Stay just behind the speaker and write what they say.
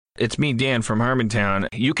It's me, Dan, from Harmontown.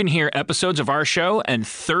 You can hear episodes of our show and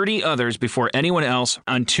 30 others before anyone else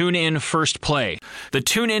on TuneIn First Play. The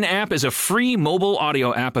TuneIn app is a free mobile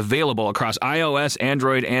audio app available across iOS,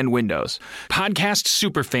 Android, and Windows. Podcast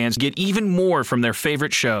superfans get even more from their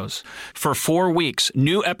favorite shows. For 4 weeks,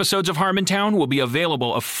 new episodes of Harmontown will be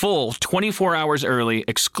available a full 24 hours early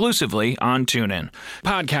exclusively on TuneIn.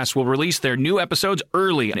 Podcasts will release their new episodes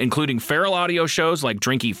early, including feral audio shows like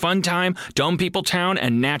Drinky Fun Time, Dumb People Town,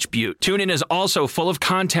 and Natch Butte. TuneIn is also full of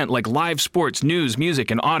content like live sports, news, music,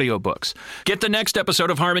 and audiobooks. Get the next episode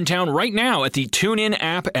of Harmontown right now at the TuneIn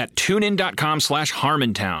app at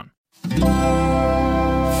tunein.com/Harmontown.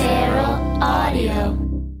 Feral Audio.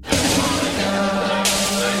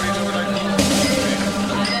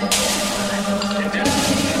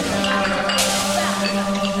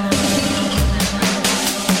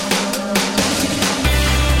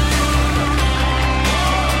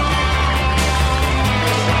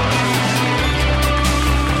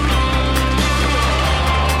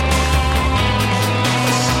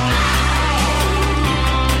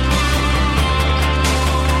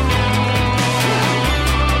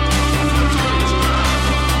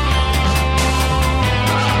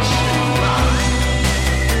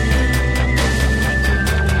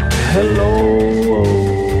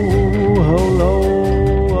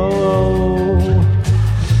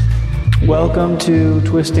 Welcome to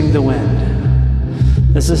Twisting the Wind.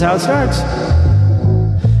 This is how it starts.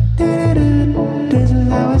 This is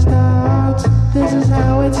how it starts. This is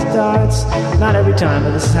how it starts. Not every time,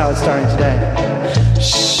 but this is how it's starting today.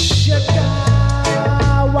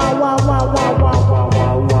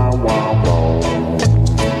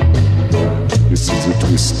 This is a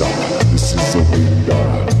twister. This is a winder.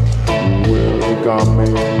 Welcome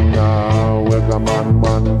in now. Welcome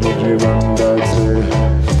man. Did you understand?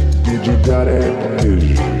 Did you got it?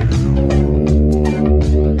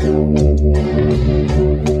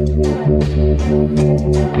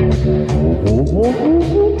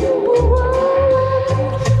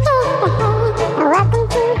 Welcome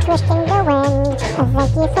to Twisting the Wind.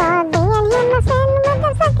 Thank you for being here, my friend. What the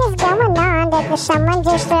fuck is going on? Did someone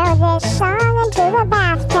just throw this song into the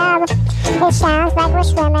bathtub? It sounds like we're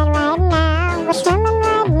swimming right now. We're swimming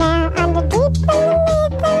right now under deep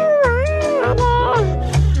beneath the water.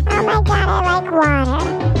 Oh my god, I like water.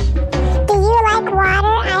 Do you like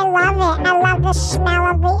water? I love it. I love the smell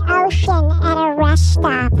of the ocean at a rest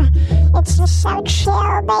stop. It's just so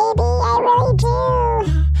chill, baby. I really do.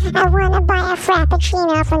 I want to buy a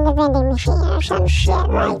Frappuccino from the vending machine or some shit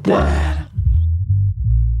like that.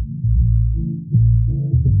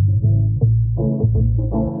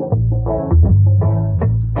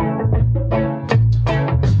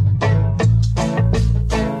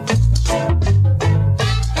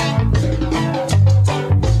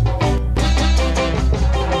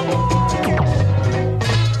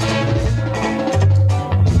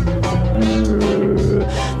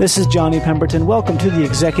 This is Johnny Pemberton. Welcome to the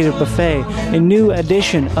Executive Buffet, a new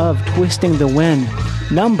edition of Twisting the Wind,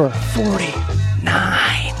 number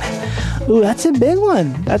 49. Ooh, that's a big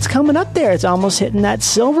one. That's coming up there. It's almost hitting that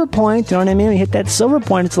silver point. You know what I mean? When you hit that silver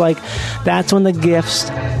point, it's like that's when the gifts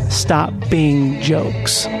stop being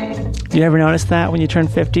jokes. You ever notice that when you turn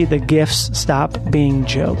 50, the gifts stop being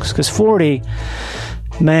jokes? Because 40,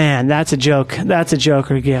 man, that's a joke. That's a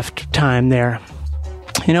joker gift time there.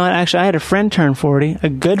 You know what? Actually, I had a friend turn 40, a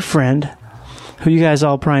good friend, who you guys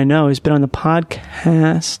all probably know. He's been on the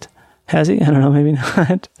podcast. Has he? I don't know, maybe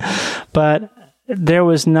not. But there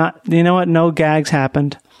was not, you know what? No gags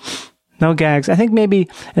happened. No gags. I think maybe,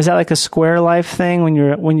 is that like a square life thing? When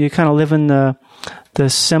you kind of live in the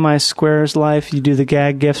semi-squares life, you do the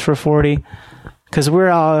gag gifts for 40? Because we're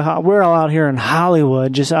all out here in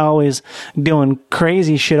Hollywood, just always doing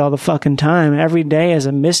crazy shit all the fucking time. Every day is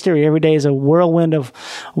a mystery. Every day is a whirlwind of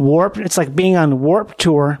warp. It's like being on Warped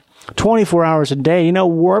Tour, 24 hours a day. You know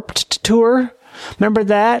Warped Tour? Remember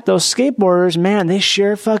that? Those skateboarders, man, they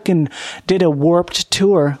sure fucking did a Warped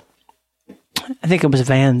Tour. I think it was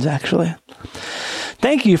Vans, actually.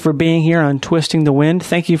 Thank you for being here on Twisting the Wind.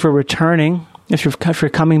 Thank you for returning. If you're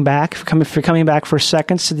coming back, if you're coming back for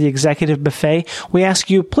seconds to the Executive Buffet, we ask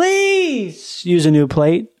you, please use a new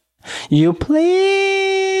plate. You please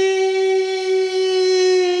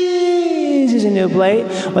use a new plate.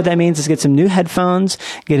 What that means is get some new headphones,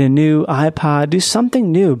 get a new iPod, do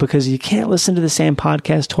something new, because you can't listen to the same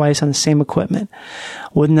podcast twice on the same equipment.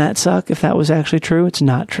 Wouldn't that suck if that was actually true? It's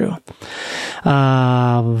not true.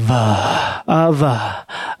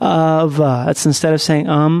 That's instead of saying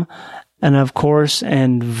and of course,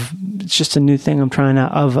 and it's just a new thing I'm trying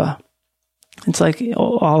out. It's like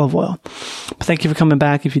olive oil. But thank you for coming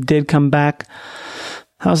back. If you did come back,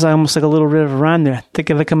 That was almost like a little bit of a rhyme there.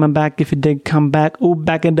 Think of it coming back if you did come back. Ooh,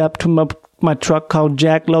 back it up to my truck called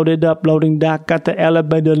Jack. Loaded up, loading dock. Got the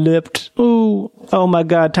elevator lift. Ooh, oh my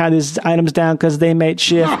God. Tie these items down because they made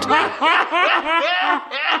shift.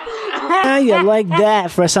 Now you like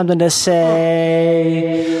that for something to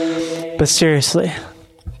say. But seriously,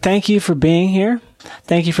 thank you for being here.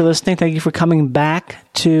 Thank you for listening. Thank you for coming back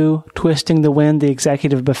to Twisting the Wind, the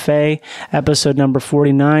Executive Buffet, episode number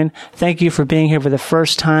 49. Thank you for being here for the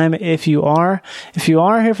first time. If you are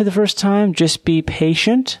here for the first time, just be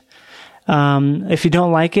patient. If you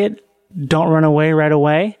don't like it, don't run away right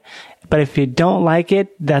away. But if you don't like it,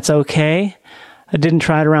 that's okay. I didn't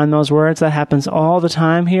try it around those words. That happens all the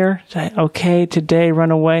time here. Okay, today,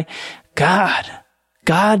 run away.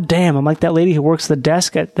 God damn, I'm like that lady who works the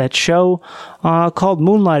desk at that show called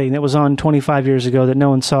Moonlighting that was on 25 years ago that no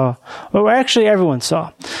one saw. Well, actually, everyone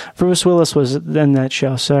saw. Bruce Willis was in that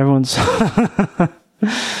show, so everyone's...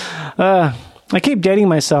 I keep dating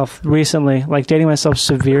myself recently, like dating myself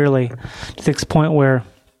severely to this point where...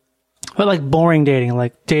 But like boring dating,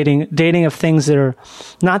 like dating of things that are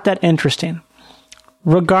not that interesting.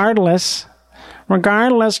 Regardless,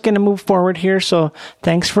 going to move forward here. So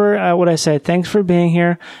thanks for thanks for being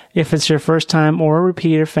here. If it's your first time or a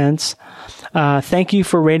repeat offense, thank you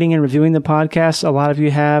for rating and reviewing the podcast. A lot of you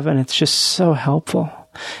have, and it's just so helpful.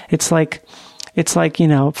 It's like,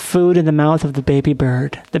 food in the mouth of the baby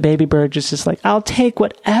bird. The baby bird just is like, I'll take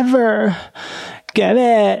whatever. Get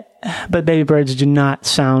it. But baby birds do not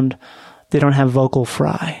sound, they don't have vocal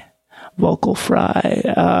fry. This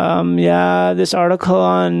article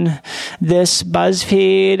on this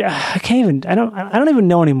BuzzFeed, I don't even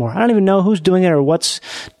know anymore. I don't even know who's doing it or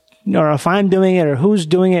if I'm doing it or who's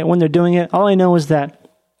doing it when they're doing it. All I know is that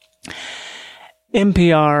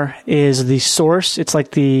NPR is the source. It's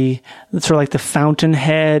like it's sort of like the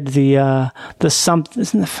fountainhead, I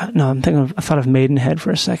thought of Maidenhead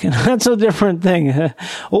for a second. That's a different thing.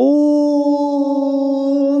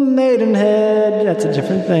 Oh, Maidenhead. That's a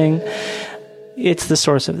different thing. It's the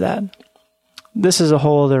source of that. This is a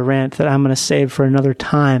whole other rant that I'm going to save for another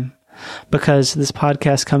time because this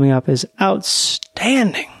podcast coming up is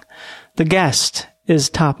outstanding. The guest is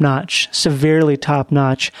top-notch, severely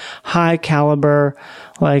top-notch, high caliber.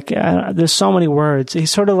 Like, there's so many words.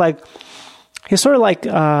 He's sort of like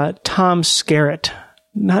Tom Skerritt.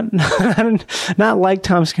 Not like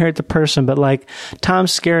Tom Skerritt the person, but like Tom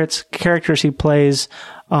Skerritt's characters he plays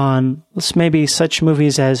on maybe such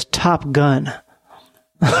movies as Top Gun.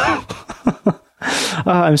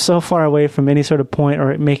 I'm so far away from any sort of point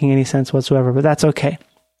or making any sense whatsoever, but that's okay.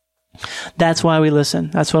 That's why we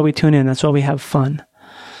listen. That's why we tune in. That's why we have fun.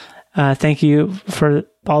 Thank you for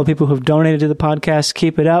all the people who've donated to the podcast.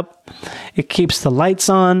 Keep it up. It keeps the lights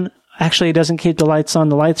on. Actually, it doesn't keep the lights on.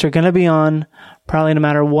 The lights are going to be on probably no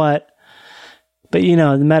matter what. But,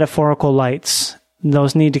 the metaphorical lights,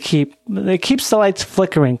 those need to it keeps the lights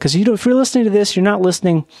flickering. Because if you're listening to this, you're not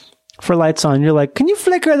listening for lights on. You're like, can you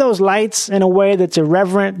flicker those lights in a way that's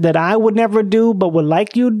irreverent that I would never do, but would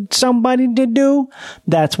like somebody to do?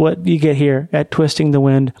 That's what you get here at Twisting the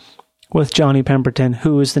Wind with Johnny Pemberton,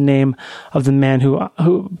 who is the name of the man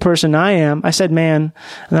who person I am. I said man,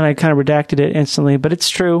 and then I kind of redacted it instantly, but it's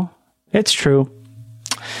true. It's true.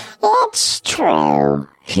 It's true.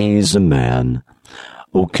 He's a man.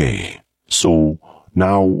 Okay, so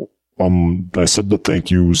now I said the thank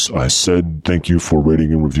yous. I said thank you for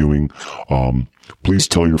rating and reviewing. Please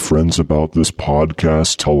tell your friends about this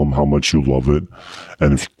podcast. Tell them how much you love it.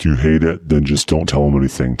 And if you hate it, then just don't tell them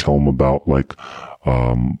anything. Tell them about like a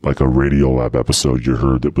Radiolab episode you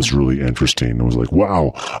heard that was really interesting. It was like,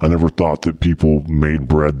 wow, I never thought that people made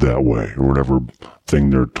bread that way, or whatever thing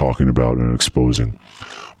they're talking about and exposing.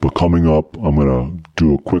 But coming up, I'm going to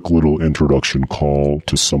do a quick little introduction call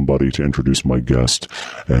to somebody to introduce my guest,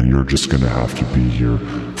 and you're just going to have to be here.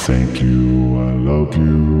 Thank you. I love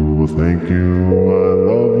you. Thank you. I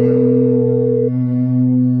love you.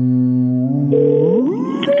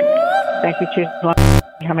 Thank you, Chief.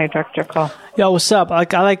 How may I direct your call? Yo, what's up?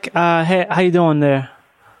 Hey, how you doing there?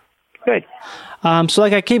 Good. So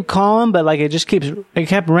I keep calling, but it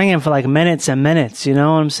kept ringing for like minutes and minutes. You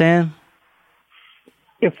know what I'm saying?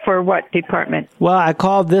 For what department? Well, I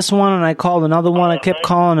called this one and I called another one. I kept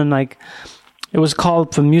calling and it was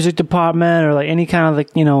called for music department or any kind of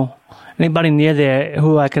anybody near there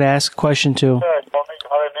who I could ask a question to.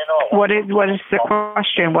 What is the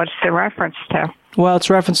question? What's the reference to? Well,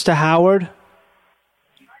 it's reference to Howard.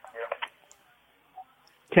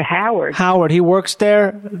 To Howard? Howard, he works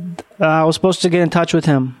there. I was supposed to get in touch with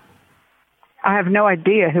him. I have no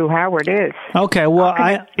idea who Howard is. Okay, well,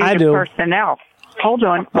 I do. Personnel. Hold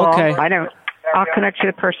on. Okay. Well, I'll connect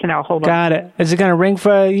you to personnel. Hold on. Got it. Is it going to ring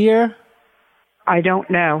for a year? I don't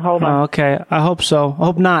know. Hold on. Oh, okay. I hope so. I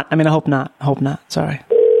hope not. I hope not. I hope not. Sorry.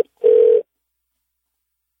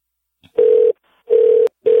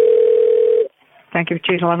 Thank you for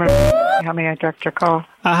choosing 11. How may I direct your call?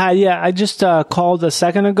 Yeah, I just called a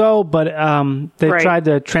second ago, but they Right. tried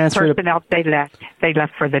to transfer to... Personnel, they left. They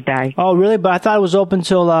left for the day. Oh, really? But I thought it was open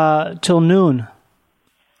till noon.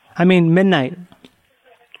 I mean, midnight.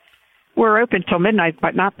 We're open till midnight,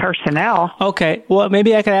 but not personnel. Okay. Well,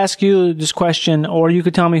 maybe I could ask you this question, or you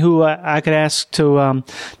could tell me who I could ask to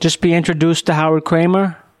just be introduced to Howard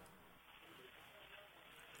Kramer.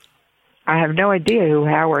 I have no idea who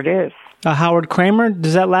Howard is. Howard Kramer?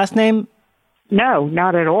 Does that last name? No,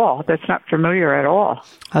 not at all. That's not familiar at all.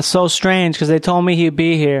 That's so strange because they told me he'd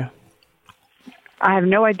be here. I have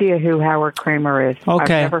no idea who Howard Kramer is.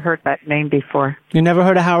 Okay. I've never heard that name before. You never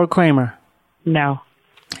heard of Howard Kramer? No.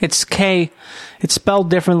 It's K. It's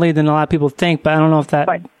spelled differently than a lot of people think, but I don't know if that...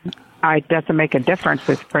 But it doesn't make a difference.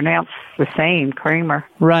 It's pronounced the same, Kramer.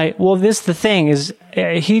 Right. Well, the thing is,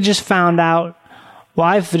 he just found out... Well,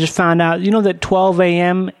 I've just found out, that 12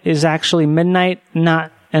 a.m. is actually midnight, and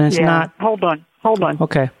it's not... Hold on.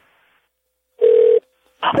 Okay.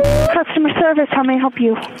 Customer service, how may I help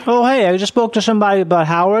you? Oh, hey, I just spoke to somebody about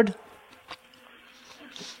Howard.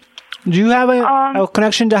 Do you have a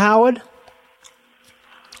connection to Howard?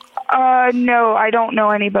 No, I don't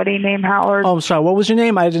know anybody named Howard. Oh, I'm sorry. What was your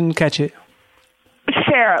name? I didn't catch it.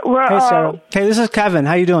 Sarah. Hey, Sarah. Hey, this is Kevin.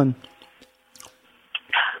 How you doing?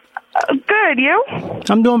 Good, you?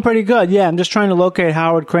 I'm doing pretty good. Yeah, I'm just trying to locate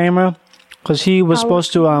Howard Kramer because he was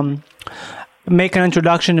supposed to make an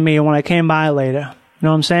introduction to me when I came by later. You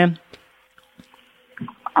know what I'm saying?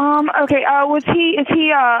 Okay. Is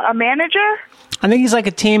he a manager? I think he's like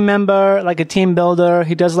a team member, like a team builder.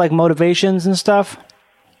 He does like motivations and stuff.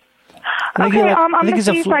 Okay. I'm gonna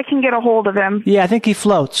see if I can get a hold of him. Yeah, I think he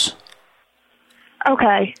floats.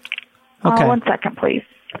 Okay. Okay. 1 second, please.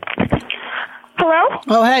 Hello?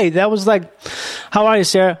 Oh, hey, that was like, how are you,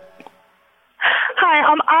 Sarah?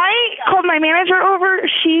 Hi, I called my manager over.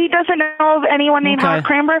 She doesn't know of anyone named Howard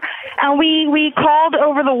Kramer, and we called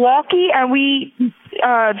over the walkie, and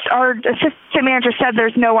our assistant manager said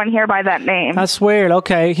there's no one here by that name. That's weird.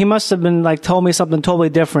 Okay, he must have been told me something totally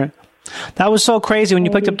different. That was so crazy when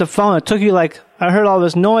you picked up the phone. It took you I heard all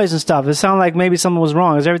this noise and stuff. It sounded like maybe something was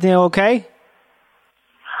wrong. Is everything okay?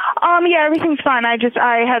 Yeah, everything's fine. I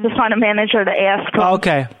had to find a manager to ask him.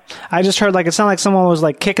 Okay. I just heard it sounded like someone was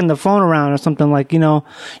kicking the phone around or something when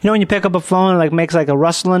you pick up a phone and makes a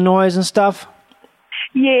rustling noise and stuff?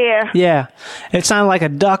 Yeah. Yeah. It sounded like a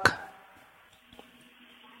duck.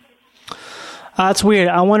 That's weird.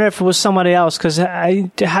 I wonder if it was somebody else because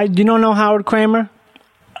you don't know Howard Kramer?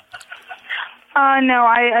 No,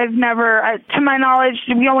 I've never, to my knowledge,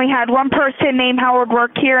 we only had one person named Howard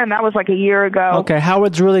work here, and that was a year ago. Okay,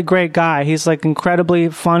 Howard's a really great guy. He's incredibly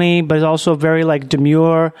funny, but he's also very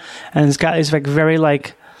demure, and he's very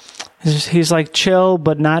he's chill,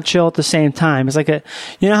 but not chill at the same time. It's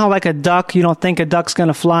how a duck, you don't think a duck's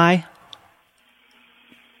gonna fly?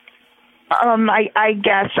 I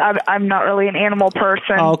guess I'm not really an animal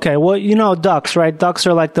person. Okay, well, ducks, right? Ducks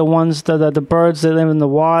are the ones, the birds that live in the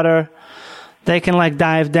water. They can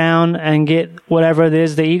dive down and get whatever it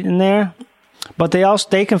is they eat in there, but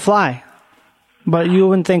they can fly. But you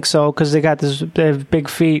wouldn't think so because they have big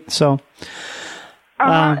feet. So, it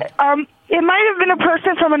might have been a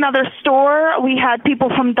person from another store. We had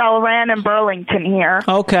people from Delran and Burlington here.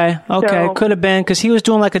 Okay, So, could have been because he was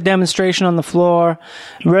doing a demonstration on the floor.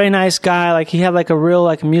 Really nice guy. He had a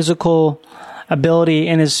real musical ability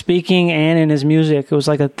in his speaking and in his music. It was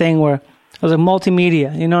a thing where it was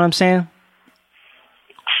multimedia. You know what I'm saying?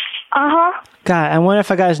 Uh-huh. God, I wonder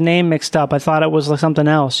if I got his name mixed up. I thought it was something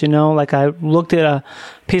else, I looked at a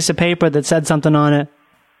piece of paper that said something on it,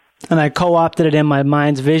 and I co-opted it in my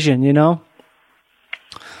mind's vision, Mm-hmm.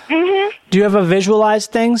 Do you ever visualize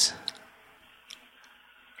things?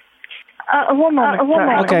 One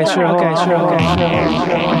moment. Okay, sure. Oh,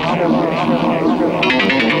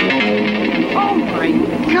 my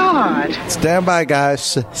God. Stand by,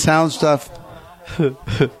 guys. Sound stuff.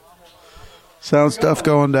 Sound stuff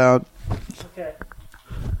going down. Okay.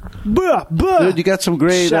 Dude, you got some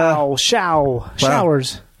great...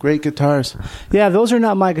 Showers. Great guitars. Yeah, those are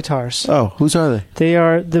not my guitars. Oh, whose are they? They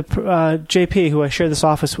are the JP, who I share this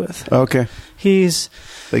office with. Okay. He's...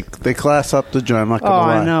 They class up the joint, I'm not going to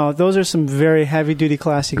lie. I know. Those are some very heavy-duty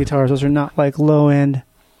classy guitars. Those are not low-end.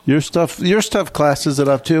 Your stuff classes it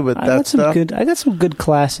up too, but I that got some stuff. good. I got some good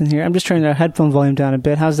class in here. I'm just turning the headphone volume down a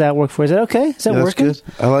bit. How's that work for you? Is that okay? Is that That's working? good.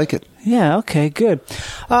 I like it. Yeah. Okay. Good.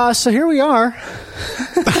 So here we are.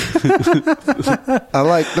 I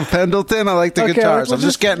like the Pendleton. I like the Okay, guitars. we'll I'm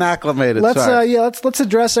just getting acclimated. Let's Sorry. let's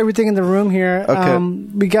address everything in the room here. Okay.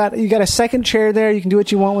 You got a second chair there. You can do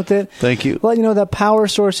what you want with it. Thank you. Let you know that power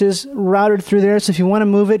source is routed through there. So if you want to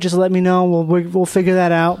move it, just let me know. We'll figure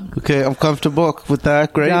that out. Okay, I'm comfortable with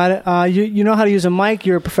that. Great. Got it. You know how to use a mic.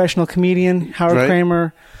 You're a professional comedian. Howard Right.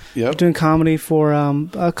 Kramer. Yep. Doing comedy for a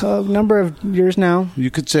number of years now.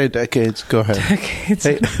 You could say decades. Go ahead. Decades.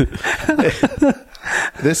 Hey.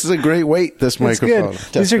 This is a great weight, this It's microphone. good.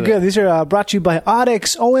 These are good. These are brought to you by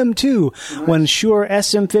Audix OM2. When Shure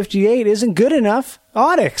SM58 isn't good enough,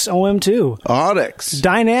 Audix OM2. Audix.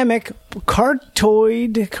 Dynamic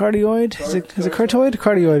cardioid. Is it cardioid?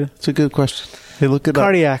 Cardioid. It's a good question. Hey, look it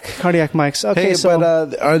Cardiac mics. Okay, Hey, so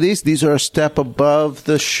but are these are a step above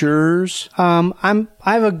the Shures? I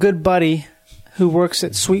have a good buddy who works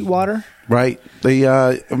at Sweetwater. Right.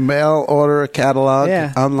 The mail order catalog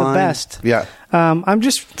Yeah, online. the best. Yeah. I'm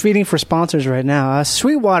just feeding for sponsors right now.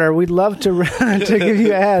 Sweetwater, we'd love to to give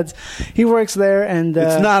you ads. He works there, and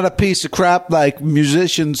It's not a piece of crap like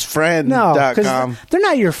musiciansfriend.com. no, because they're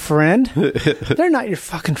not your friend. They're not your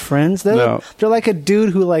fucking friends. They're like a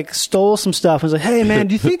dude who like stole some stuff and was like, "Hey man,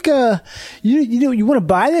 do you think you want to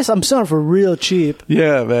buy this? I'm selling it for real cheap."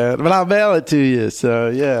 Yeah, man. But I'll mail it to you. So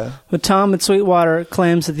yeah. But Tom at Sweetwater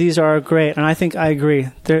claims that these are great, and I think I agree.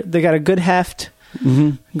 They got a good heft.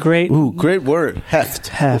 Mm-hmm. Great. Ooh, great word. Heft.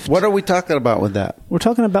 What are we talking about with that? We're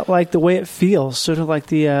talking about like the way it feels, sort of like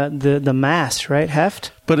the mass, right?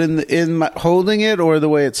 Heft. But in my, holding it or the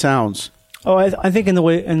way it sounds? Oh, I think in the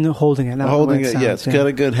holding it. Not Holding the way it, sounds, yeah. It's got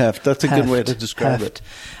a good heft. That's a good way to describe heft. it.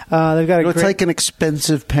 They've got It's like an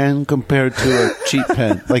expensive pen compared to a cheap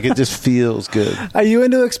pen. Like it just feels good. Are you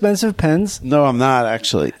into expensive pens? No, I'm not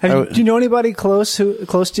actually. Do you know anybody close to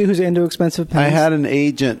you who's into expensive pens? I had an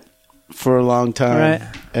agent for a long time, Right.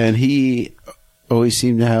 and he always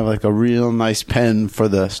seemed to have like a real nice pen for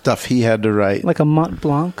the stuff he had to write. like a Mont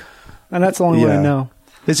Blanc, and that's the only way I know.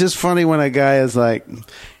 It's just funny when a guy is like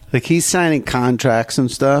he's signing contracts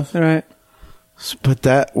and stuff. All right.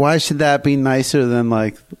 But why should that be nicer than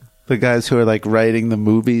like the guys who are like writing the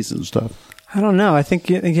movies and stuff? I don't know. I think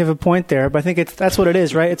you have a point there, but I think that's what it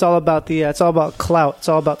is, right? It's all about it's all about clout. It's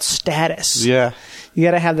all about status. Yeah. You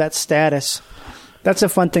got to have that status. That's a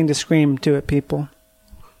fun thing to scream to at people.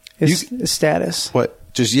 Is status. What?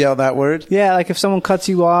 Just yell that word? Yeah, like if someone cuts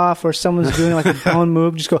you off or someone's doing like a bone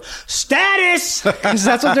move, just go, status! Because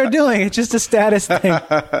that's what they're doing. It's just a status thing.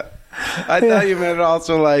 I thought you meant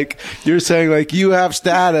also like you're saying like you have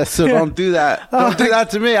status, so don't do that. Don't do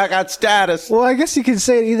that to me. I got status. Well, I guess you could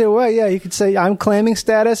say it either way. Yeah, you could say I'm claiming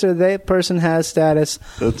status or that person has status.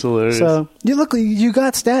 That's hilarious. So you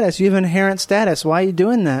got status. You have inherent status. Why are you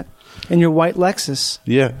doing that? In your white Lexus.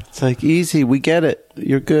 Yeah, it's like easy. We get it.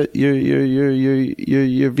 You're good.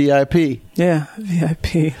 You're VIP. Yeah, VIP.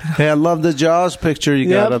 Hey, I love the Jaws picture you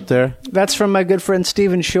got up there. That's from my good friend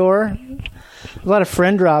Stephen Shore. A lot of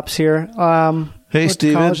friend drops here. Hey, went to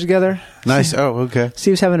Steven. college together. Nice. Oh, okay.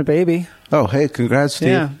 Steve's having a baby. Oh, hey, congrats, Steve.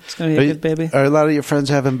 Yeah, it's going to be a good baby. Are a lot of your friends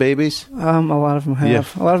having babies? A lot of them have. Yeah.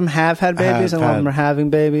 A lot of them have had babies, and a lot of them are having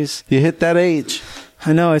babies. You hit that age.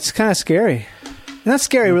 I know. It's kind of scary. Not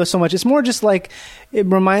scary really so much. It's more just like it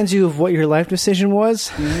reminds you of what your life decision was.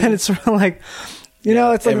 Mm-hmm. And it's sort of like, you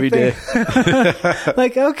know, it's like every day.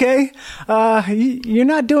 like, okay, you're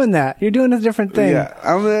not doing that. You're doing a different thing.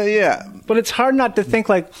 Yeah. But it's hard not to think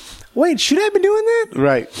like, wait, should I be doing that?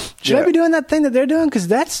 Right. Should I be doing that thing that they're doing? Because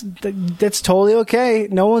that's totally okay.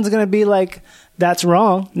 No one's going to be like, that's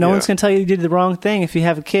wrong. No one's going to tell you did the wrong thing if you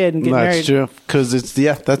have a kid and get married. That's true. Because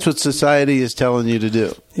that's what society is telling you to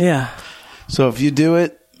do. Yeah. So if you do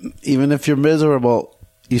it, even if you're miserable,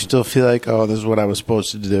 you still feel like, oh, this is what I was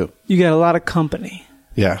supposed to do. You got a lot of company.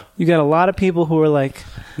 Yeah. You got a lot of people who are like,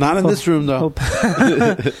 not in this room though.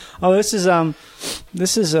 Oh, this is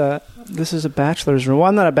a bachelor's room. Well,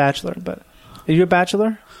 I'm not a bachelor, but are you a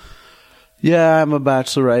bachelor? Yeah, I'm a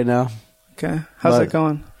bachelor right now. Okay. How's that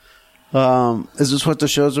going? Is this what the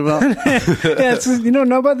show's about? Yeah, you don't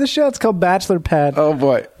know about the show? It's called Bachelor Pad. Oh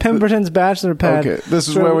boy. Pemberton's Bachelor Pad. Okay. This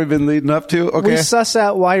is where we've been leading up to? Okay. We suss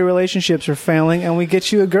out why your relationships are failing and we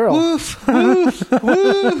get you a girl. Woof, woof,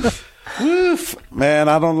 woof, woof. Man,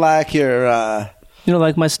 I don't like your you don't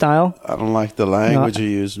like my style? I don't like the language you're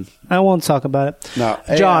using. I won't talk about it. No.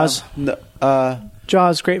 Jaws. Hey,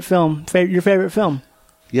 Jaws, great film. Your favorite film?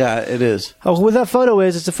 Yeah, it is. Oh, what that photo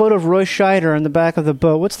is, it's a photo of Roy Scheider on the back of the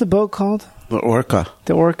boat. What's the boat called?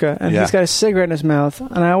 The orca. And Yeah. he's got a cigarette in his mouth.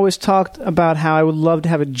 And I always talked about how I would love to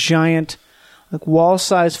have a giant, like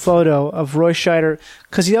wall-sized photo of Roy Scheider,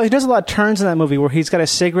 because he does a lot of turns in that movie where he's got a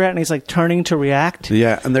cigarette and he's like turning to react.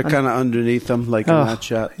 Yeah, and they're kind of underneath him, like in that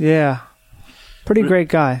shot. Yeah, pretty great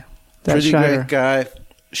guy. That Pretty Scheider. great guy.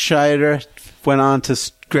 Scheider went on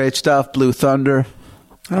to great stuff. Blue Thunder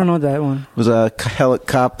I don't know that one. was a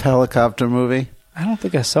helicopter movie. I don't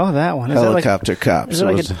think I saw that one. Helicopter Cops is it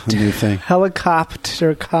like was a new thing.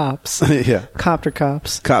 Helicopter Cops. Yeah. Copter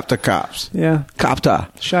Cops. Copter Cops. Yeah. Copter.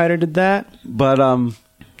 Scheider did that. But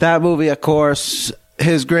that movie, of course,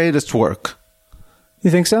 his greatest work.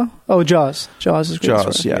 You think so? Oh, Jaws. Jaws is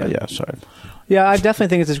greatest Jaws, work. yeah, sorry. Yeah, I definitely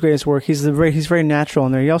think it's his greatest work. He's very natural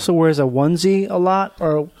in there. He also wears a onesie a lot,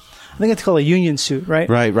 or I think it's called a union suit, right?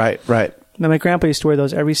 Right. Now, my grandpa used to wear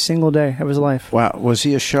those every single day of his life. Wow, was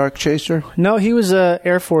he a shark chaser? No, he was a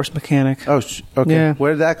Air Force mechanic. Oh, okay. Yeah.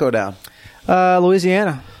 Where did that go down?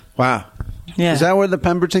 Louisiana. Wow. Yeah. Is that where the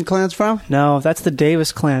Pemberton clan's from? No, that's the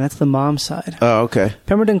Davis clan. That's the mom side. Oh, okay.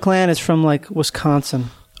 Pemberton clan is from like Wisconsin.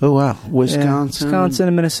 Oh, wow. Yeah, Wisconsin. Wisconsin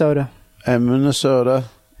and Minnesota. And Minnesota.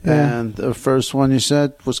 Yeah. And the first one you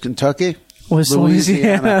said was Kentucky? Was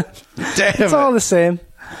Louisiana. Damn It's all the same.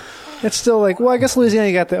 It's still like, well, I guess Louisiana,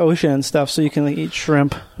 you got the ocean and stuff, so you can like, eat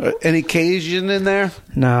shrimp. Any Cajun in there?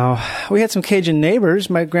 No. We had some Cajun neighbors.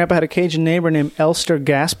 My grandpa had a Cajun neighbor named Elster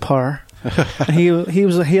Gaspar. And he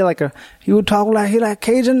would talk like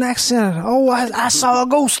Cajun accent. Oh, I saw a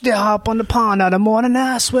ghost there up on the pond the other morning.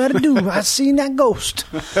 I swear to do, I seen that ghost.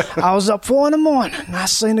 I was up 4 a.m. and I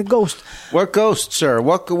seen the ghost. What ghost, sir?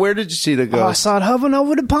 Where did you see the ghost? Oh, I saw it hovering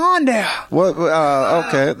over the pond there. What?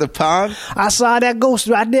 Okay, the pond. I saw that ghost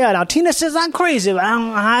right there. Now Tina says I'm crazy, but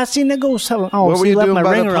I seen the ghost hovering. Oh, What so were he you left doing my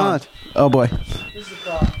by the ringer on. pond? Oh boy.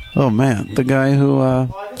 Oh man, the guy who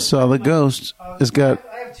saw the ghost has got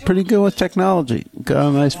pretty good with technology. Got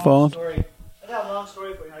a nice phone. I got a long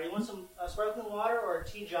story for you. You want some sparkling water or a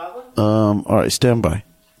tea Java? All right, stand by.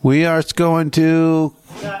 We are going to.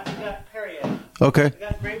 You got Perrier. Okay. You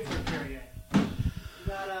got grapefruit Perrier. You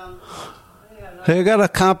got Hey,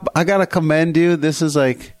 I gotta commend you. This is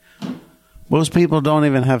like most people don't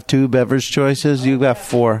even have 2 beverage choices. You got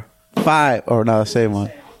 4, 5, or no, same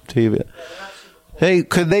one. Hey,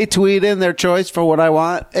 could they tweet in their choice for what I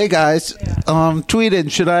want? Hey guys, tweet in.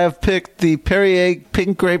 Should I have picked the Perrier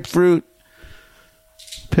pink grapefruit?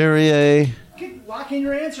 Perrier lock in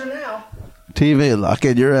your answer now. TV. Lock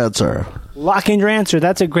in your answer. Lock in your answer.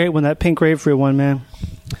 That's a great one. That pink grapefruit one, man.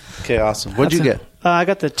 Okay, awesome. What'd you get? I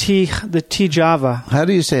got the tea Java. How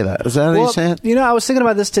do you say that? Is that how you say it? You know, I was thinking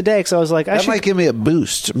about this today because I was like, That might give me a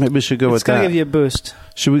boost. Maybe we should go with it's gonna that. give you a boost.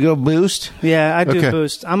 Should we go boost? Yeah, I do Okay.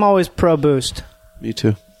 boost. I'm always pro boost. Me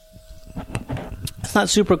too. It's not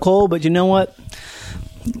super cold, but you know what?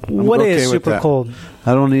 What okay is with super that. cold?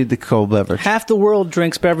 I don't need the cold beverage. Half the world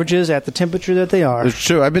drinks beverages at the temperature that they are. It's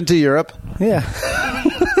true. I've been to Europe. Yeah.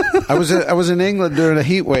 I was in England during a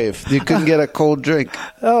heat wave. You couldn't get a cold drink.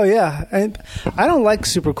 Oh, yeah. I don't like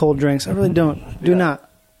super cold drinks. I really don't. Do not.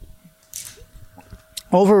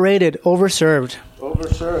 Overrated. Overserved.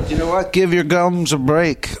 Overserved. You know what? Give your gums a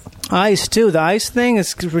break. Ice, too. The ice thing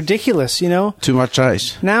is ridiculous, you know? Too much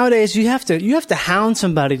ice. Nowadays, you have to hound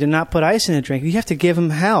somebody to not put ice in a drink. You have to give them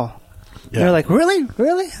hell. Yeah. They're like, really?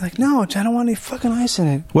 Really? Like, no, I don't want any fucking ice in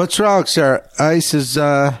it. What's wrong, sir? Ice is,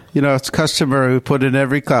 it's customary. We put in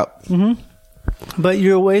every cup. Mm-hmm. But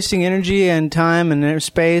you're wasting energy and time and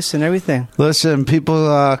space and everything. Listen, people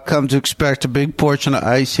come to expect a big portion of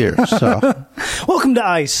ice here. So, Welcome to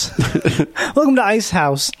Ice. Welcome to Ice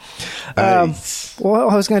House. Well,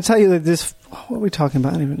 I was going to tell you that this. What are we talking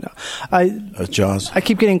about? I don't even know. Jaws. I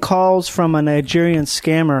keep getting calls from a Nigerian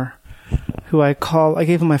scammer who I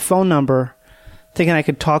gave him my phone number thinking I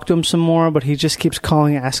could talk to him some more, but he just keeps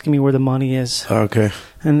calling asking me where the money is. Okay.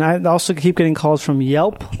 And I also keep getting calls from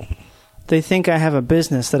Yelp. They think I have a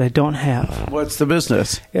business that I don't have. What's the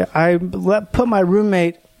business? Yeah, I put my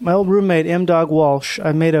old roommate, M. Dog Walsh.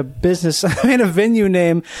 I made a venue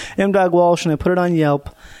name, M. Dog Walsh, and I put it on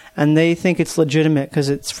Yelp. And they think it's legitimate because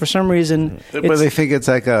it's, for some reason... But they think it's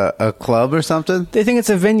like a club or something? They think it's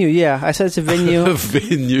a venue, yeah. I said it's a venue. A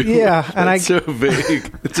venue? Yeah. And That's so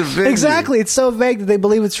vague. It's a venue. Exactly. It's so vague that they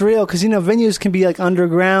believe it's real because, venues can be like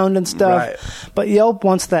underground and stuff. Right. But Yelp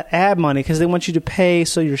wants that ad money because they want you to pay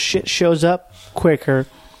so your shit shows up quicker.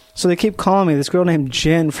 So they keep calling me. This girl named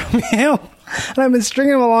Jen from Yelp. And I've been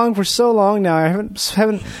stringing them along for so long now. I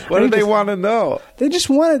haven't. What do they want to know? They just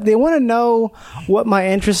want to know what my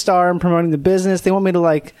interests are in promoting the business. They want me to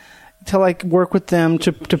work with them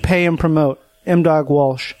to pay and promote M. Dog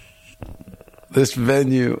Walsh. This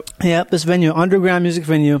venue. Yep, this venue, underground music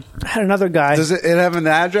venue. I had another guy. Does it have an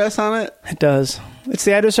address on it? It does. It's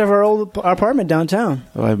the address of our old apartment downtown.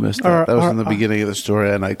 Oh, I missed that. That was in the beginning of the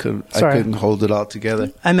story, and I couldn't hold it all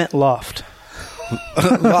together. I meant loft.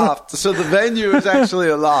 Loft. So the venue is actually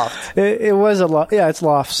a loft. It was a loft. Yeah, it's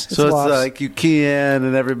lofts. So it's like you key in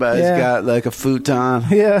and everybody's got like a futon.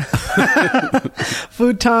 Yeah.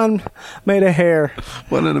 Futon made of hair.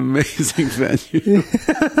 What an amazing venue.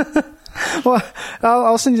 Well,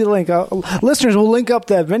 I'll send you the link. Listeners will link up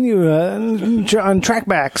that venue on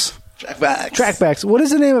Trackbacks. Trackbacks. What is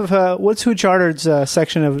the name of what's Who Charted's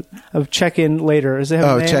section of check-in later? Is it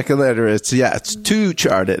have a name? Check-in later. It's Too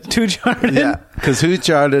Charted. Too Charted. Yeah, because Who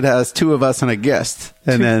Charted has 2 of us and a guest,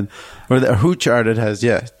 and then Who Charted has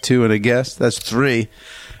 2 and a guest. That's 3.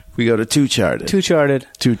 We go to Too Charted. Too Charted.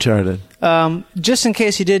 Too Charted. Just in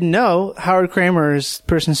case you didn't know, Howard Kramer is the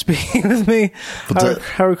person speaking with me.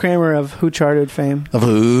 Howard Kramer of Who Charted fame. Of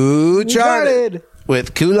Who Charted.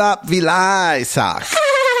 With Kulap Vilaysack.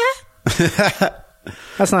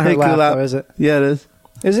 That's not her laugh, though, is it? Yeah, it is.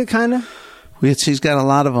 Is it kind of? She's got a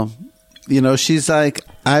lot of them. You know, she's like,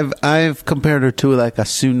 I've compared her to like a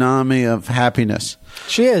tsunami of happiness.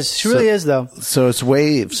 She is. She really is, though. So it's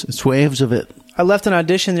waves. It's waves of it. I left an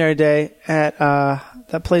audition the other day at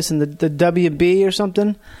that place in the WB or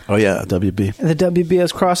something. Oh, yeah, WB. The WB, I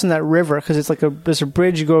was crossing that river because it's like there's a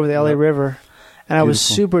bridge you go over the LA River. And I was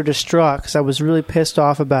super distraught because I was really pissed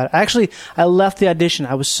off about it. Actually, I left the audition.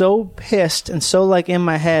 I was so pissed and so like in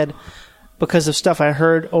my head because of stuff I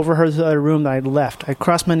overheard the other room that I left. I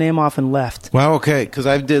crossed my name off and left. Well, okay, because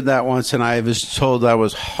I did that once and I was told that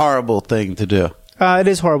was a horrible thing to do. It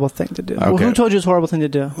is a horrible thing to do. Okay. Well, who told you it's a horrible thing to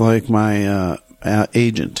do? Like my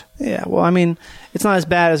agent. Yeah, well, I mean, it's not as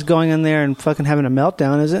bad as going in there and fucking having a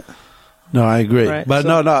meltdown, is it? No, I agree. Right, but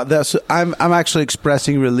no, I'm actually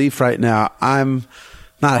expressing relief right now. I'm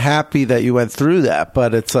not happy that you went through that,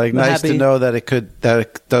 but it's like nice to know that it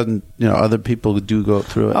doesn't, other people do go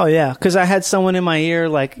through it. Oh yeah, because I had someone in my ear,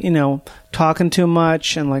 like, talking too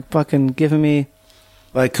much and like fucking giving me.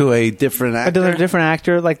 Like who? A different actor? A different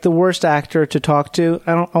actor, like the worst actor to talk to.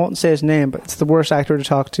 I won't say his name, but it's the worst actor to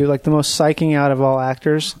talk to. Like the most psyching out of all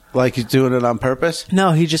actors. Like he's doing it on purpose?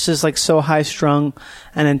 No, he just is like so high strung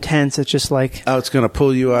and intense. It's just like, it's going to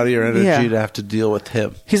pull you out of your energy to have to deal with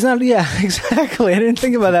him. He's not. Yeah, exactly. I didn't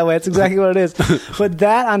think about it that way. It's exactly what it is. But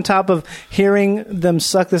that on top of hearing them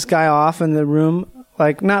suck this guy off in the room.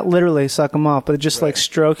 Like, not literally suck him off, but just like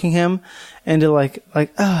stroking him into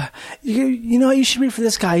you should read for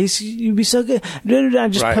this guy. You'd be so good.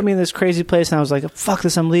 Just put me in this crazy place, and I was like, fuck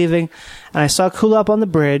this, I'm leaving. And I saw Kulap on the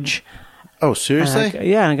bridge. Oh, seriously?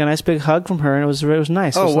 And I got a nice big hug from her, and it was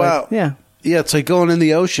nice. Oh, wow. Yeah. Yeah, it's like going in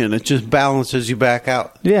the ocean. It just balances you back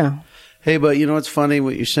out. Yeah. Hey, but you know what's funny?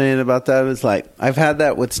 What you're saying about that is like, I've had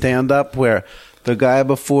that with stand-up where the guy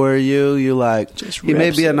before you like, he may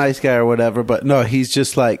be a nice guy or whatever, but no, he's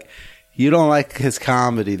just like, you don't like his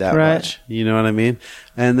comedy that much. You know what I mean?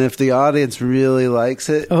 And if the audience really likes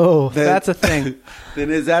it. Oh, that's a thing. Then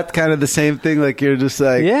is that kind of the same thing? Like you're just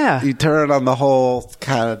like, you turn on the whole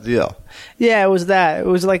kind of deal. Yeah, it was that. It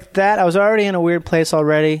was like that. I was already in a weird place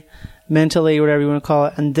already, mentally, whatever you want to call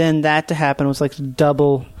it. And then that to happen was like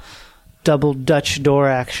double Dutch door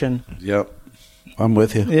action. Yep. I'm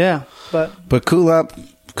with you. Yeah. But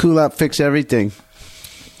Kulap fix everything.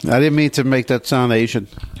 I didn't mean to make that sound Asian,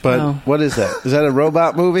 but What is that? Is that a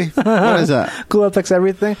robot movie? What is that? Kulap fix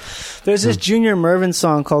everything. There's this Junior Murvin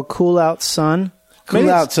song called "Cool Out Sun." Cool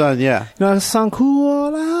Out Sun, yeah. The song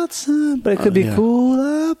 "Cool Out Sun," but it could be "Cool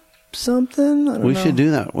Up" something. I don't know. Should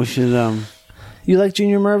do that. We should. You like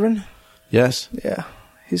Junior Murvin? Yes. Yeah,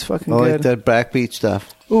 he's fucking good. I like that backbeat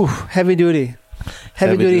stuff. Ooh, heavy duty.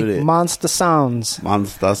 Heavy duty monster sounds.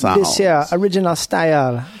 Monster sounds. This year, original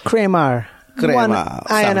style. Kramer.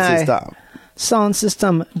 Sound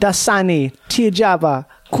system. Dasani. Tea Java.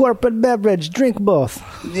 Corporate beverage. Drink both.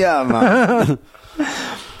 Yeah, man.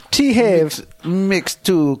 Tea Have. Mix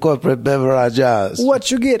two corporate beverages. What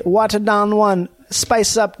you get? Water down one.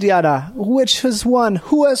 Spice up the other. Which is one?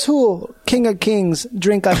 Who is who? King of kings.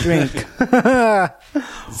 Drink a drink.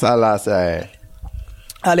 Salase.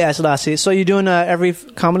 Alias Lassie. So you doing every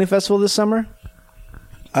comedy festival this summer?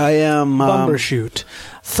 I am. Bumbershoot,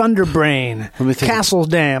 Thunderbrain, Castle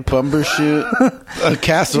Damp. Bumbershoot,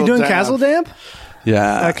 Castle. You doing Damp. Castle Damp?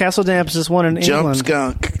 Yeah. Castle Damp is this one in England.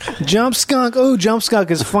 Jump Skunk. Oh, Jump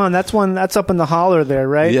Skunk is fun. That's one. That's up in the holler there,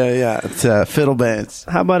 right? Yeah. It's fiddle bands.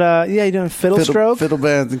 How about you doing Fiddle Stroke? Fiddle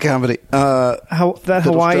bands and comedy.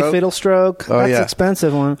 Hawaii Fiddle Stroke. That's an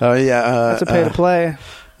expensive one. Oh yeah. That's a pay to play.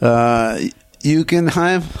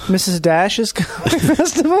 Eugenheim. Mrs. Dash's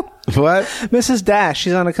festival. What? Mrs. Dash.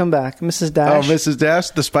 She's on a comeback. Mrs. Dash. Oh, Mrs. Dash,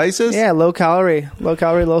 the spices? Yeah, low calorie, low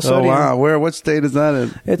sodium. Oh, wow. What state is that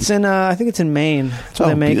in? It's in, I think it's in Maine. That's where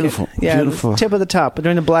they make beautiful. it. Yeah, Beautiful. tip of the top, but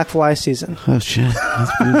during the black fly season. Oh, shit.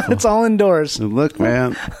 That's beautiful. It's all indoors. Look,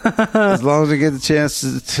 man, as long as I get the chance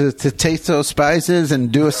to taste those spices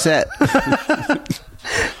and do a set,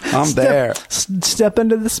 I'm there. Step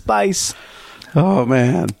into the spice. Oh,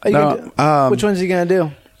 man. Which one's he going to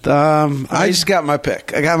do? I just got my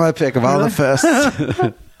pick. I got my pick of all the fests.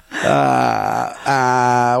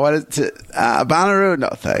 What is it? Bonnaroo? No,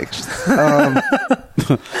 thanks.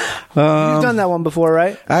 You've done that one before,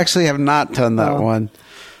 right? I actually have not done that one.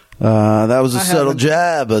 That was a subtle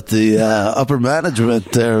jab at the upper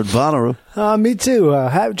management there at Bonnaroo. Me too.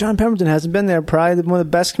 John Pemberton hasn't been there. Probably one of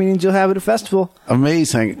the best comedians you'll have at a festival.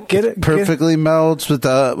 Amazing. Perfectly melds with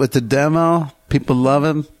the demo. People love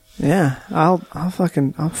him. Yeah, I'll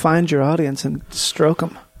find your audience and stroke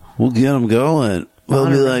them. We'll get them going. We'll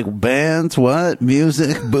be like, bands, what?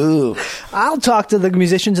 Music, boo. I'll talk to the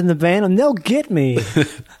musicians in the band and they'll get me.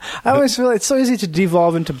 I always feel like it's so easy to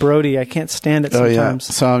devolve into Brody. I can't stand it sometimes. Oh, yeah.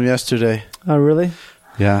 Saw him yesterday. Oh, really?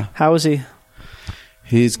 Yeah. How was he?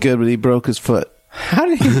 He's good, but he broke his foot. How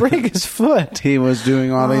did he break his foot? He was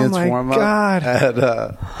doing audience warm-up. Oh, my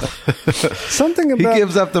God. Something about... He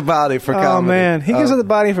gives up the body for comedy. Oh, man. He gives up the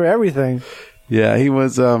body for everything. Yeah, he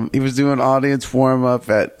was doing audience warm-up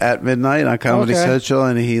at midnight on Comedy Central,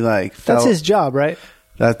 and he That's his job, right?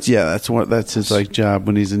 That's his job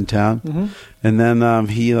when he's in town. Mm-hmm. And then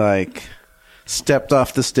he stepped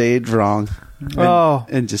off the stage wrong.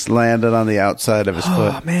 And just landed on the outside of his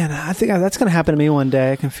foot. Oh, man. I think that's going to happen to me one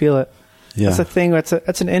day. I can feel it. Yeah. That's a thing.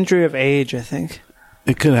 That's an injury of age, I think.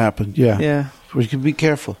 It could happen, yeah. Yeah. We could be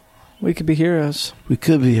careful. We could be heroes. We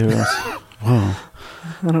could be heroes. Whoa.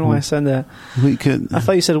 I don't know why I said that. We could. I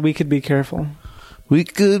thought you said we could be careful. We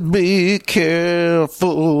could be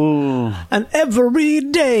careful. And every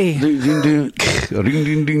day. If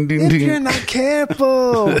you're not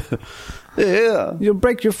careful, yeah, you'll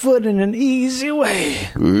break your foot in an easy way.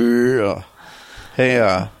 Yeah.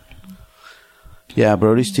 Hey, yeah,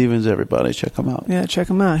 Brody Stevens, everybody, check him out. Yeah, check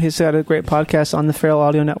him out. He's got a great podcast on the Feral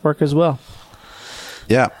Audio Network as well.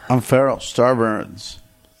 Yeah, I'm Feral, Starburns.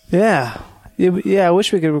 Yeah, I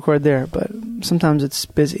wish we could record there, but sometimes it's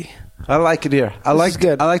busy. I like it here. I like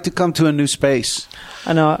to come to a new space.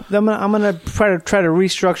 I know. I'm gonna try to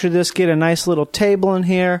restructure this. Get a nice little table in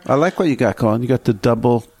here. I like what you got going. You got the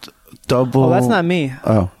double. Oh, that's not me.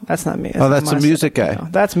 Oh, that's not me. That's the music guy. No,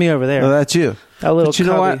 that's me over there. Oh, that's you. That little. But you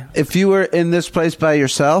know what? If you were in this place by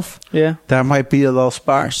yourself, yeah, that might be a little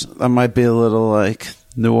sparse. That might be a little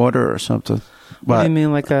New Order or something. What do you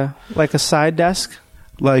mean, like a side desk?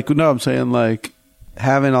 I'm saying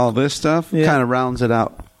having all this stuff kind of rounds it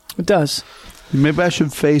out. It does. Maybe I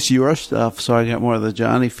should face your stuff so I get more of the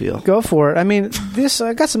Johnny feel. Go for it. I mean,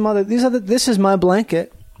 I got some other. This is my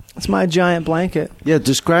blanket. It's my giant blanket. Yeah,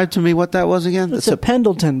 describe to me what that was again. It's a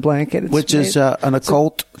Pendleton blanket. Which is an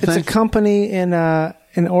occult thing? It's a company in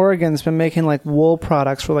Oregon that's been making wool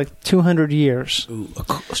products for 200 years. Ooh,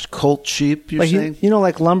 occult sheep, you're saying? You know,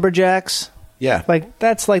 lumberjacks? Yeah.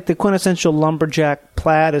 That's the quintessential lumberjack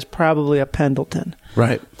plaid is probably a Pendleton.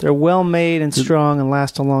 Right. They're well made and strong and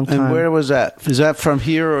last a long time. And where was that? Is that from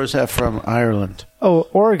here or is that from Ireland? Oh,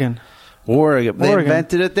 Oregon. Oregon. They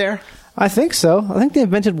invented it there? I think so. I think they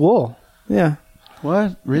invented wool. Yeah.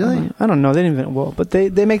 What? Really? I don't know. They didn't invent wool, but they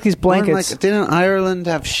make these blankets. Didn't Ireland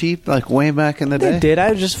have sheep way back in the day? They did.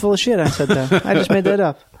 I was just full of shit. I said that. I just made that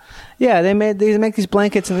up. Yeah, they make these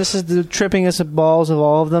blankets, and this is the trippingest balls of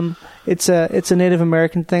all of them. It's a Native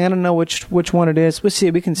American thing. I don't know which one it is. We'll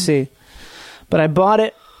see. We can see. But I bought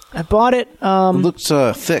it. It looks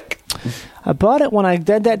thick. I bought it when I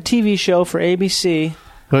did that TV show for ABC.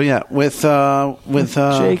 Oh yeah, with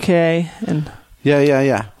JK and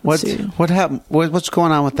yeah. What happened? What's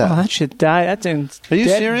going on with that? Oh, that shit died. Are you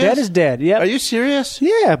serious? Dead is dead. Yeah. Are you serious?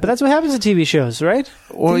 Yeah, but that's what happens to TV shows, right?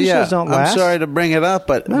 Well, TV shows don't last. I'm sorry to bring it up,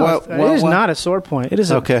 but no, it is not a sore point. It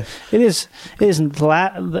is okay. It is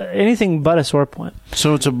anything but a sore point.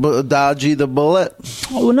 So it's dodgy the bullet.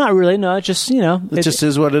 Well, not really. No, it just it just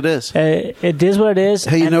is what it is. It is what it is.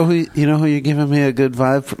 Hey, you know who you're giving me a good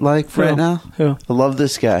vibe right now? Who? I love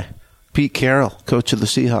this guy. Pete Carroll, coach of the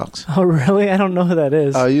Seahawks. Oh, really? I don't know who that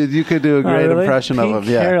is. Oh, you could do a great impression of him. Pete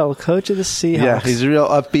Carroll, coach of the Seahawks. Yeah, he's a real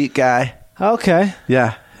upbeat guy. Okay.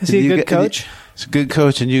 Yeah. Is he a good coach? He's a good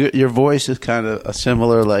coach, and your voice is kind of a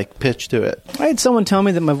similar pitch to it. I had someone tell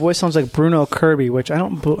me that my voice sounds like Bruno Kirby, which I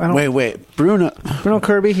don't. Wait, Bruno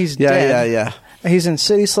Kirby, he's dead. Yeah. He's in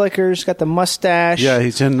City Slickers. Got the mustache. Yeah,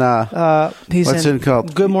 he's in. He's what's in it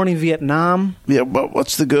called? Good Morning Vietnam. Yeah, but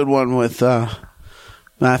what's the good one with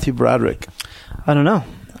Matthew Broderick? I don't know.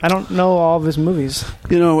 I don't know all of his movies.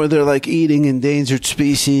 You know, where they're like eating endangered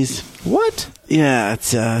species. What? Yeah,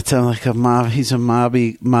 it's like a mob. He's a mob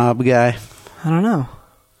guy. I don't know.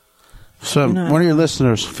 So, one of your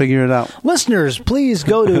listeners, figure it out. Listeners, please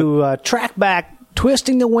go to Trackback,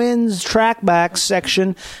 Twisting the Wind's Trackback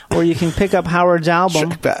section, where you can pick up Howard's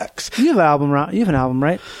album. Trackbacks. You have an album, You have an album,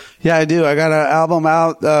 right? Yeah, I do. I got an album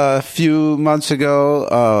out a few months ago.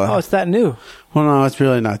 Oh, it's that new. Well, no, it's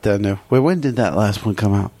really not that new. Wait, when did that last one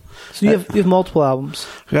come out? So you have multiple albums.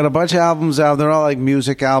 I got a bunch of albums out. They're all like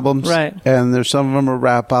music albums, right? And there's some of them are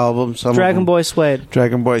rap albums. Some Dragon Boy Suede.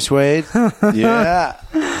 Dragon Boy Suede. Yeah.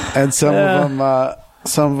 And some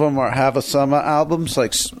of them are have a summer albums,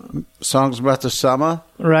 like songs about the summer.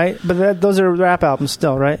 Right, but those are rap albums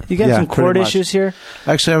still, right? You got some chord issues here.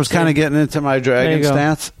 Actually, I was kind of getting into my Dragon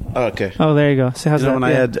stance. Okay. Oh, there you go. See how's that? When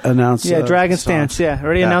I had announced, Dragon stance. Yeah,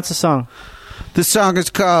 already announced the song. This song is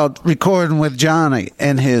called "Recording with Johnny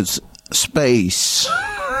and His Space."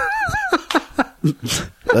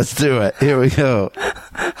 Let's do it. Here we go.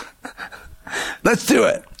 Let's do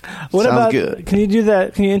it. What Sounds about? good. Can you do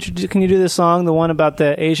that? Can you do the song, the one about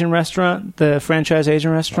the Asian restaurant, the franchise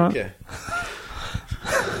Asian restaurant? Okay.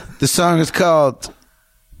 The song is called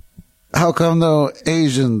 "How Come No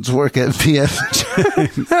Asians Work at P.F.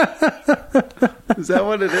 Chang's?" Is that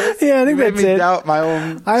what it is? Yeah, I think that's it. Made me doubt my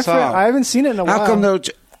own song. I haven't seen it in a while. How come no?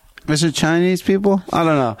 Is it Chinese people? I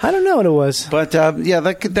don't know. I don't know what it was. But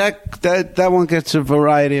that one gets a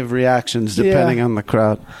variety of reactions depending on the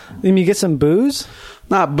crowd. You mean you get some boos?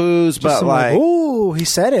 Not boos, but like, ooh, he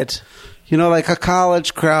said it. You know, like a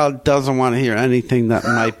college crowd doesn't want to hear anything that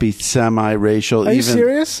might be semi-racial. Are you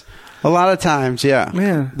serious? A lot of times, yeah.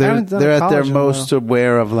 Man, they're at their most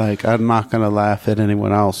aware of like, I'm not going to laugh at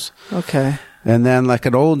anyone else. Okay. And then like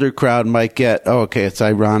an older crowd might get, it's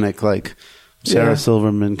ironic, like Sarah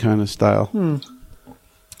Silverman kind of style.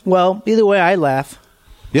 Well, either way, I laugh.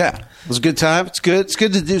 Yeah, it was a good time. It's good. It's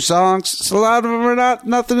good to do songs. A lot of them are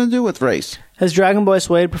nothing to do with race. Has Dragon Boy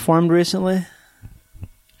Suede performed recently?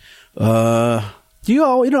 You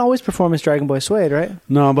don't always perform as Dragon Boy Suede, right?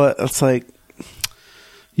 No, but it's like,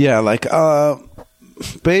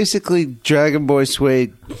 basically Dragon Boy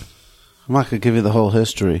Suede. I'm not gonna give you the whole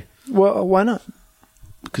history. Well, why not?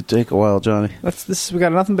 It could take a while, Johnny. We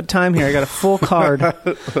got nothing but time here. I got a full card.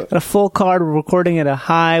 We're recording at a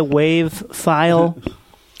high wave file.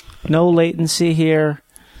 No latency here.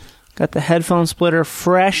 Got the headphone splitter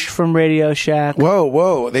fresh from Radio Shack.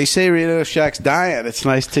 Whoa. They say Radio Shack's dying. It's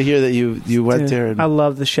nice to hear that you went there. I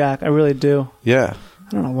love the Shack. I really do. Yeah.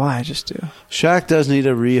 I don't know why. I just do. Shack does need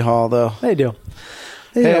a rehaul, though. They do.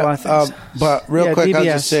 They do a lot of things. But real quick, I'll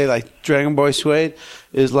just say, like, Dragon Boy Suede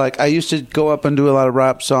is like, I used to go up and do a lot of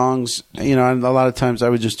rap songs, and a lot of times I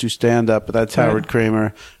would just do stand-up, but that's Howard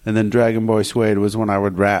Kramer, and then Dragon Boy Suede was when I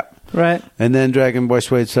would rap. Right. And then Dragon Boy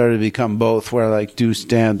Suede started to become both, where I like do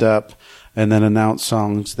stand-up and then announce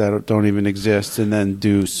songs that don't even exist, and then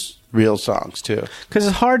do real songs, too. Because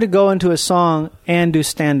it's hard to go into a song and do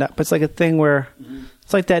stand-up. It's like a thing where...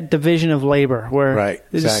 It's like that division of labor where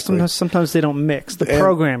exactly. Sometimes they don't mix. The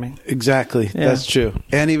programming. Exactly. Yeah. That's true.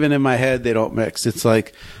 And even in my head, they don't mix. It's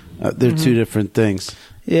like they're two different things.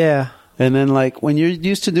 Yeah. And then like when you're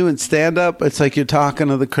used to doing stand-up, it's like you're talking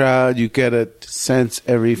to the crowd. You get a sense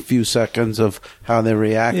every few seconds of how they're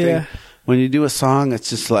reacting. Yeah. When you do a song, it's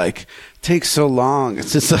just like takes so long.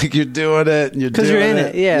 It's just like you're doing it and because you're in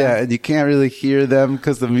it. Yeah. And you can't really hear them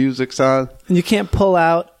because the music's on. And you can't pull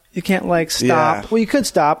out. You can't like stop. Yeah. Well, you could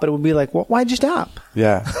stop, but it would be like, well, why'd you stop?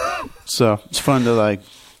 Yeah. So it's fun to like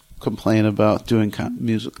complain about doing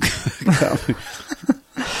music.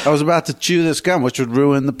 I was about to chew this gum, which would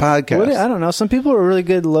ruin the podcast. I don't know. Some people are really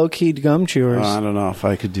good low-key gum chewers. I don't know if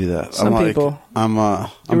I could do that. Some people.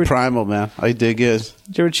 I'm primal, man. I dig it.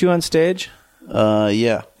 Did you ever chew on stage?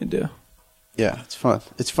 Yeah. You do? Yeah, it's fun.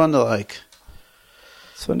 It's fun to like...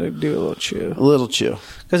 It's fun to do a little chew. A little chew.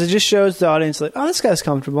 Because it just shows the audience like, oh, this guy's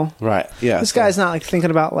comfortable. Right, yeah. This guy's not like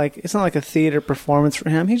thinking about like, it's not like a theater performance for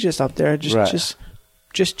him. He's just up there just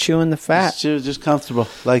chewing the fat. Just comfortable.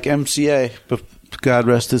 Like MCA, but God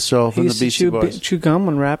rest his soul, from the Beastie Boys. Chew gum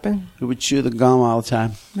when rapping? He would chew the gum all the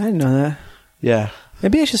time. I didn't know that. Yeah.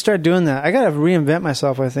 Maybe I should start doing that. I got to reinvent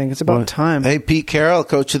myself, I think. It's about time. Hey, Pete Carroll,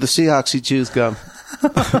 coach of the Seahawks, he chews gum.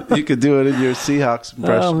 You could do it in your Seahawks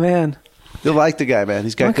impression. Oh, man. You'll like the guy, man.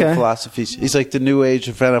 He's got good philosophies. He's like the new age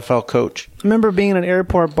of NFL coach. I remember being in an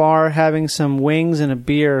airport bar having some wings and a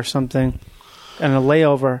beer or something. and a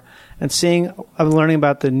layover, and I'm learning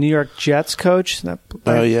about the New York Jets coach. That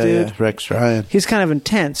dude. Rex Ryan. He's kind of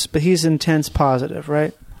intense, but he's intense positive,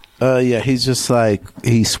 right? He's just like,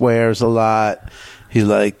 he swears a lot. He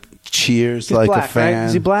like cheers He's like black, a fan. right?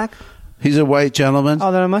 Is he black? He's a white gentleman.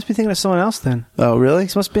 Oh, then I must be thinking of someone else then. Oh, really?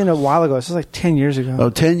 This must have been a while ago. This was like 10 years ago.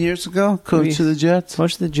 Oh, 10 years ago? Coach of the Jets?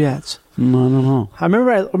 Coach of the Jets. I don't know. I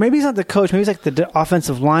remember, or maybe he's not the coach. Maybe he's like the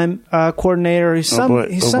offensive line coordinator. He's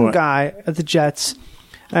some guy at the Jets.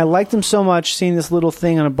 And I liked him so much seeing this little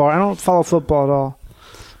thing on a bar. I don't follow football at all.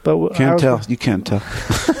 But You can't tell.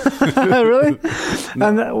 Really?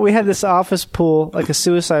 And we had this office pool, like a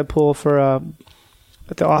suicide pool for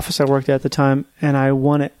at the office I worked at the time, and I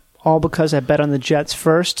won it all because I bet on the Jets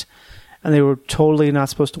first, and they were totally not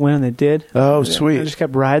supposed to win, and they did. Oh, sweet! I just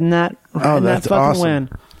kept riding that. That's fucking awesome. Win.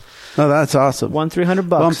 Oh, that's awesome. Won $300.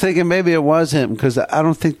 Well, I'm thinking maybe it was him because I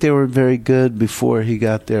don't think they were very good before he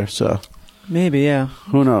got there. So maybe, yeah.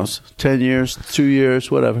 Who knows? 10 years, 2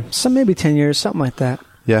 years, whatever. Maybe 10 years, something like that.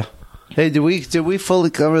 Yeah. Hey, did we fully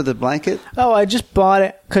cover the blanket? Oh, I just bought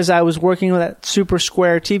it because I was working with that Super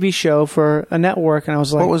Square TV show for a network, and I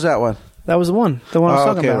was like, what was that one? That was the one I was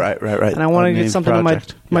talking about. Right. And I wanted to get something in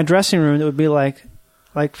my dressing room that would be like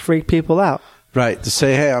freak people out. Right, to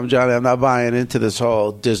say, hey, I'm Johnny, I'm not buying into this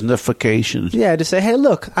whole Disneyfication. Yeah, to say, hey,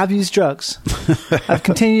 look, I've used drugs. I've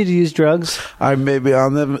continued to use drugs. I may be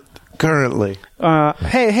on them currently.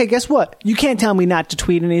 Hey, guess what? You can't tell me not to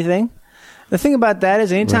tweet anything. The thing about that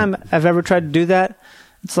is anytime I've ever tried to do that,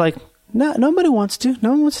 it's like, no, nobody wants to. No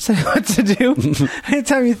one wants to tell you what to do.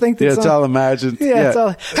 Anytime you think that it's all imagined. Yeah, it's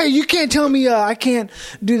all, hey, you can't tell me I can't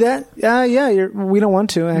do that. We don't want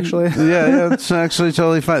to, actually. yeah, it's actually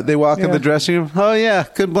totally fine. They walk in the dressing room. Oh, yeah,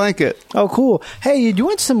 good blanket. Oh, cool. Hey, do you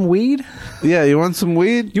want some weed? Yeah, you want some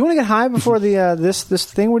weed? You want to get high before the this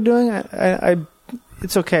thing we're doing?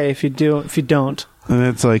 It's okay if you do. If you don't. And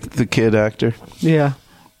it's like the kid actor. Yeah.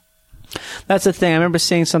 That's the thing. I remember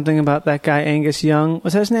seeing something about that guy, Angus Young.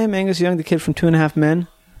 Was that his name? Angus Young, the kid from 2.5 Men?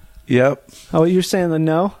 Yep. Oh, you're saying the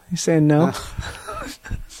no? You're saying no?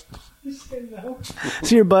 You're saying no? Is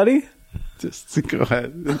he your buddy? Just go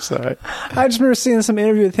ahead. I'm sorry. I just remember seeing some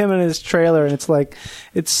interview with him in his trailer, and it's like,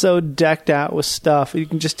 it's so decked out with stuff. You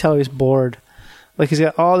can just tell he's bored. Like he's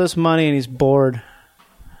got all this money and he's bored.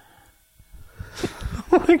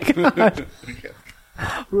 Oh my God.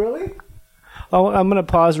 Really? Oh, I'm going to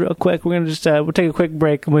pause real quick. We're going to just we'll take a quick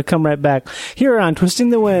break and we'll come right back here on Twisting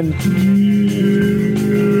the Wind.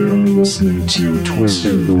 Listening to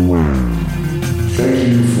Twisting the Wind. Thank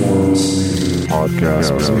you for listening to the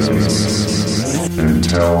podcast. And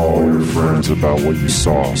tell all your friends about what you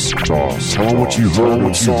saw. Tell them what you heard,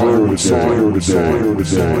 what you heard today.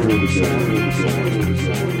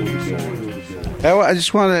 I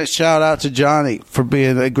just want to shout out to Johnny for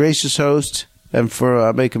being a gracious host. And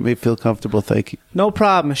for making me feel comfortable, thank you. No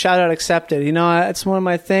problem. Shout out accepted. You know, it's one of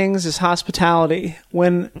my things is hospitality.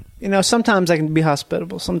 When, you know, sometimes I can be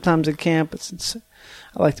hospitable. Sometimes I can't, but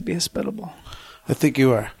I like to be hospitable. I think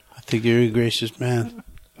you are. I think you're a gracious man.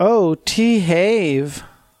 Oh, T-Have.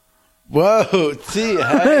 Whoa,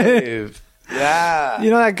 T-Have. Yeah.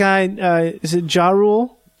 You know that guy, is it Ja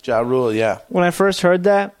Rule? Ja Rule, yeah. When I first heard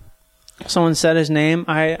that, someone said his name.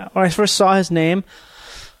 When I first saw his name,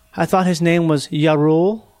 I thought his name was Ya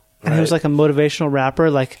Rule, and he was like a motivational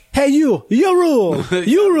rapper, like, hey, you rule,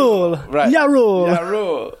 you rule, right. Ya Rule. Ya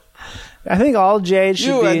Rule. I think all Jade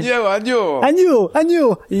should be... And you. And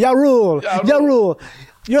you, Ya Rule, Ya Rule.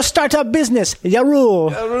 Your startup business, Ya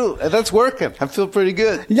Rule. Ya Rule. And that's working. I feel pretty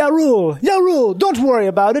good. Ya Rule. Don't worry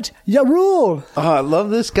about it. Ya Rule. Oh, I love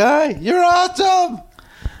this guy. You're awesome.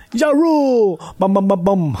 Ya Rule. Bum bum bum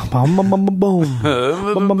bum bum bum bum bum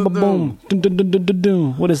bum bum bum bum. Dun, dun, dun, dun, dun,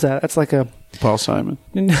 dun. What is that? That's like a Paul Simon.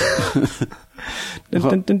 Dun,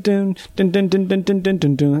 dun, dun, dun, dun, dun, dun, dun, dun,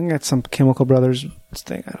 dun, dun. I got some Chemical Brothers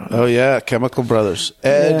thing. I don't know. Oh yeah, Chemical Brothers.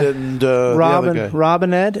 Ed and Robin Ed.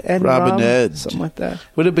 Robin Ed. Something like that.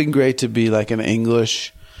 Would have been great to be like an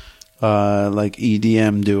English like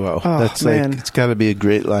EDM duo. Oh, that's man. like, it's got to be a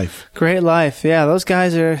great life. Great life. Yeah, those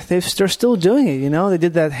guys they're still doing it, you know? They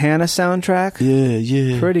did that Hannah soundtrack.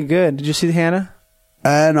 Yeah. Pretty good. Did you see the Hannah?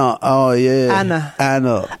 Anna. Oh, yeah. Anna.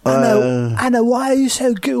 Anna, why are you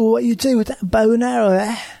so good at what you do with that bow and arrow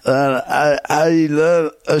there? I learn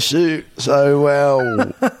to shoot so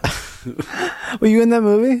well. Were you in that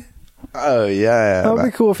movie? Oh, yeah. That would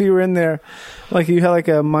be cool if you were in there. Like you had like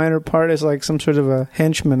a minor part as like some sort of a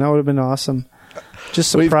henchman. That would have been awesome. Just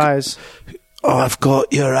surprise. I've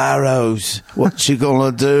got your arrows. What you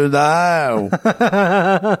gonna do now?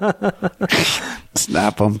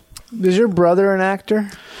 Snap them. Is your brother an actor?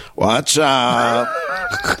 Watch out.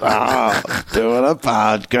 Doing a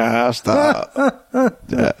podcast.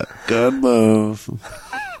 Yeah, good move.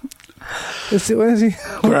 What is he?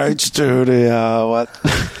 Great studio. What?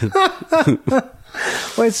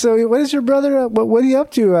 Wait, so what is your brother? What are you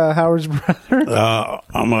up to, Howard's brother?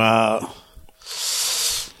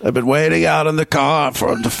 I've been waiting out in the car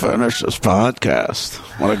for him to finish this podcast.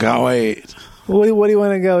 Want to go eat? What do you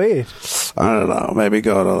want to go eat? I don't know. Maybe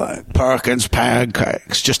go to like Perkins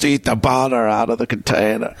Pancakes. Just eat the butter out of the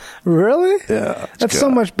container. Really? Yeah. That's so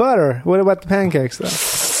much butter. What about the pancakes,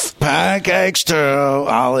 though? Pancakes, too.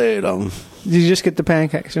 I'll eat them. Did you just get the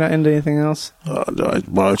pancakes? You're not into anything else? I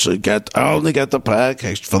only get the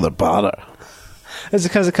pancakes for the butter. Is it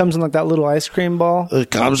because it comes in like that little ice cream ball?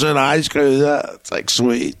 It comes in ice cream. Yeah, it's like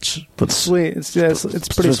sweets. But sweet. It's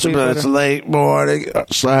pretty sweet. It's late morning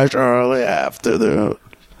 / early afternoon.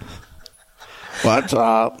 What's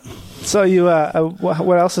up? So you,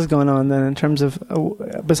 what else is going on then in terms of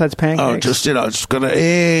besides pancakes? Just gonna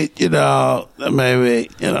eat. Maybe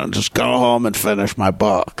just go home and finish my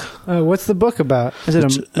book. What's the book about? Is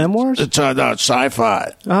it memoirs? It's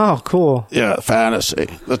sci-fi. Oh, cool. Yeah, fantasy.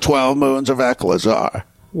 The 12 Moons of Eklazar.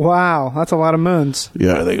 Wow, that's a lot of moons.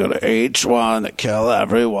 Yeah, they go to each one, they kill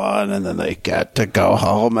everyone, and then they get to go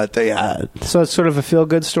home at the end. So it's sort of a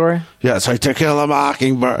feel-good story? Yeah, it's like To Kill a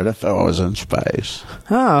Mockingbird if it was in space.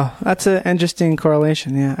 Oh, that's an interesting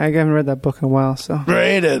correlation. Yeah, I haven't read that book in a while, so.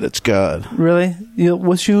 Read it, it's good. Really?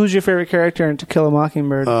 Who's your favorite character in To Kill a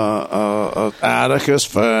Mockingbird? Atticus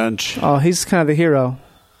Finch. Oh, he's kind of the hero,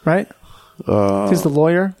 right? He's the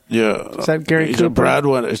lawyer? Yeah. Is that Gary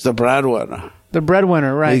Cooper? He's the breadwinner. The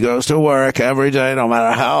breadwinner, right. He goes to work every day, no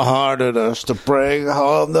matter how hard it is, to bring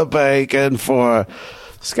home the bacon for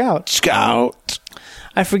Scout.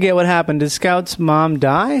 I forget what happened. Did Scout's mom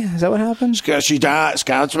die? Is that what happened? She died.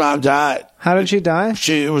 Scout's mom died. How did she die?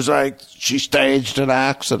 She staged an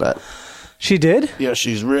accident. She did? Yeah,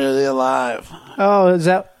 she's really alive. Oh, is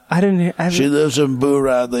that... She lives in Boo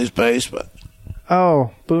Radley's basement.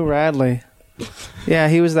 Oh, Boo Radley. Yeah,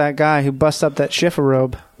 he was that guy who bust up that Schiffer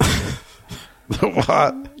robe.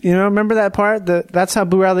 What? Remember that part? That's how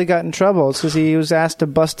Boo Radley got in trouble. It's because he was asked to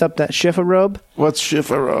bust up that Schiffer robe. What's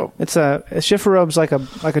Schiffer robe? It's a Schiffer robe's like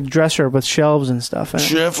a dresser with shelves and stuff in it.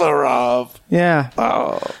 Schiffer robe. Yeah.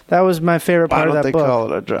 Oh. That was my favorite part of that book. Why don't they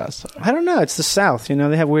call it a dresser? I don't know. It's the South. They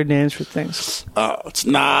have weird names for things. Oh, it's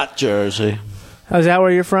not Jersey. Oh, is that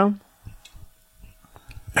where you're from?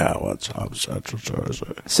 Yeah, what's up, Central Jersey?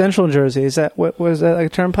 Central Jersey. Is that was that like a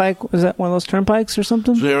turnpike? Was that one of those turnpikes or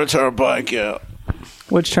something? Zero turnpike, yeah.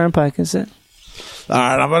 Which turnpike is it? All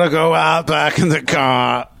right, I'm gonna go out back in the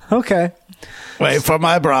car. Okay. Wait for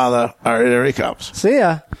my brother. All right, here he comes. See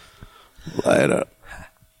ya. Later.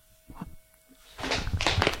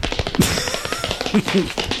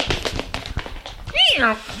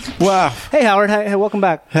 Wow. Hey, Howard. Hey, welcome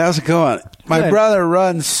back. How's it going? My brother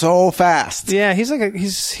runs so fast. Yeah, he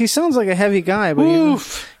sounds like a heavy guy, but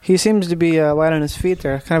he seems to be light on his feet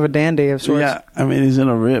there, kind of a dandy of sorts. Yeah, I mean he's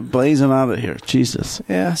blazing out of here. Jesus.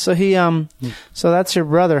 Yeah, so so that's your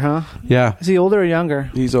brother, huh? Yeah. Is he older or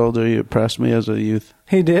younger? He's older. He impressed me as a youth.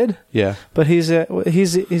 He did? Yeah. But he's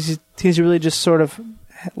really just sort of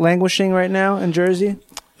languishing right now in Jersey?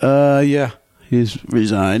 Yeah. He's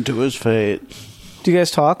resigned to his fate. Do you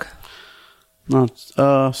guys talk? No,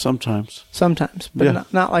 sometimes. Sometimes,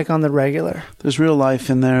 but not like on the regular. There's real life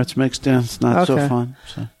in there. It's mixed in. It's not so fun.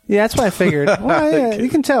 So. Yeah, that's what I figured. Well, yeah, you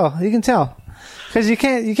can tell. Because you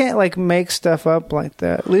can't like make stuff up like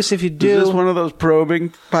that. At least if you do. Is this one of those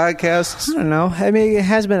probing podcasts? I don't know. I mean, it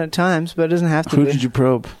has been at times, but it doesn't have to be. Who did you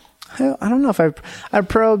probe? I don't know if I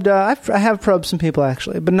probed. I have probed some people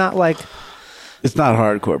actually, but not like. It's not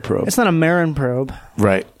hardcore probe. It's not a Marin probe.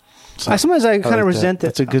 Right. Sometimes I kind of resent that.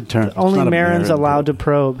 That's a good term. Only Marin's allowed to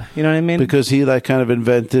probe. You know what I mean? Because he kind of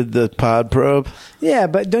invented the pod probe. Yeah,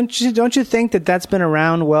 but don't you think that's been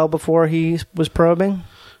around well before he was probing?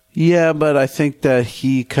 Yeah, but I think that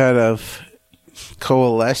he kind of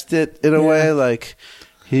coalesced it in a way. Like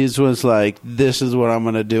his was like, this is what I'm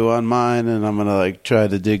going to do on mine, and I'm going to like try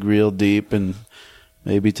to dig real deep and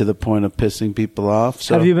maybe to the point of pissing people off.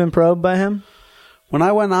 So have you been probed by him? When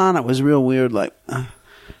I went on, it was real weird. Like.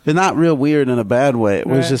 But not real weird in a bad way. It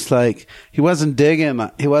was just like he wasn't digging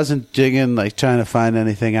like trying to find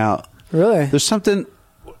anything out. Really? There's something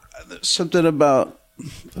about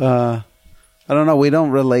I don't know, we don't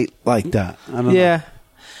relate like that. I don't know.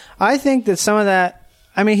 I think that some of that,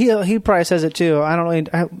 I mean he probably says it too. I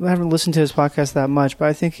haven't listened to his podcast that much, but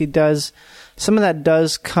I think he does. Some of that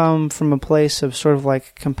does come from a place of sort of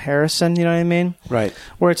like comparison, you know what I mean? Right.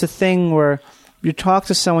 Where it's a thing where you talk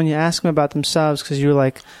to someone, you ask them about themselves because you're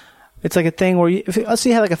like, It's like a thing where let's say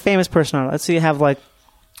you have like a famous person on it. Let's say you have like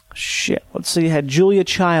let's say you had Julia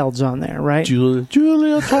Childs on there, right? Julia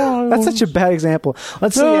Childs. That's such a bad example.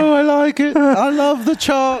 Let's say I like it. I love the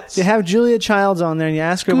charts. you have Julia Childs on there and you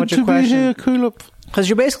ask her a bunch of questions. Because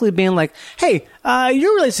you're basically being like, hey,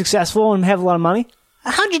 you're really successful and have a lot of money.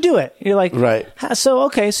 How'd you do it? You're like, right. So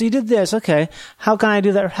you did this. Okay. How can I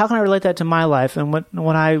do that? How can I relate that to my life and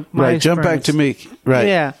my right. Jump back to me. Right.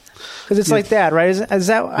 Yeah. Because it's like that, right? Is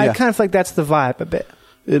that? I kind of feel like that's the vibe a bit.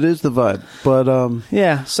 It is the vibe, but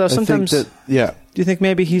yeah. So sometimes, do you think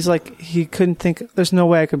maybe he's like he couldn't think? There's no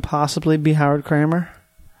way I could possibly be Howard Kramer.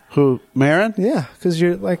 Who, Maron? Yeah, because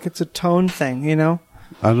you're like it's a tone thing, you know.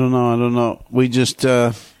 I don't know. We just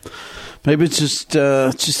maybe it's just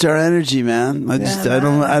our energy, man.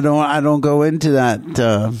 I don't go into that.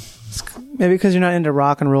 Maybe because you're not into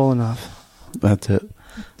rock and roll enough. That's it.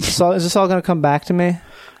 So is this all going to come back to me?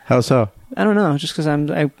 How so? I don't know. Just because I'm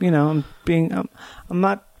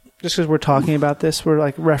not. Just because we're talking about this, we're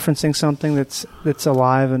like referencing something that's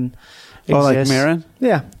alive and exists. Oh, like Maron?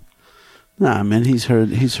 Yeah. Nah, man. He's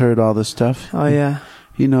heard all this stuff. Oh yeah.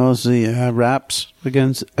 He knows the raps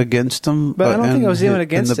against them. But I don't think it was even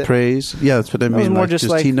against and the it. praise. Yeah, that's what I mean. It was more just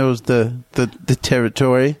like he knows the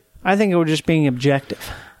territory. I think it was just being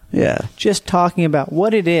objective. Yeah. Just talking about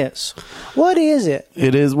what it is. What is it?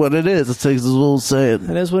 It is what it is. It's like this old saying.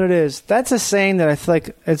 It is what it is. That's a saying that I feel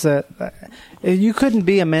like it's you couldn't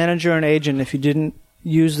be a manager or an agent if you didn't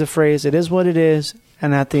use the phrase, it is what it is,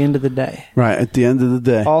 and at the end of the day. Right, at the end of the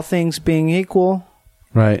day. All things being equal.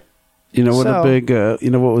 Right. You know what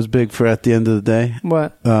what was big for at the end of the day?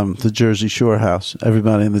 What? The Jersey Shore house.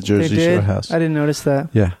 Everybody in the Jersey Shore house. I didn't notice that.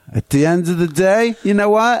 Yeah. At the end of the day, you know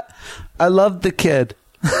what? I loved the kid.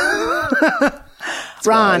 Ron.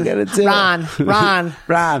 I'm trying to be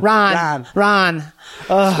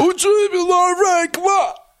right. Come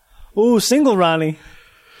on. Ooh, single Ronnie.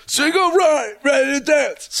 Single Ronnie, ready to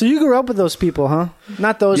dance. So you grew up with those people, huh?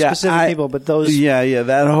 Not those specific people, but those. Yeah,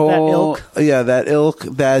 that ilk. Yeah, that ilk,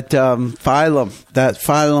 that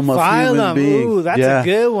phylum of human being. Ooh, that's a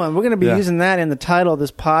good one. We're going to be using that in the title of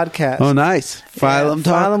this podcast. Oh, nice. Phylum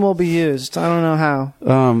talk. Phylum will be used. I don't know how.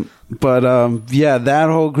 But that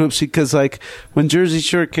whole group, because like when Jersey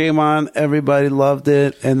Shore came on, everybody loved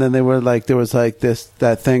it, and then there was like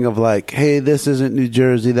that thing of like, hey, this isn't New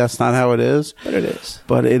Jersey, that's not how it is. But it is.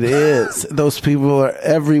 But it is. Those people are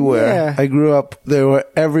everywhere. Yeah. I grew up; they were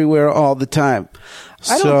everywhere all the time.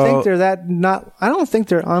 I don't think they're that not. I don't think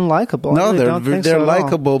they're unlikable. No, they're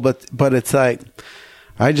likable, but it's like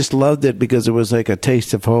I just loved it because it was like a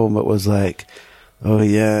taste of home. It was like. Oh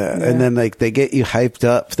yeah. And then like they get you hyped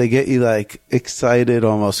up, they get you like excited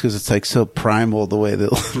almost because it's like so primal the way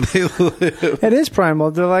that they live. It is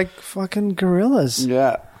primal. They're like fucking gorillas.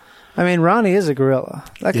 Yeah. I mean, Ronnie is a gorilla.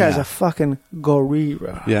 That guy's a fucking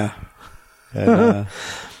gorilla. Yeah. And,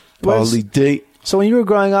 Paulie D. So when you were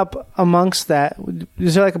growing up amongst that,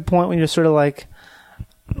 is there like a point when you're sort of like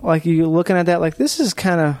you looking at that like this is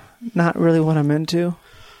kind of not really what I'm into?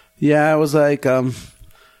 Yeah, I was like, I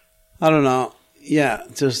don't know. Yeah,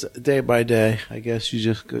 just day by day. I guess you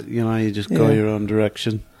just go, go your own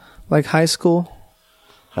direction. Like high school?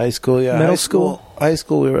 High school, yeah. Middle school? High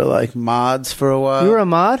school, we were like mods for a while. You were a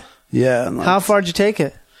mod? Yeah. And how far did you take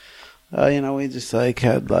it? We just like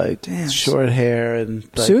had like short hair and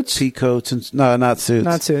like suits? Pea coats and no, not suits.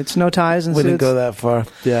 Not suits. No ties and we suits. We didn't go that far.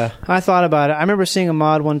 Yeah. I thought about it. I remember seeing a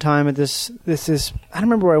mod one time at this is I don't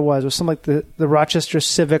remember where it was. It was something like the Rochester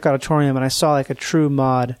Civic Auditorium, and I saw like a true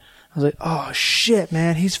mod. I was like, oh, shit,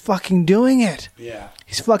 man. He's fucking doing it. Yeah.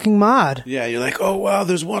 He's fucking mod. Yeah, you're like, oh, wow,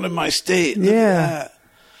 there's one in my state. Look at that.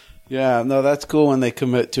 Yeah, no, that's cool when they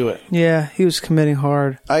commit to it. Yeah, he was committing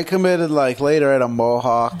hard. I committed like later at a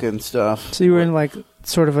Mohawk and stuff. So you were in like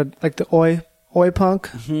sort of the oi punk?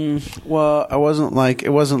 Mm-hmm. Well, it wasn't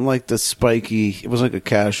like the spiky, it was like a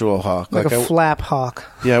casual hawk. Like a flap hawk.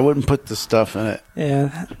 Yeah, I wouldn't put the stuff in it.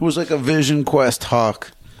 Yeah. It was like a Vision Quest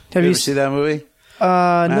hawk. Have you ever see that movie?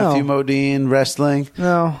 Matthew No. Modine, wrestling.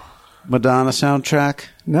 No. Madonna soundtrack.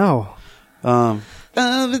 No.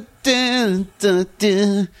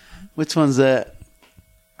 Which one's that?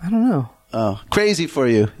 I don't know. Oh, Crazy for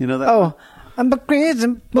You. You know that? Oh, I'm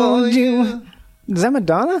crazy for you. Is that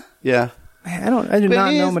Madonna? Yeah. Man, I do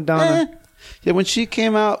not know Madonna. Yeah, when she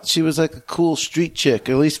came out, she was like a cool street chick,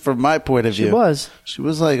 at least from my point of view. She was. She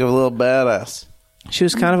was like a little badass. She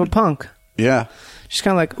was kind of a punk. Yeah. She's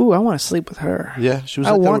kind of like, ooh, I want to sleep with her. Yeah, she was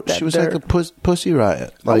like a Pussy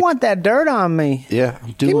Riot. Like, I want that dirt on me. Yeah,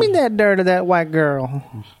 give me that dirt of that white girl.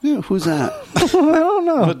 Yeah, who's that? I don't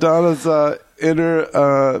know. Madonna's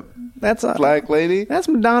inner That's a black lady. That's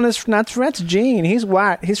Madonna's. That's Gene. He's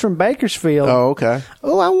white. He's from Bakersfield. Oh, okay.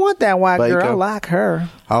 Oh, I want that white Baker. girl. I like her.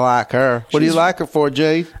 I like her. What do you like her for,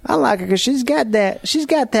 Jay? I like her because she's got that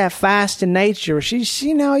feisty nature. She's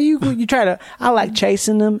you try to. I like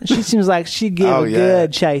chasing them. She seems like she'd give a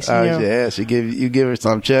good chase. Oh, you know? yeah. You give her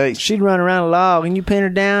some chase. She'd run around a log and you pin her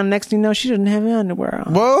down. Next thing you know, she doesn't have any underwear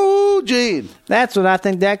on. Whoa, Gene. That's what I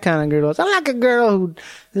think that kind of girl is. I like a girl who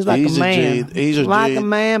is like He's a man. He's a like Gene. a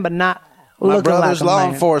man, but not My looking brother's like a law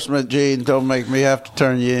man. enforcement, Gene. Don't make me have to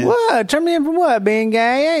turn you in. What? Turn me in for what? Being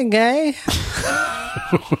gay? I ain't gay.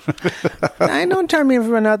 I ain't don't turn me in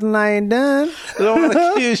for nothing I ain't done. I don't want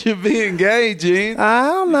to accuse you of being gay, Gene. I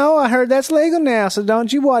don't know. I heard that's legal now, so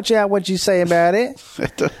don't you watch out what you say about it.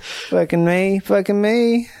 Fucking me. Fucking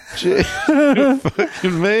me.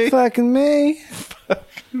 Fucking me. Fucking me.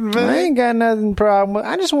 I ain't got nothing problem with.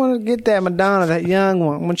 I just want to get that Madonna, that young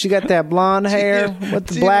one, when she got that blonde hair with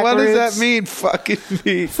the black What roots. does that mean, fucking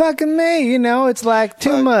me? Fucking me, it's like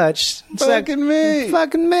too much. It's fucking me.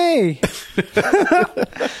 Fucking me.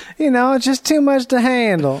 It's just too much to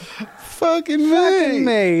handle. Fucking me. Fucking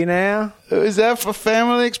me now. Is that for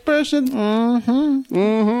family expression? Mm-hmm.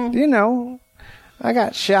 Mm-hmm. I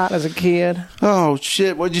got shot as a kid. Oh,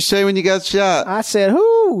 shit. What'd you say when you got shot? I said,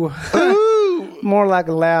 whoo. Ooh. More like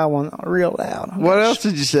a loud one, real loud. What else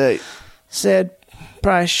did you say? Said,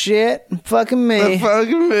 probably shit and fucking me.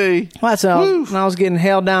 Fucking me. That's all. When I was getting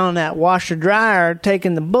held down on that washer dryer,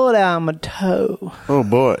 taking the bullet out of my toe. Oh,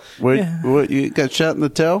 boy. What, you got shot in the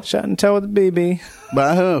toe? Shot in the toe with a BB.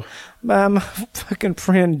 By who? By my fucking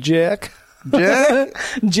friend Jack. Jack?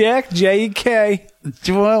 Jack, J-E-K.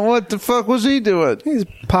 What the fuck was he doing? He's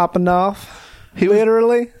popping off.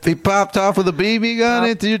 Literally. He popped off with a BB gun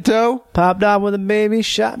into your toe? Popped off with a baby,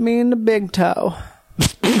 shot me in the big toe.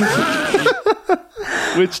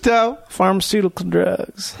 Which toe? Pharmaceutical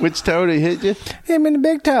drugs. Which toe did he hit you? Hit me in the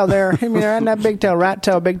big toe there. Hit me right in that big toe. Right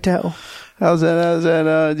toe, big toe. How's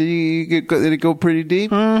that? Did it go pretty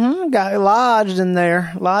deep? Mm-hmm. Got lodged in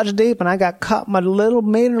there. Lodged deep, and I got caught my little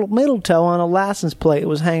middle toe on a license plate. It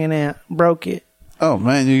was hanging out. Broke it. Oh,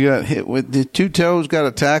 man, you got hit with the two toes, got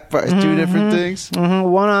attacked by two different things? Mm-hmm.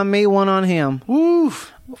 One on me, one on him. Woo!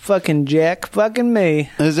 Fucking Jack, fucking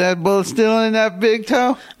me. Is that bullet still in that big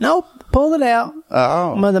toe? Nope. Pulled it out.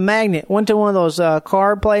 Oh. With a magnet. Went to one of those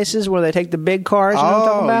car places where they take the big cars. You know what I'm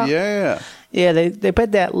talking about? Yeah. Yeah, they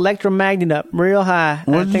put that electromagnet up real high.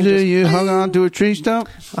 What did you do? You hung on to a tree stump?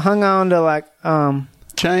 I hung on to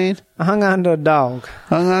chain? I hung on to a dog.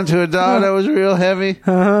 Hung on to a dog that was real heavy?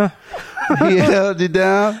 Uh-huh. He held you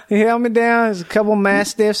down? He held me down. There's a couple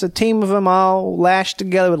mastiffs, a team of them all lashed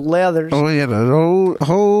together with leathers. Oh, yeah, the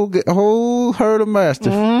whole herd of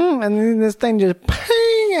mastiffs. Mm-hmm. And then this thing just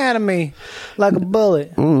ping out of me like a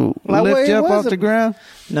bullet. Ooh, like, lift you up off the ground?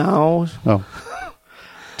 No. Oh.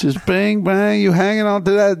 Just bang, bang, you hanging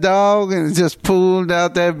onto that dog and it just pulled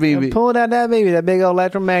out that baby. Pulled out that baby, that big old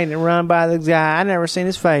electromagnet run by the guy. I never seen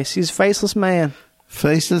his face. He's a faceless man.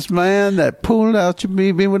 Faceless man that pulled out your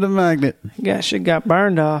baby with a magnet. Shit got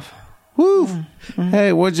burned off. Woo! Mm-hmm.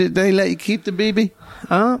 Hey, they let you keep the baby?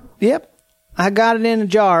 Yep. I got it in a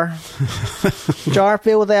jar. Jar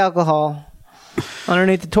filled with alcohol.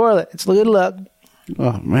 Underneath the toilet. It's good luck.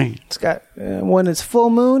 Oh, man. It's got, when it's full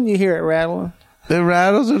moon, you hear it rattling. It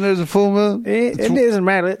rattles when there's a full moon? It doesn't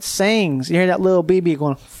rattle. It sings. You hear that little BB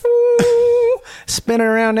going, spinning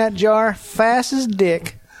around that jar fast as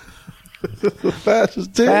dick. Fast as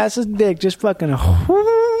dick? Fast as dick. Just fucking.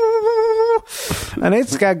 And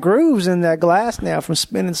it's got grooves in that glass now from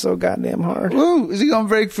spinning so goddamn hard. Woo! Is he going to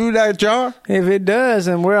break through that jar? If it does,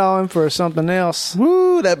 then we're all in for something else.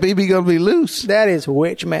 Woo! That baby going to be loose. That is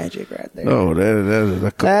witch magic right there. Oh,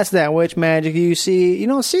 that's that witch magic you see. You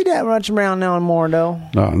don't see that much around now anymore, though.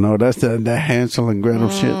 No, that's that Hansel and Gretel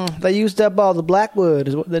shit. They used up all the blackwood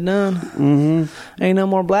is what they done. Mm-hmm. Ain't no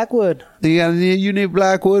more blackwood. You need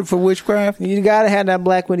blackwood for witchcraft? You got to have that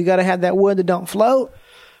blackwood. You got to have that wood that don't float.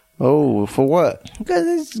 Oh, for what? Because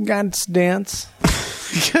it's got its dents.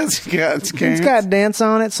 It's got dents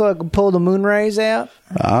on it so it can pull the moon rays out.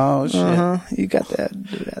 Oh, shit. You got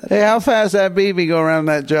that. Hey, how fast that BB go around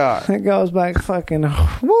that jar? It goes back fucking,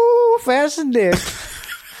 fast as dick.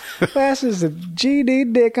 Fast as a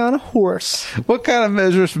GD dick on a horse. What kind of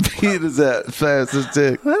measure speed is that, fast as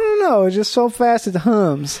dick? I don't know. It's just so fast it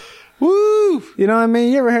hums. Woo! You know what I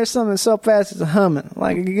mean? You ever hear something so fast it's humming?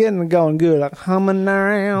 Like you're getting going good, like humming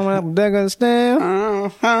around, like digging down.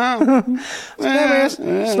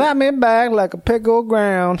 Slap me back like a pickle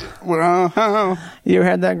ground. You ever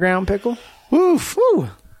had that ground pickle? Woof. Woo.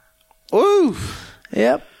 Woof.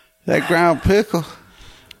 Yep. That ground pickle.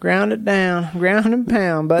 Ground it down. Ground and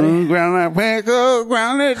pound, buddy. Ground that pickle,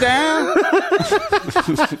 ground it down.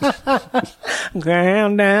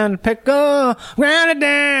 Ground down the pickle. Ground it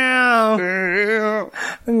down.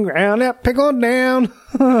 Ground that pickle down.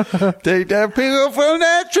 Take that pickle from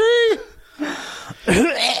that tree.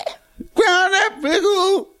 Ground that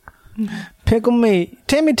pickle. Pickle me.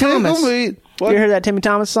 Timmy Thomas. Pickle me. What? You heard that Timmy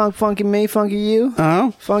Thomas song, Funky Me, Funky You?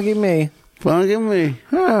 Oh, Funky Me. funky me.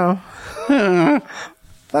 Oh.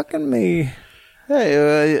 Fucking me.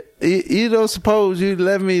 Hey, you don't suppose you'd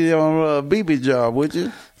let me on a BB job, would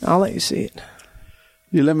you? I'll let you see it.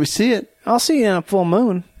 You let me see it? I'll see you on a full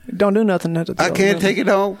moon. Don't do nothing. I can't take it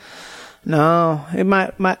home. No, it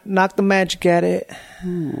might knock the magic at it.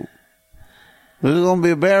 There's going to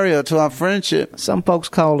be a barrier to our friendship. Some folks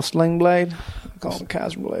call it a sling blade. I call it a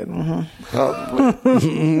Kaiser blade.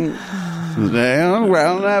 Down,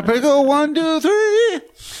 round that pickle, 1, 2, 3.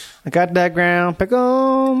 I got that ground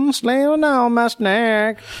pickle slaying on my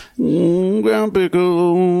snack. Ground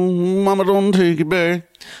pickle, mama, don't take it back.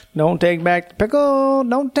 Don't take back the pickle.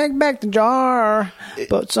 Don't take back the jar.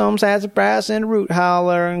 Put some sassafras in the root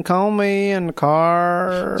holler and call me in the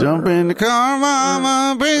car. Jump in the car,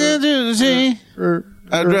 mama, bring it to the sea.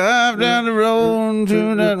 I drive down the road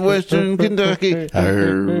to that western Kentucky. You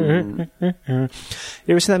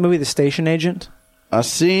ever seen that movie, The Station Agent? I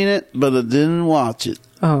seen it, but I didn't watch it.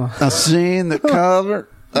 Oh. I seen the cover.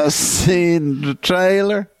 I seen the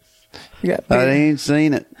trailer. I ain't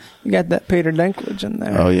seen it. You got that Peter Dinklage in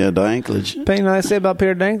there. Oh, yeah, Dinklage. But you know what they say about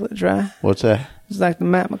Peter Dinklage, right? What's that? It's like the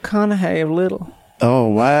Matt McConaughey of Little. Oh,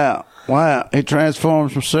 wow. Wow. He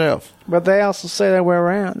transforms himself. But they also say that way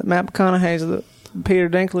around. That Matt McConaughey's the Peter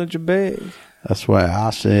Dinklage of Big. That's why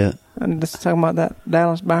I see it. And this is talking about that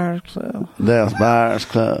Dallas Buyers Club. Dallas Buyers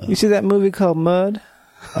Club. You see that movie called Mud?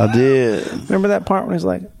 I did. Remember that part when he's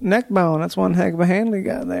like, neck bone, that's one heck of a handle you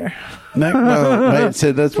got there. Neck bone. Wait,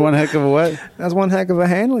 said that's one heck of a what? That's one heck of a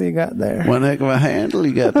handle you got there. One heck of a handle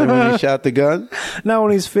you got there when he shot the gun? No,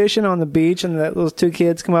 when he's fishing on the beach and those two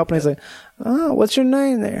kids come up and he's like, oh, what's your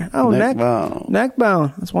name there? Oh, neck bone. Neck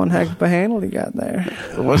bone. That's one heck of a handle you got there.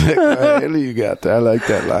 One heck of a handle you got there. I like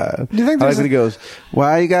that line. Do you think I like when he goes,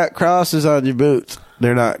 why you got crosses on your boots?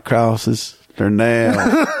 They're not crosses. They're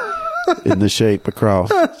nails. In the shape of cross.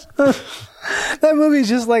 That movie's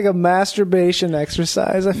just like a masturbation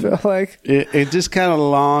exercise, I feel like. It just kind of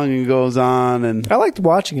long and goes on. And I liked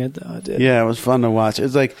watching it, though. I did. Yeah, it was fun to watch.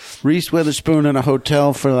 It's like Reese Witherspoon in a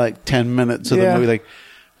hotel for like 10 minutes of the movie. Like,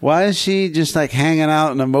 why is she just like hanging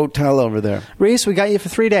out in a motel over there? Reese, we got you for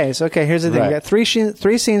 3 days. Okay, here's the thing. Right. We got three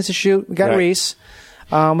scenes to shoot. We got Right. Reese.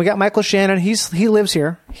 We got Michael Shannon. He lives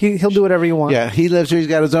here. He'll do whatever you want. Yeah, he lives here. He's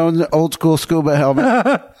got his own old school scuba helmet.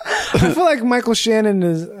 I feel like Michael Shannon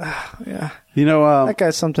is, yeah. You know, That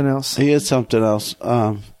guy's something else. he is something else.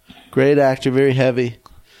 Great actor, very heavy.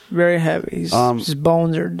 Very heavy. His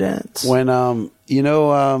bones are dense. When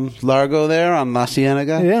Largo there on La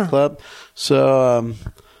Cienega Club. So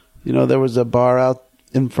there was a bar out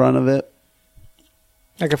in front of it.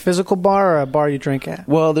 Like a physical bar or a bar you drink at?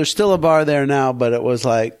 Well, there's still a bar there now, but it was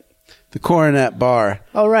like the Coronet Bar.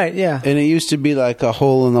 Oh, right, yeah. And it used to be like a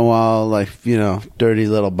hole in the wall, like, dirty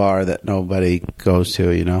little bar that nobody goes to,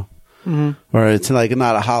 Mm-hmm. Or it's like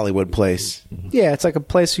not a Hollywood place. Yeah, it's like a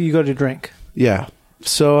place where you go to drink. Yeah.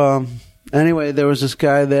 So, anyway, there was this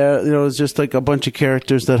guy there. It was just like a bunch of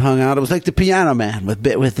characters that hung out. It was like the Piano Man with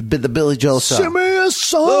the Billy Joel song. Sing me a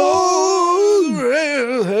song.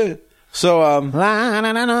 So,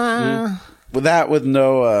 with that, with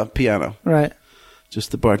no piano. Right.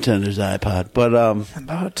 Just the bartender's iPod. But,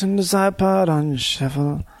 bartender's iPod on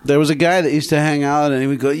shuffle. There was a guy that used to hang out and he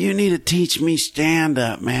would go, you need to teach me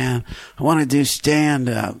stand-up, man. I want to do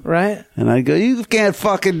stand-up. Right. And I'd go, you can't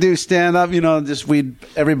fucking do stand-up.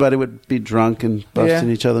 Everybody would be drunk and busting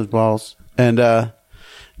each other's balls. And,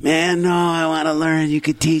 man, no, I want to learn. You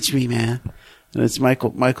could teach me, man. And it's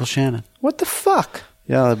Michael Shannon. What the fuck?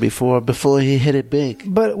 Yeah, before he hit it big.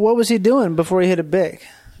 But what was he doing before he hit it big?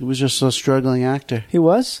 He was just a struggling actor. He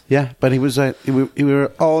was? Yeah, but he was like, we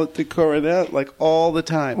were all at the Coronet, like all the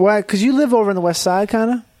time. Why? Because you live over in the west side,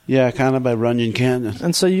 kind of? Yeah, kind of by Runyon Canyon.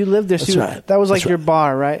 And so you lived there. That's right. That was like your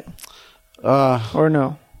bar, right? Or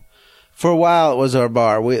no? For a while, it was our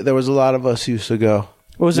bar. There was a lot of us used to go.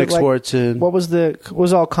 Was Nick it like, Swartzen.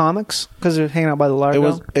 Was all comics? Because they're hanging out by the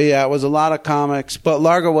Largo? It was a lot of comics, but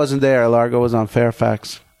Largo wasn't there. Largo was on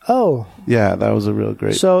Fairfax. Oh. Yeah, that was a real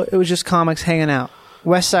great. So it was just comics hanging out.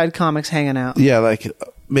 West Side comics hanging out. Yeah, like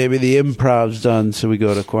maybe the improv's done, so we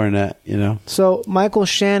go to Coronet, So Michael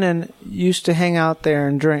Shannon used to hang out there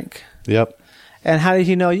and drink. Yep. And how did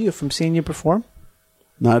he know you? From seeing you perform?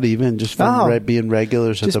 Not even just from being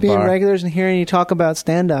regulars at the bar. Just being regulars and hearing you talk about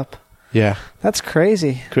stand-up. Yeah. That's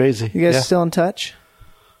crazy. Crazy. You guys still in touch?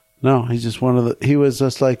 No, he's just he was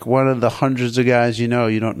just like one of the hundreds of guys you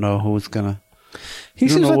don't know who's gonna. You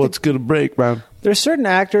don't know what's gonna break, man. There's certain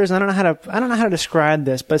actors. I don't know how to describe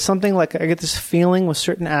this, but something like I get this feeling with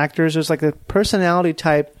certain actors. There's like a personality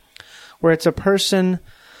type where it's a person.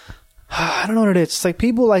 I don't know what it is. It's like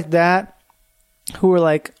people like that who are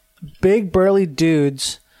like big burly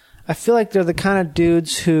dudes. I feel like they're the kind of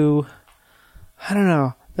dudes who, I don't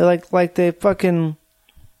know. They're like they fucking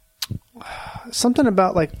something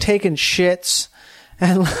about like taking shits.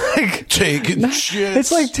 And like taking shits.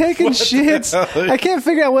 It's like taking shits. I can't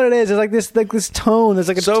figure out what it is. It's like this tone. There's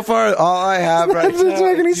like so far all I have right now. Doesn't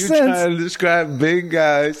make any sense. Trying to describe big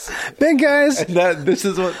guys. Big guys. And this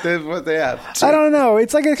is what they have. I don't know.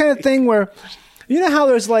 It's like a kind of thing where, you know how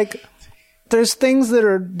there's things that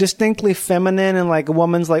are distinctly feminine and like a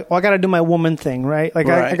woman's like, oh, I got to do my woman thing, right? Like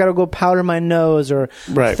I got to go powder my nose or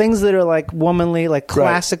things that are like womanly, like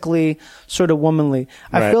classically sort of womanly.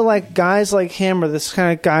 I feel like guys like him are this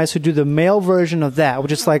kind of guys who do the male version of that,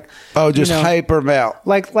 which is like, hyper male,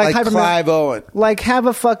 like hyper Clive Owen, like have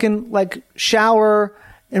a fucking like shower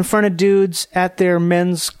in front of dudes at their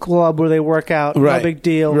men's club where they work out. No big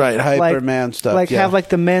deal. Right, hyper man stuff. Like have like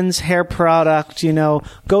the men's hair product,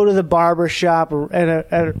 go to the barber shop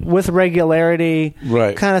with regularity.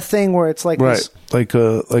 Right. Kind of thing where it's like this, like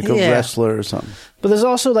a wrestler or something. But there's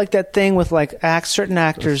also like that thing with like certain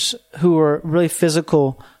actors who are really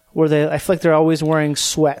physical where I feel like they're always wearing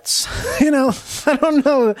sweats. I don't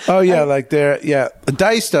know. Oh yeah,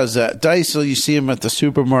 Dice does that. Dice, you see him at the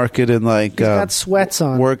supermarket in like he's got sweats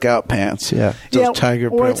on, workout pants. Yeah, those tiger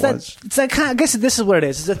print ones. It's that kind. I guess this is what it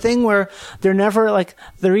is. It's a thing where they're never like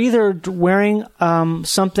they're either wearing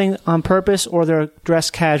something on purpose or they're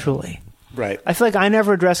dressed casually. Right. I feel like I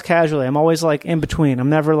never dress casually. I'm always like in between. I'm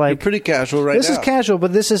never like... You're pretty casual right now. This is casual,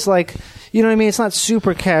 but this is like... You know what I mean? It's not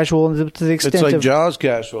super casual to the extent of... It's like Jaws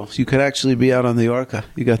casual. You could actually be out on the Orca.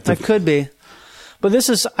 You got the... I could be. But this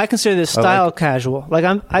is... I consider this style casual. Like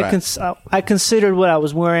I considered what I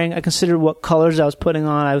was wearing. I considered what colors I was putting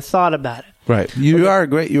on. I thought about it. Right. You are a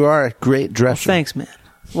great dresser. Well, thanks, man.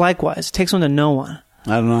 Likewise. It takes one to know one.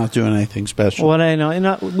 I'm not doing anything special. What I know.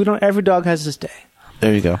 We don't... Every dog has his day.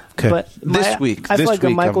 There you go. Okay. But this week, I feel like a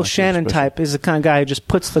Michael Shannon type is the kind of guy who just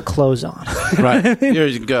puts the clothes on. Right. Here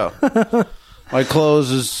you go. My clothes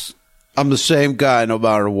is... I'm the same guy no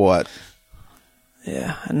matter what.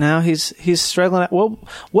 Yeah. And now he's struggling.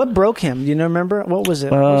 What broke him? Do you remember? What was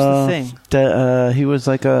it? What was the thing? He was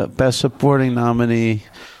like a Best Supporting nominee.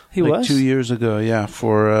 He was? 2 years ago, yeah,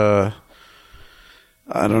 for...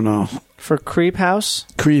 I don't know. For Creep House?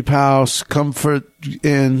 Creep House, Comfort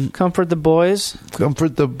Inn. Comfort the Boys?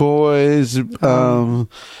 Comfort the Boys.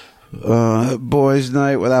 Boys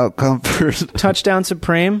Night Without Comfort. Touchdown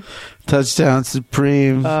Supreme? Touchdown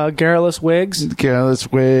Supreme. Garrulous Wigs?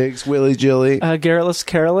 Garrulous Wigs. Willy Jilly. Garrulous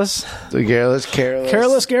Careless? The Garrulous Careless.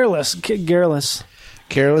 Careless Garrulous. Garrulous.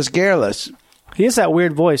 Careless Garrulous. He has that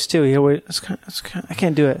weird voice, too. I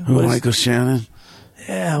can't do it. Michael Shannon?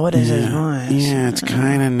 Yeah, what is his voice? Yeah, it's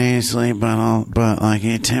kind of nasally, but like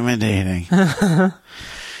intimidating.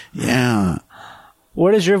 Yeah.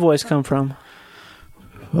 Where does your voice come from?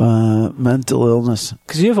 Mental illness.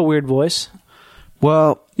 Because you have a weird voice.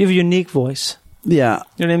 Well, you have a unique voice. Yeah.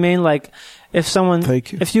 You know what I mean? Like,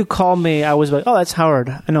 if you call me, I was like, oh, that's Howard.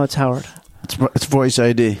 I know it's Howard. It's voice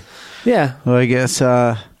ID. Yeah. Well, I guess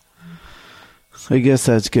that's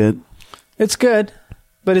good. It's good.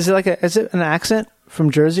 But is it an accent? From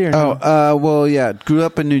Jersey or no? Well, yeah. Grew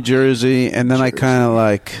up in New Jersey, and then I kind of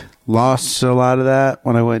like lost a lot of that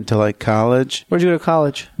when I went to like college. Where'd you go to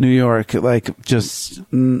college? New York. Like just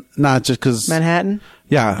not just because Manhattan.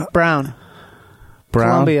 Yeah, Brown.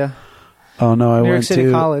 Columbia. Oh no, New York City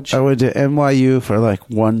College. I went to NYU for like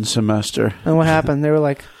 1 semester. And what happened? They were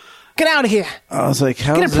like, get out of here. I was like,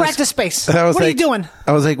 get a practice space. What are you doing?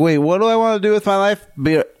 I was like, wait, what do I want to do with my life?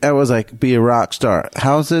 Be a rock star.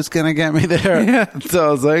 How's this going to get me there? Yeah. So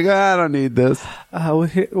I was like, I don't need this.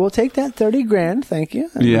 We'll take that $30,000. Thank you.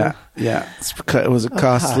 Yeah. Yeah. It was a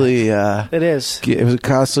costly... it is. It was a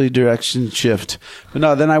costly direction shift. But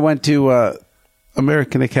no, then I went to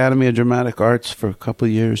American Academy of Dramatic Arts for a couple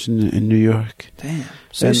of years in New York. Damn.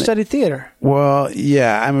 So you studied theater? Well,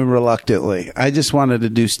 yeah, I mean, reluctantly. I just wanted to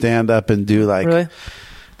do stand-up and do like... Really?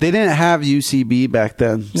 They didn't have UCB back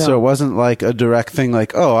then, No. so it wasn't like a direct thing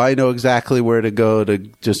like, oh, I know exactly where to go to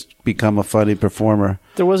just become a funny performer.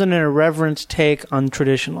 There wasn't an irreverent take on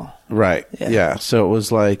traditional. Right. Yeah. So it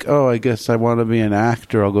was like, oh, I guess I want to be an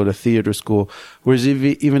actor. I'll go to theater school. Whereas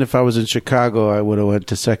even if I was in Chicago, I would have went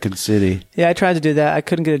to Second City. Yeah, I tried to do that. I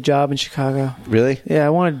couldn't get a job in Chicago. Really? Yeah, I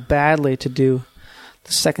wanted badly to do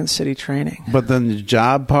the Second City training. But then the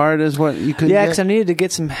job part is what you could Yeah, get? because I needed to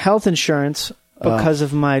get some health insurance because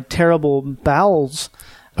of my terrible bowels.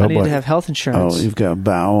 I needed boy. to have health insurance. Oh, you've got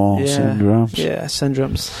bowel syndromes. Yeah,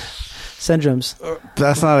 syndromes.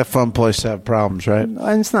 That's not a fun place to have problems, right?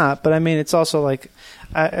 And it's not, but I mean, it's also like,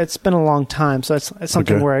 it's been a long time, so it's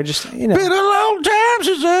something Okay. where I just, you know. Been a long time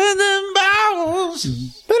since I had them bowels.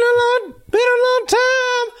 Been a long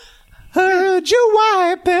time. Heard you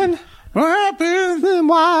wiping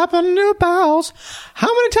new bowels. How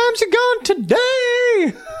many times you gone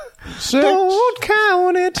today? 6. Don't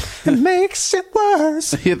count it. It makes it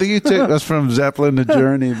worse. I think you took us from Zeppelin to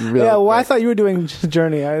Journey. Yeah, well, I thought you were doing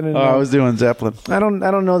Journey. I didn't know. I was doing Zeppelin. I don't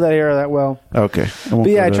know that era that well. Okay. But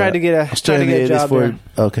yeah, I tried to get a job there.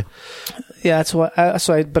 Okay. Yeah, that's what.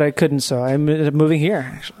 But I couldn't. So I ended up moving here.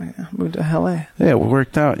 Actually, I moved to LA. Yeah, it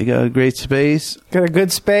worked out. You got a great space. Got a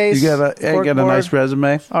good space. You got a nice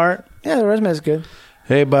resume. Art. Yeah, the resume is good.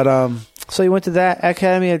 Hey, but So you went to that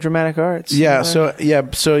Academy of Dramatic Arts. yeah. So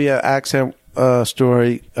accent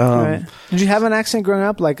story. Right. Did you have an accent growing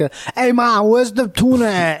up? Like hey mom, where's the tuna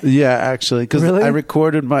at? Yeah, actually, because Really? I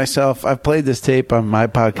recorded myself. I've played this tape on my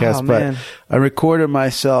podcast, Oh, but man. I recorded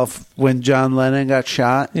myself when John Lennon got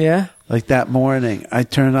shot. Yeah. Like that morning, I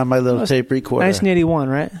turned on my little tape recorder. 1981,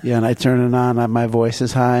 right? Yeah, and I turn it on, and my voice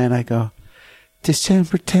is high, and I go,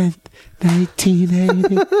 December 10th,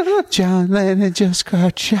 1980, John Lennon just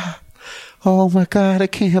got shot. Oh my God, I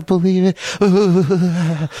can't believe it.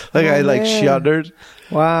 I shuddered.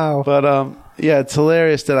 Wow. But yeah, it's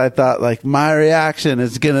hilarious that I thought like my reaction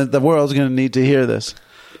is the world's gonna need to hear this.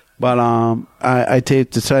 But I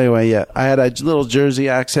taped it. So anyway, yeah, I had a little Jersey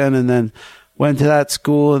accent, and then went to that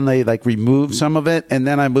school, and they like removed some of it, and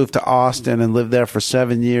then I moved to Austin and lived there for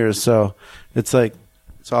 7 years. So it's like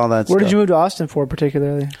it's all that. Where stuff. did you move to Austin for,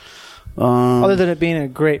 particularly? Other than it being a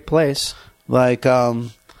great place. Like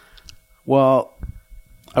well,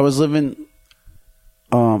 I was living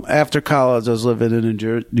after college. I was living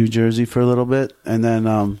in New Jersey for a little bit, and then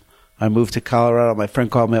I moved to Colorado. My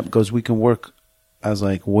friend called me up and goes, "We can work as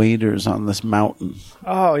like waiters on this mountain."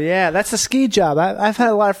 Oh yeah, that's a ski job. I've had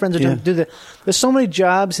a lot of friends who do that. There's so many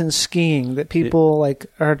jobs in skiing that people like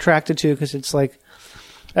are attracted to because it's like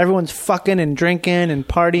everyone's fucking and drinking and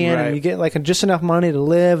partying, Right. and you get like just enough money to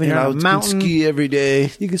live, and you're on a mountain. Can ski every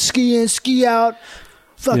day. You can ski in, ski out,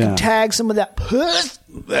 fucking Yeah. tag some of that puss.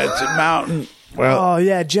 That's a mountain. Well, Oh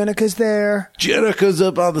yeah, Jenica's there. Jenica's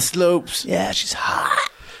up on the slopes. Yeah, she's hot.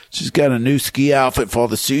 She's got a new ski outfit for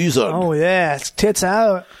the season. Oh yeah, it's tits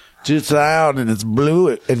out. It's out and it's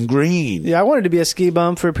blue and green. Yeah, I wanted to be a ski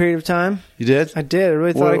bum for a period of time. You did? I did. I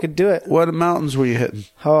really thought I could do it. What mountains were you hitting?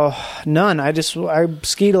 Oh, none. I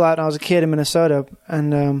skied a lot when I was a kid in Minnesota,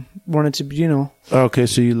 and wanted to, Okay,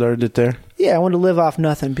 so you learned it there. yeah, I wanted to live off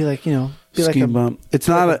nothing. Be like, be like Ski a bum. It's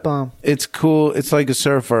like not a a bum. It's cool. It's like a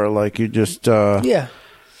surfer. Like you just Yeah,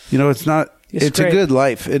 it's not. It's It's a great. good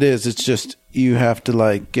life. It is. It's just you have to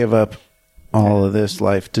like give up all of this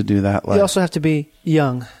life to do that life. you also have to be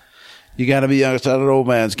young. You got to be young. It's not an old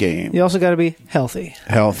man's game. You also got to be healthy.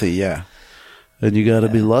 Healthy, yeah. And you got to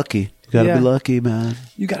be lucky. You got to Yeah. be lucky, man.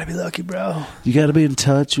 You got to be lucky, bro. You got to be in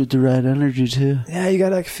touch with the right energy too. Yeah, you got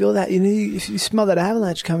to feel that. If you smell that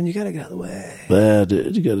avalanche coming, you got to get out of the way. Yeah,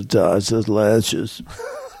 dude, you got to dodge those lashes.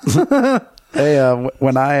 Hey,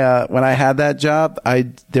 when I had that job,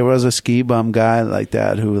 there was a ski bum guy like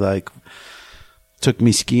that who like took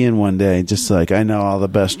me skiing one day. Just like I know all the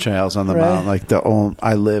best trails on the Right. mountain. Like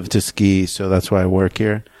I live to ski, so that's why I work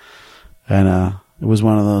here. And it was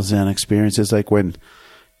one of those Zen experiences, like when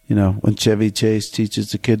Chevy Chase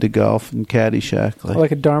teaches the kid to golf in Caddyshack.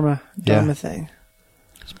 Like a Dharma Yeah. thing.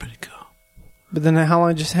 It's pretty cool. But then how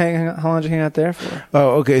long did you hang out there for? Oh,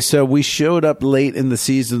 okay. So we showed up late in the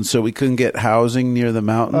season, so we couldn't get housing near the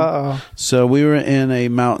mountain. Uh-oh. So we were in a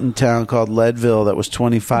mountain town called Leadville that was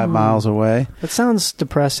 25 miles away. That sounds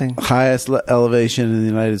depressing. Highest elevation in the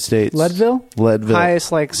United States. Leadville? Leadville.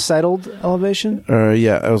 Highest settled elevation?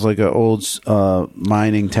 Yeah, it was like an old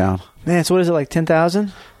mining town. Man, so what is it, like 10,000?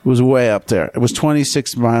 It was way up there. It was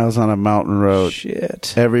 26 miles on a mountain road.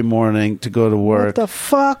 Shit. Every morning to go to work. What the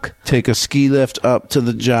fuck? Take a ski lift up to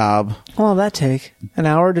the job. How long did that take? An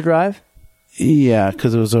hour to drive? Yeah,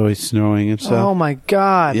 because it was always snowing and stuff. Oh my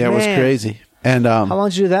god. Yeah, it was man. crazy. And How long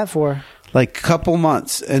did you do that for? like a couple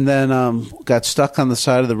months, and then got stuck on the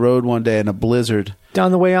side of the road one day in a blizzard.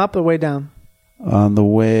 Down the way up or way down? On the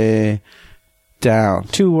way down.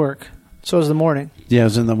 To work. So it was the morning. Yeah, it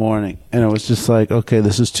was in the morning. And it was just like, okay,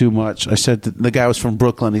 this is too much. I said, the guy was from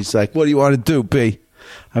Brooklyn. He's like, what do you want to do, B?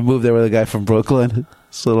 I moved there with a guy from Brooklyn.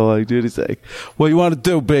 This little like dude, he's like, what do you want to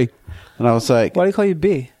do, B? And I was like, why do you call you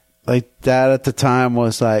B? Like that at the time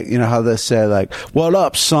was like, you know how they say like, what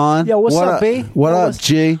up, son? Yo, what's up, B? What up,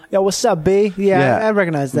 G? Yo, what's up, B? Yeah. I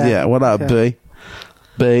recognize that. Yeah, what up, okay.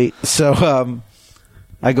 B? So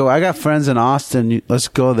I got friends in Austin. Let's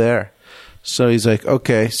go there. So he's like,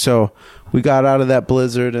 okay. So we got out of that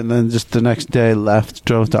blizzard, and then just the next day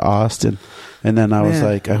drove to Austin. And then I was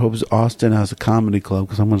like, I hope Austin has a comedy club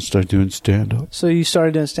because I'm going to start doing stand-up. So you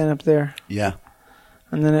started doing stand-up there? Yeah.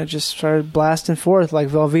 And then it just started blasting forth like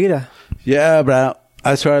Velveeta. Yeah, bro.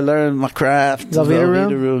 I started learning my craft.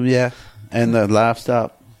 Velveeta room, yeah. And the Laugh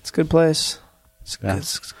Stop. It's a good place. It's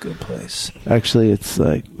a good place. Actually, it's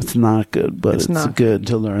like, it's not good, but it's good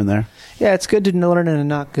to learn there. Yeah, it's good to learn and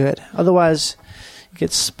not good. Otherwise, you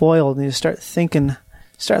get spoiled and you start thinking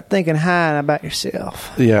high about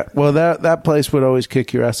yourself. Yeah. Well, that place would always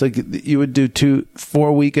kick your ass. Like you would do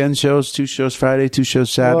 4 weekend shows, 2 shows Friday, 2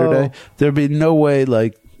 shows Saturday. Whoa. There'd be no way,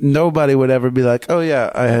 like, nobody would ever be like, oh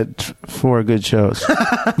yeah, I had 4 good shows.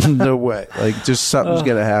 No way. Like just something's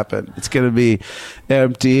going to happen. It's going to be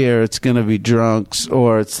empty, or it's going to be drunks,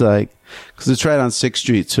 or it's like, because it's right on 6th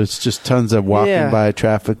Street. So it's just tons of walking by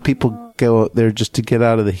traffic. People go there just to get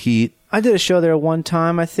out of the heat. I did a show there one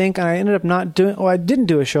time, I think, and I ended up not doing... I didn't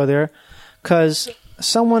do a show there because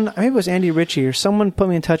someone... Maybe it was Andy Ritchie or someone put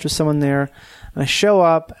me in touch with someone there, and I show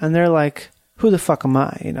up, and they're like, who the fuck am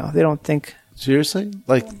I? You know, they don't think... Seriously?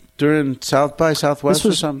 Like during South by Southwest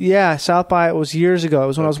or something? Yeah, South by, it was years ago. It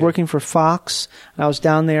was when I was working for Fox, and I was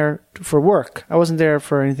down there for work. I wasn't there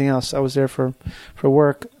for anything else. I was there for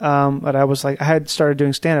work. But I was like... I had started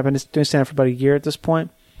doing stand-up. I've been doing stand-up for about a year at this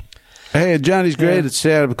point. Hey, Johnny's great at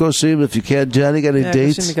stand-up. Go see him if you can. Johnny, got any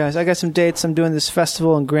dates? Go see me, guys. I got some dates. I'm doing this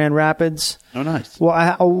festival in Grand Rapids. Oh, nice. Well,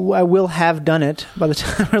 I will have done it by the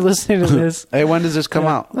time we're listening to this. Hey, when does this come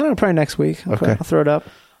out? I don't know, probably next week. I'll throw it up.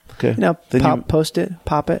 Okay. You know, post it.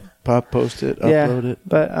 Post it, upload it.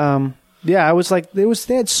 But, I was like, they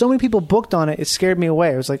had so many people booked on it. It scared me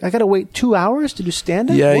away. I was like, I got to wait 2 hours to do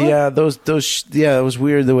stand-up? Yeah, what? yeah. It was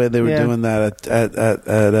weird the way they were doing that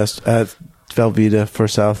at Velveeta for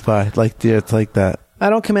South by. Like, it's like that. I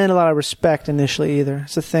don't command a lot of respect initially either.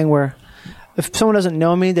 It's a thing where if someone doesn't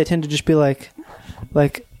know me, they tend to just be like,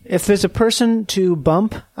 if there's a person to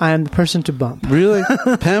bump, I am the person to bump. Really?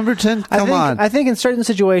 Pemberton? Come on. I think in certain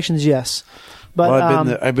situations, yes. But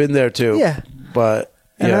I've been there too. Yeah. But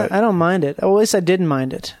yeah. I don't mind it. Well, at least I didn't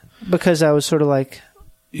mind it because I was sort of like...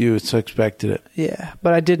 You expected it. Yeah,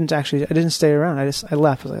 but I didn't stay around. I left. I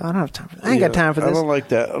was like, I don't have time for this. I ain't got time for this. I don't like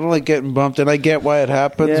that. I don't like getting bumped, and I get why it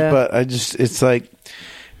happens, but it's like,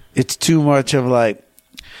 it's too much of like,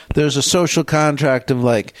 there's a social contract of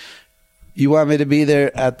like, you want me to be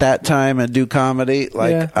there at that time and do comedy?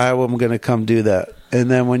 Like, I'm going to come do that. And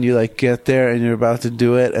then when you like get there and you're about to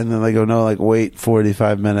do it, and then they go, no, like wait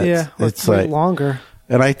 45 minutes. Yeah, it's like longer.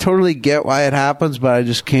 And I totally get why it happens, but I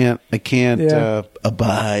just can't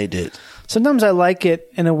abide it. Sometimes I like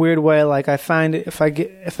it in a weird way. Like I find if I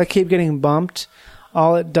keep getting bumped,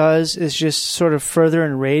 all it does is just sort of further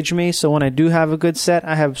enrage me. So when I do have a good set,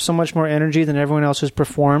 I have so much more energy than everyone else who's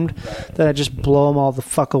performed that I just blow them all the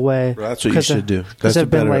fuck away. Well, that's what you should do. Because I've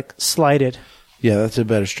been like slighted. Yeah, that's a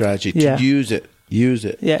better strategy. To use it.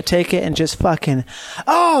 Yeah, take it and just fucking,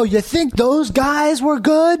 oh, you think those guys were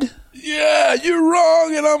good? Yeah, you're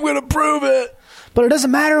wrong, and I'm going to prove it. But it doesn't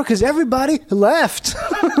matter because everybody left.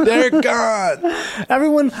 They're gone.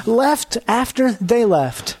 Everyone left after they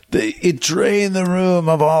left. It drained the room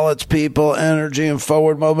of all its people, energy, and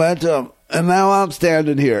forward momentum. And now I'm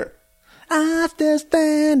standing here. I'm still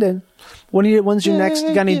standing. When's your next?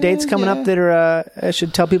 Got any dates coming up that are I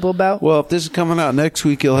should tell people about? Well, if this is coming out next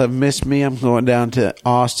week, you'll have missed me. I'm going down to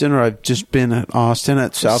Austin, or I've just been at Austin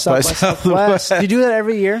at South by Southwest. Do you do that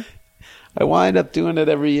every year? I wind up doing it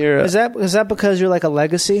every year. Is that because you're like a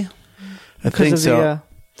legacy? I think so.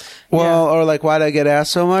 Or like, why do I get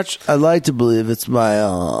asked so much? I like to believe it's my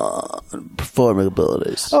performing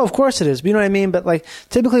abilities. Oh, of course it is. But you know what I mean? But like,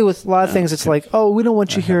 typically with a lot of things, it's like, oh, we don't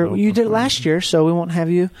want you here. You did it last year, so we won't have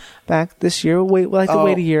you back this year. We'll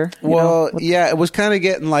wait a year. It was kind of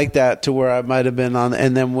getting like that to where I might have been on.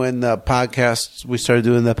 And then when we started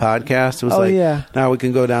doing the podcast, it was now we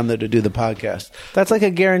can go down there to do the podcast. That's like a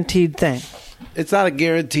guaranteed thing. It's not a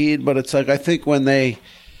guaranteed, but it's like, I think when they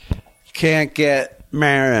can't get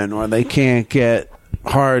Marin, or they can't get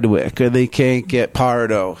Hardwick or they can't get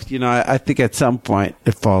Pardo. You know, I think at some point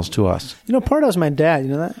it falls to us. You know, Pardo's my dad.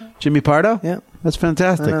 You know that? Jimmy Pardo? Yeah. That's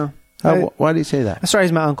fantastic. I know. Why do you say that? Sorry,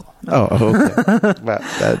 he's my uncle. Oh, okay. Well,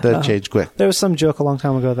 that changed quick. There was some joke a long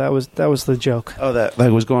time ago. That was the joke. Oh, that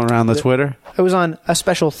was going around the Twitter? It was on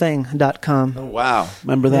aspecialthing.com. Oh, wow.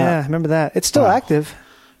 Remember that? Yeah, I remember that. It's still active.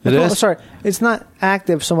 It is? Sorry, it's not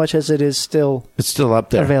active so much as it is still It's still up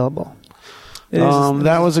there. available. It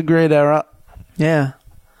That was a great era. Yeah.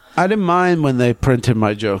 I didn't mind when they printed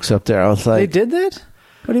my jokes up there. I was They like, did that?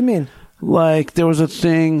 What do you mean? like there was a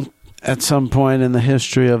thing at some point in the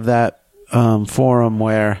history of that forum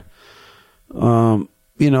where,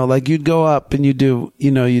 like you'd go up and you'd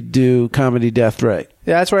do Comedy Death Ray.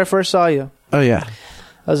 Yeah, that's where I first saw you. Oh, yeah.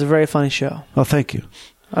 That was a very funny show. Oh, thank you.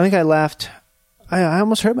 I think I laughed. I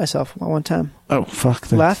almost hurt myself at one time. Oh, fuck.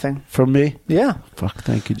 Thanks. Laughing. From me? Yeah. Fuck,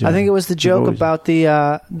 thank you, John. I think it was the joke about the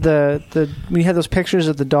when you had those pictures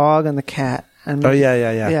of the dog and the cat. And yeah.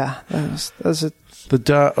 Yeah, that was it. The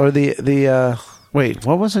dog, or the wait,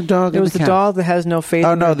 what was the dog? It was the cat? dog that has no faith.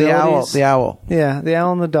 Oh, in no, their the owl. abilities. The owl. Yeah, the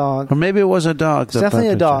owl and the dog. Or maybe it was a dog. It's definitely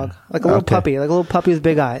a dog, like a little puppy, with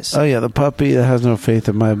big eyes. Oh, yeah, the puppy that has no faith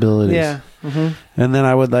in my abilities. Yeah. Mm-hmm. And then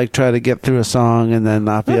I would try to get through a song and then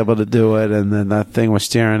not be able to do it, and then that thing was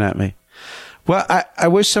staring at me. Well, I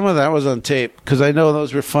wish some of that was on tape because I know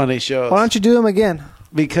those were funny shows. Why don't you do them again?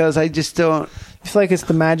 Because I just don't. I feel like it's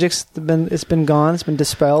the magic's been gone. It's been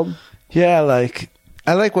dispelled. Yeah,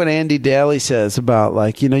 I like what Andy Daly says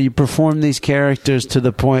about you perform these characters to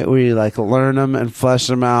the point where you learn them and flesh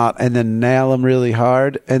them out and then nail them really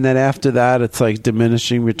hard, and then after that it's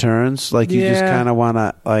diminishing returns. You just kind of want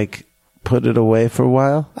to put it away for a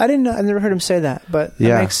while. I didn't know. I never heard him say that, but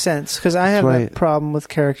that makes sense because I have a problem with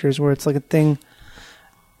characters where it's like a thing.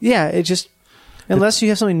 Yeah, it just unless you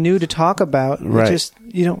have something new to talk about, right. it just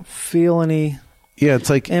you don't feel any. Yeah,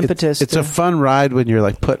 it's impetus. It's a fun ride when you're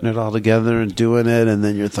putting it all together and doing it, and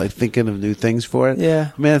then you're thinking of new things for it.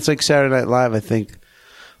 Yeah, I mean, it's like Saturday Night Live. I think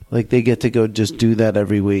they get to go just do that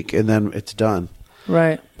every week, and then it's done.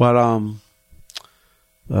 Right. But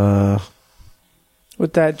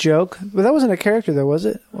with that joke, but that wasn't a character, though, was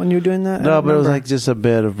it? When you were doing that? No, but it was just a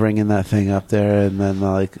bit of bringing that thing up there, and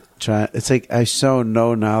then trying. It's I so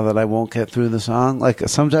know now that I won't get through the song.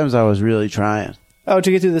 Sometimes I was really trying. Oh,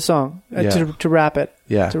 to get through the song, to rap it,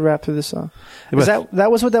 to rap through the song. Was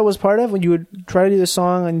that was what that was part of when you would try to do the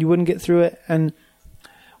song and you wouldn't get through it? And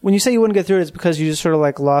when you say you wouldn't get through it, it's because you just sort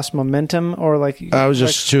of lost momentum, or I was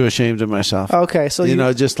just too ashamed of myself. Okay,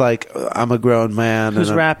 so just I'm a grown man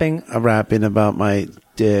who's rapping. I'm rapping about my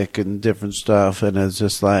dick and different stuff, and it's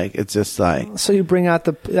just So you bring out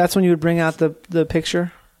that's when you would bring out the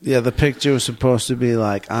picture. Yeah, the picture was supposed to be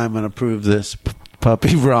I'm going to prove this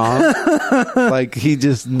puppy wrong. He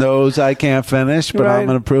just knows I can't finish, but I'm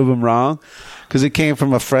going to prove him wrong. Because it came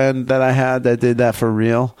from a friend that I had that did that for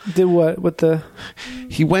real. Did what? What the?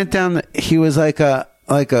 He went down. He was like a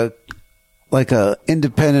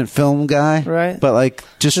independent film guy, right? But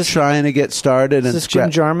just trying to get started. Is this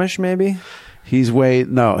Jim Jarmusch? Maybe. He's He's you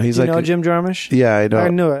know Jim Jarmusch? Yeah, I know. I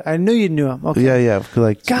knew it. I knew you knew him. Okay. Yeah.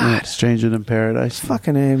 God, Stranger Than Paradise.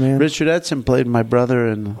 Fucking A, man. Richard Edson played my brother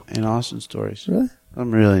in Austin Stories. Really?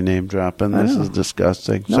 I'm really name dropping. This is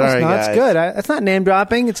disgusting. No, Sorry, it's not. guys. It's good. It's not name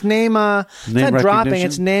dropping. It's name. It's not dropping.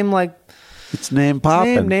 It's name It's name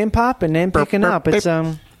popping. Name popping. Name picking up. It's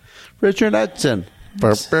Richard Edson.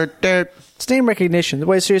 It's name recognition.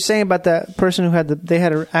 Wait, so you're saying about that person who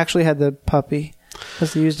actually had the puppy?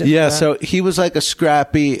 Because they used it. Yeah, so he was a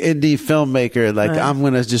scrappy indie filmmaker. I'm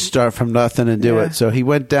going to just start from nothing and do it. So he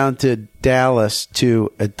went down to Dallas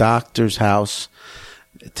to a doctor's house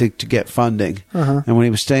to get funding. Uh-huh. And when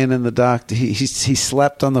he was staying in the doctor, he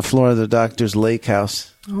slept on the floor of the doctor's lake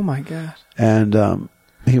house. Oh my God! And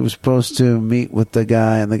he was supposed to meet with the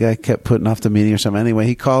guy, and the guy kept putting off the meeting or something. Anyway,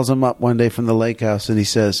 he calls him up one day from the lake house, and he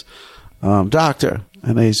says, "Doctor,"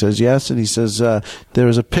 and he says, "Yes," and he says, "There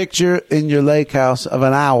is a picture in your lake house of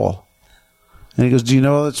an owl." And he goes, "Do you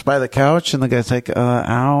know it's by the couch?" And the guy's like,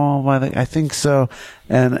 "Owl by the? I think so."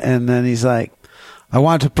 And then he's like, "I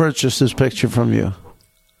want to purchase this picture from you."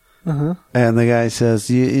 Uh-huh. And the guy says,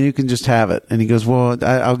 you can just have it. And he goes, "Well,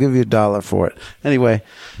 I'll give you $1 for it." Anyway,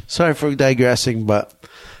 sorry for digressing, but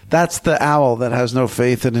that's the owl that has no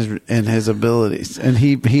faith in his abilities. And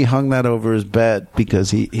he hung that over his bed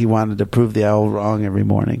because he wanted to prove the owl wrong every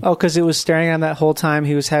morning. Oh, because it was staring at him that whole time.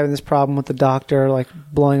 He was having this problem with the doctor,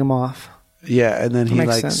 blowing him off. Yeah, and then he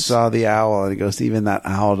sense. saw the owl, and he goes, "Even that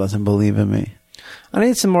owl doesn't believe in me." I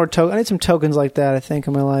need some more I need some tokens like that, I think,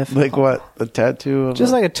 in my life. Like what? A tattoo?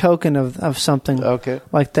 Just like a token of something okay.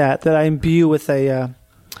 like that I imbue with a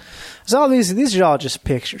So all these are all just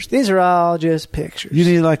pictures. These are all just pictures. You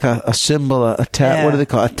need like a symbol, what do they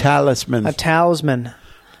call it? A talisman. A talisman.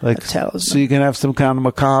 Like, a talisman. So you can have some kind of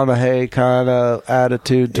McConaughey kind of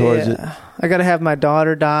attitude towards it. I got to have my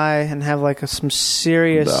daughter die and have like some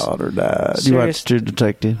serious... Daughter died. You watched True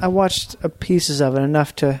Detective? I watched pieces of it,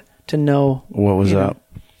 enough to know... What was up?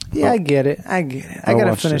 Yeah, I get it. I got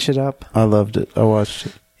to finish it up. I loved it. I watched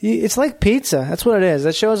it. It's like pizza. That's what it is.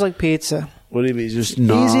 That show is like pizza. What do you mean? Just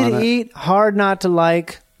easy to eat, hard not to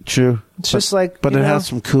like. True. It's just like, but it has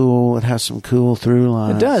some cool through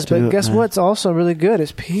lines. It does, but guess what's also really good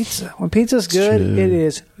is pizza. When pizza's good, it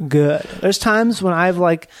is good. There's times when I've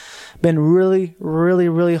like been really, really,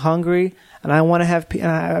 really hungry, and I want to have, and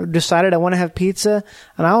I decided I want to have pizza,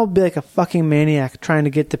 and I'll be like a fucking maniac trying to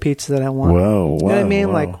get the pizza that I want. Whoa, you know what I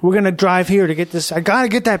mean? Like, we're gonna drive here to get this. I gotta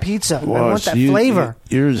get that pizza. I want that flavor.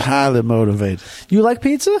 You're highly motivated. You like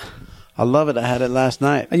pizza? I love it. I had it last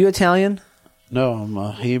night. Are you Italian? No, I'm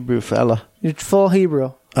a Hebrew fella. You're full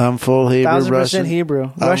Hebrew. I'm full Hebrew. 1000%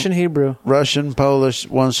 Hebrew. Russian Hebrew. Russian, Polish,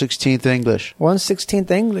 1/16 English. 1/16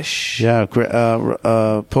 English. Yeah,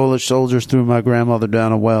 Polish soldiers threw my grandmother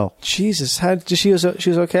down a well. Jesus, she was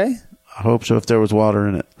okay? I hope so. If there was water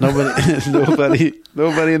in it,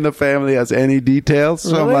 nobody in the family has any details.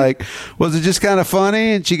 So really? I'm like, was it just kind of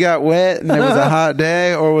funny and she got wet and it was a hot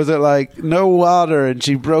day, or was it like no water and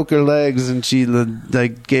she broke her legs and she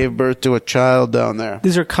like gave birth to a child down there?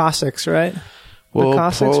 These are Cossacks, right? Well,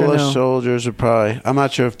 Polish soldiers are probably. I'm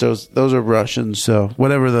not sure if those are Russians. So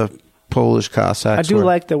whatever the Polish Cossacks. I do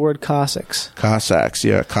like the word Cossacks. Cossacks,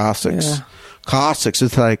 yeah, Cossacks. Yeah. Cossacks.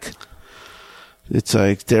 It's like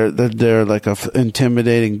they're like a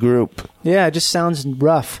intimidating group. Yeah, it just sounds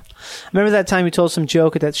rough. Remember that time you told some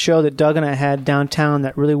joke at that show that Doug and I had downtown,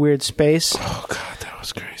 that really weird space? Oh God, that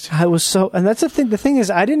was crazy. I was and that's the thing. The thing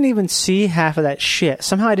is, I didn't even see half of that shit.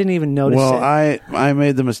 Somehow I didn't even notice it. Well, I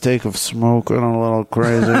made the mistake of smoking a little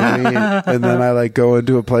crazy, and then I like go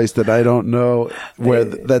into a place that I don't know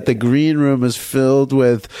that the green room is filled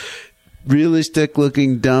with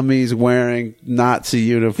realistic-looking dummies wearing Nazi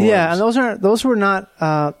uniforms. Yeah, and those are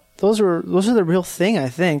the real thing, I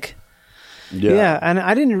think. Yeah, and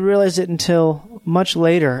I didn't realize it until much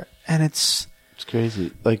later, and it's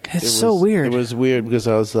crazy. Like it's so weird. It was weird because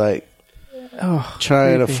I was like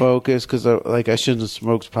trying to focus because I shouldn't have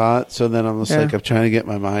smoked pot. So then I'm just like, I'm trying to get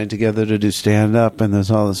my mind together to do stand up, and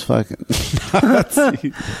there's all this fucking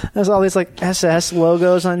there's all these like SS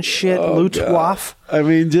logos on shit. Luftwaffe. I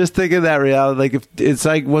mean, just think of that reality. Like if it's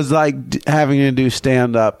like was like having to do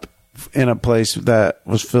stand up in a place that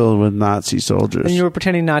was filled with Nazi soldiers, and you were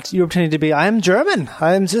pretending to be. I'm German.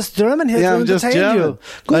 I'm just German here to I'm just entertain German. you.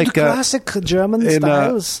 Good like classic German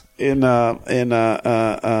styles. In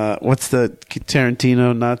what's the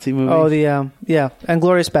Tarantino Nazi movie? Oh, the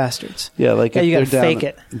Inglourious Bastards. Yeah, like you got to fake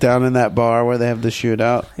it down in that bar where they have the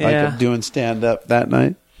shootout. Yeah. Like doing stand up that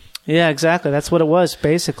night. Yeah, exactly. That's what it was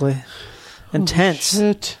basically. Intense. Oh,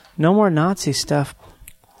 shit. No more Nazi stuff.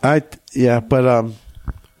 But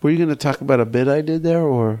were you going to talk about a bit I did there,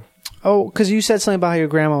 or? Oh, because you said something about how your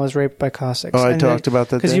grandma was raped by Cossacks. Oh, I talked about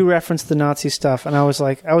that. Because you referenced the Nazi stuff, and I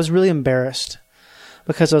was really embarrassed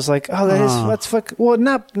because I was like, oh, that's fuck. Well,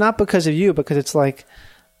 not because of you, because it's like,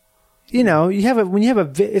 you know,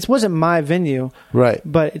 it wasn't my venue, right?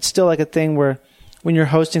 But it's still like a thing where when you're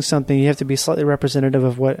hosting something, you have to be slightly representative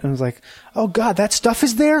of what. And I was like, oh God, that stuff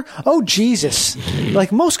is there? Oh Jesus.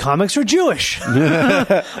 Like most comics are Jewish.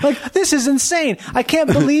 Like this is insane. I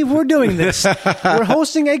can't believe we're doing this. We're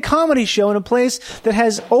hosting a comedy show in a place that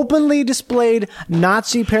has openly displayed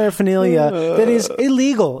Nazi paraphernalia that is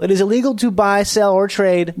illegal. It is illegal to buy, sell, or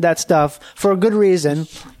trade that stuff for a good reason,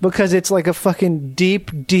 because it's like a fucking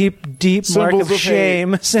deep mark of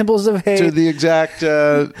shame. Symbols of hate. To the exact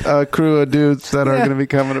crew of dudes that are going to be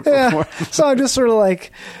coming to perform. So I'm just sort of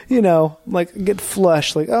like, you know, like get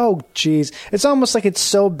flushed, like, oh geez. It's almost like it's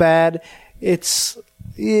so bad. It's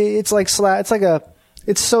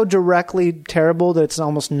so directly terrible that it's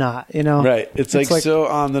almost not, you know? Right. It's like so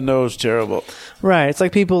on the nose terrible. Right. It's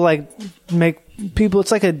like people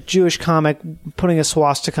it's like a Jewish comic putting a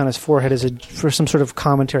swastika on his forehead for some sort of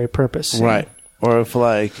commentary purpose. Right. Or if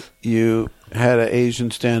like you had an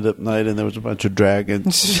Asian stand-up night and there was a bunch of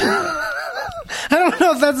dragons. I don't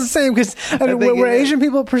know if that's the same, because were Asian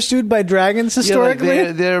people pursued by dragons historically? Yeah,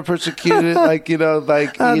 like they're persecuted, like, you know,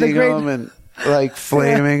 like eating them and like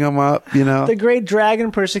flaming them up, you know. The great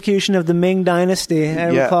dragon persecution of the Ming Dynasty. I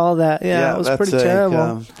recall that. Yeah, it was pretty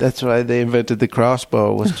terrible. That's why they invented the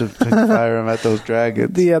crossbow, was to fire them at those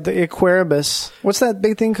dragons. The Aquarius. What's that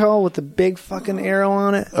big thing called with the big fucking arrow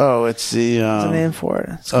on it? Oh, it's the... What's the name for it?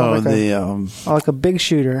 It's called like a big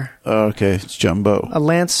shooter. Oh, okay, it's Jumbo. A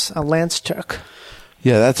lance Turk.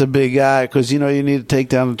 Yeah, that's a big guy, because, you know, you need to take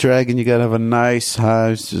down the dragon. You got to have a nice high...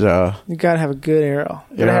 you got to have a good arrow.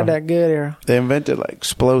 You got to have that good arrow. They invented, like,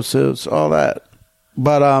 explosives, all that.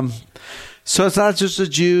 But, so it's not just the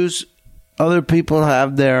Jews. Other people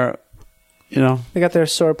have their, you know... They got their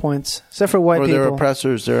sore points. Except for white people. Or their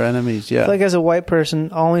oppressors, their enemies, yeah. I feel like as a white person,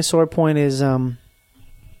 only sore point is...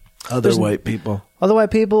 Other white people. Other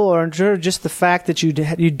white people, or just the fact that you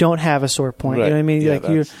don't have a sore point. Right. You know what I mean? Yeah,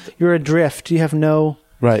 like you're adrift. You have no...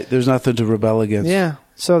 Right. There's nothing to rebel against. Yeah.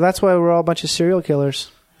 So that's why we're all a bunch of serial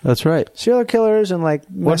killers. That's right. Serial killers and like...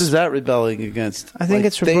 What is that rebelling against? I think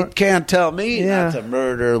it's... They can't tell me not to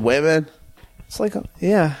murder women. It's like...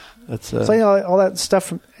 Yeah. It's like all that stuff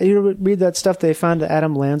from... You read that stuff they found that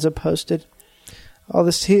Adam Lanza posted? All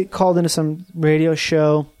this... He called into some radio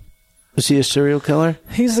show... Was he a serial killer?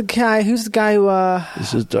 He's the guy. Who's the guy who?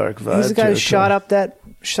 This is dark vibe. He's the guy who shot up that.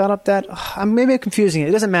 Maybe I'm confusing it.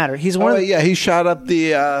 It doesn't matter. He's one. He shot up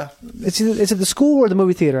the. It's at the school or the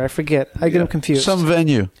movie theater. I forget. I get him confused. Some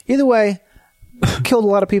venue. Either way, killed a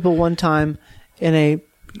lot of people one time in a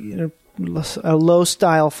low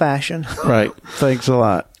style fashion. Right. Thanks a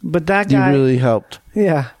lot. But that guy, you really helped.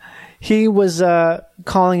 Yeah, he was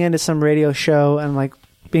calling into some radio show and like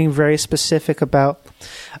being very specific about.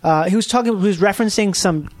 He was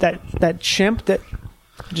referencing that chimp that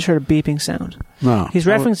I just heard a beeping sound. No, he's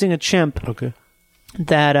referencing a chimp. Okay,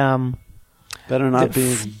 that better not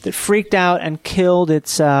be that freaked out and killed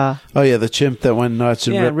its. The chimp that went nuts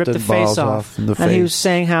and ripped the face off. And he was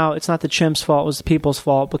saying how it's not the chimp's fault; it was the people's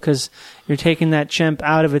fault because you're taking that chimp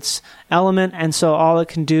out of its element, and so all it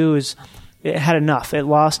can do is it had enough. It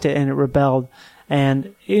lost it and it rebelled.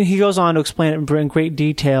 And he goes on to explain it in great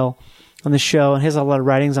detail on the show, and he has a lot of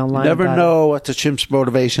writings online. You never know what the chimp's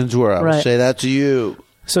motivations were. I would say that to you.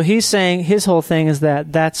 So he's saying his whole thing is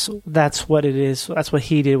that's what it is. That's what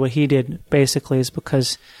he did. What he did basically is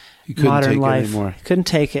because modern life, he couldn't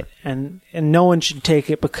take it, and no one should take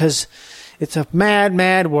it because it's a mad,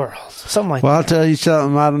 mad world. Something like that. Well, I'll tell you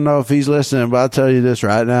something. I don't know if he's listening, but I'll tell you this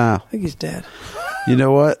right now. I think he's dead. You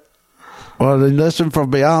know what? Well, then listen from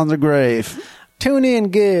beyond the grave. Tune in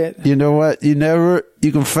good. You know what? You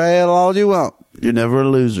can fail all you want. You're never a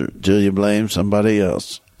loser until you blame somebody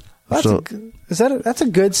else. That's a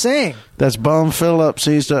good saying. That's Bum Phillips.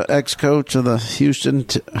 He's the ex-coach of the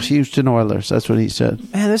Houston Oilers. That's what he said.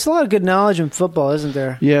 Man, there's a lot of good knowledge in football, isn't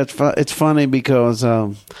there? Yeah, it's funny because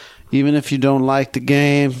even if you don't like the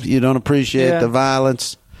game, you don't appreciate the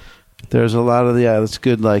violence, there's a lot of that's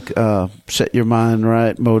good, like set your mind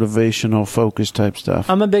right, motivational, focus type stuff.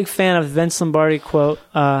 I'm a big fan of Vince Lombardi quote,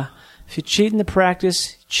 if you cheat in the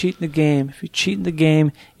practice, you cheat in the game. If you cheat in the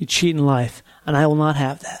game, you cheat in life. And I will not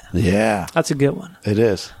have that. Yeah. That's a good one. It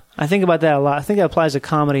is. I think about that a lot. I think that applies to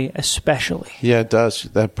comedy especially. Yeah, it does.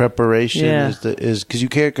 That preparation is because you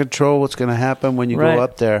can't control what's going to happen when you go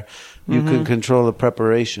up there. You can control the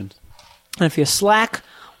preparation. And if you slack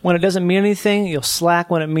when it doesn't mean anything, you'll slack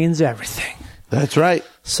when it means everything. That's right.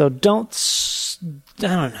 So don't. I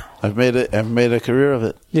don't know. I've made a career of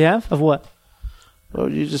it. You have? Of what? Well,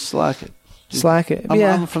 you just slack it. Slack it.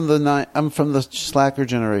 I'm from the slacker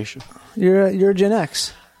generation. You're Gen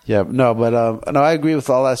X. Yeah, no, but no, I agree with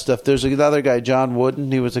all that stuff. There's another guy, John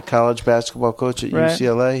Wooden. He was a college basketball coach at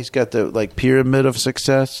UCLA. He's got the pyramid of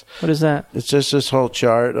success. What is that? It's just this whole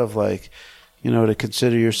chart of to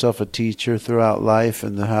consider yourself a teacher throughout life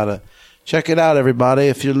and how to check it out. Everybody,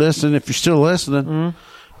 if you're still listening.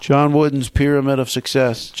 John Wooden's Pyramid of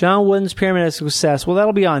Success. John Wooden's Pyramid of Success. Well,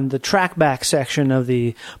 that'll be on the Trackback section of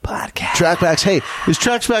the podcast. Trackbacks. Hey, is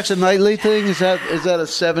Trackbacks a nightly thing? Is that a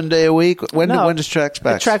 7 day a week? When does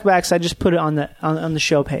Trackbacks? Trackbacks, I just put it on the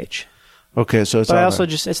show page. Okay, so it's. But I also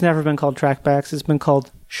it's never been called Trackbacks. It's been called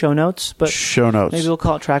Show Notes. But Show Notes. Maybe we'll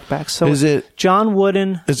call it Trackbacks. So is it John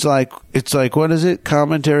Wooden? It's like what is it?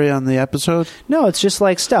 Commentary on the episode? No, it's just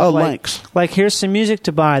like stuff. Oh, links. Like here's some music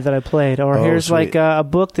to buy that I played, or here's sweet. like a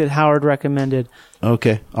book that Howard recommended.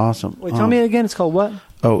 Okay, awesome. Wait, tell me again. It's called what?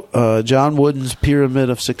 John Wooden's Pyramid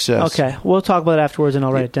of Success. Okay, we'll talk about it afterwards, and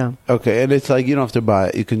I'll write it down. Okay, and it's like you don't have to buy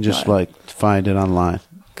it; you can just find it online.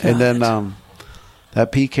 And then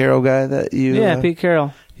that Pete Carroll guy that you Pete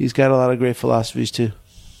Carroll. He's got a lot of great philosophies too.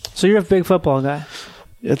 So you're a big football guy.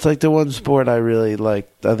 It's like the one sport I really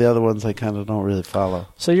like. The other ones I kind of don't really follow.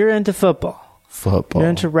 So you're into football. Football. You're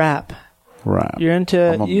into rap. Rap. You're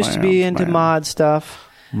into. Used to be into mod stuff.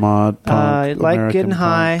 Mod, punk, like American getting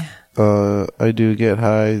high. I do get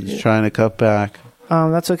high. Just trying to cut back.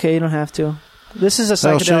 That's okay. You don't have to. This is a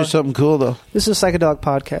I'll show you psychedelic. something cool though. This is a psychedelic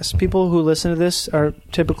podcast. People who listen to this are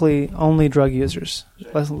typically only drug users.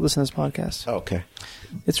 Listen to this podcast. Okay.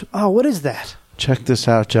 It's what is that? Check this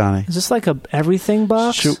out, Johnny. Is this like a everything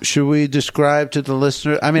box? Should we describe to the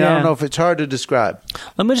listener? I mean, I don't know if it's hard to describe.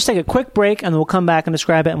 Let me just take a quick break, and then we'll come back and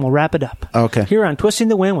describe it, and we'll wrap it up. Okay. Here on Twisting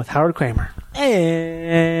the Wind with Howard Kramer. And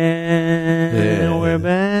we're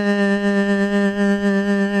back.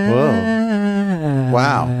 Whoa.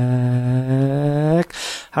 Wow.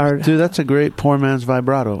 Howard. Dude, that's a great poor man's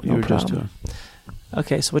vibrato you were just doing.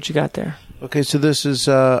 Okay, so what you got there? Okay, so this is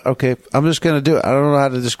okay. I'm just gonna do it. I don't know how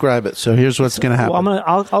to describe it. So here's what's gonna happen. Well,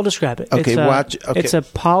 I'll describe it. Okay, watch. Okay. It's a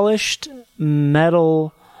polished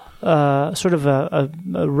metal, sort of a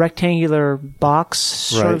rectangular box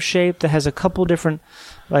sort of shape that has a couple different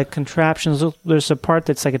like contraptions. There's a part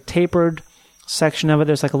that's like a tapered section of it.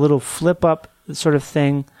 There's like a little flip up sort of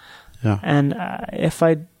thing. Yeah. And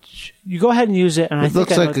you go ahead and use it. And it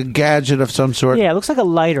looks like a gadget of some sort. Yeah, it looks like a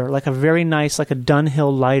lighter, like a very nice, like a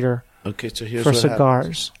Dunhill lighter. Okay, so here's for what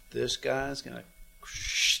cigars. Happens. This guy's gonna.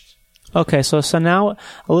 Okay, so now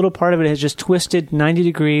a little part of it has just twisted 90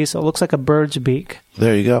 degrees. So it looks like a bird's beak.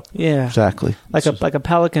 There you go. Yeah, exactly. Like a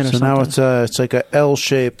pelican or something. So now it's like a L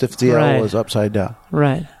shaped if the L is upside down.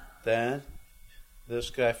 Right. Then this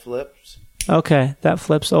guy flips. Okay, that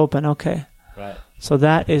flips open. Okay. Right. So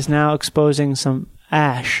that is now exposing some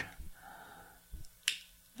ash.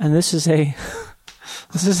 And this is a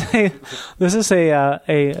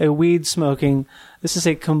weed smoking. This is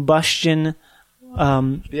a combustion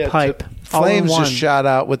pipe. Flames just shot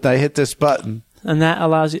out when I hit this button. And that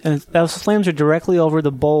allows you, and those flames are directly over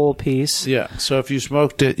the bowl piece. Yeah. So if you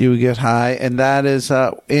smoked it, you would get high, and that is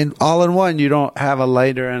in one. You don't have a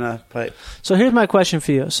lighter and a pipe. So here's my question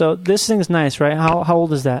for you. So this thing's nice, right? How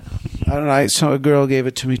old is that? I don't know. So a girl gave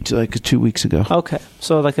it to me like 2 weeks ago. Okay.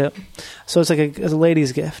 So it's like a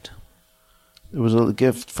lady's gift. It was a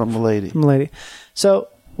gift from a lady. From a lady. So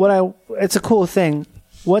it's a cool thing.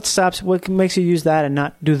 What makes you use that and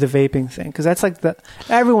not do the vaping thing? Because that's like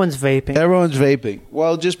everyone's vaping. Everyone's vaping.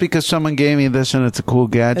 Well, just because someone gave me this and it's a cool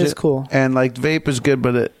gadget. It's cool. And like vape is good,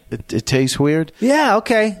 but it tastes weird. Yeah,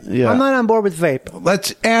 okay. Yeah. I'm not on board with vape.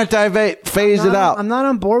 Let's anti-vape. Phase it out. I'm not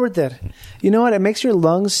on board with it. You know what? It makes your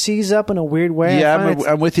lungs seize up in a weird way. Yeah,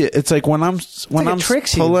 I'm with you. It's like when I'm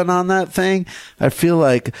pulling on that thing, I feel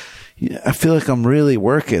like I'm really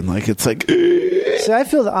working. Like it's like. See, I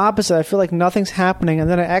feel the opposite. I feel like nothing's happening, and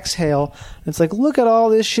then I exhale. And it's like, look at all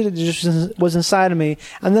this shit that just was inside of me,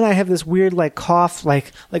 and then I have this weird like cough,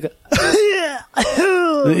 like a kind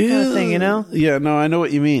of thing, you know? Yeah, no, I know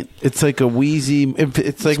what you mean. It's like a wheezy.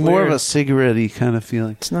 It's like more of a cigarette-y kind of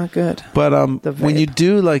feeling. It's not good. But when you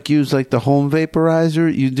do like use like the home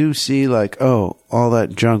vaporizer, you do see like, oh, all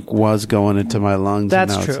that junk was going into my lungs.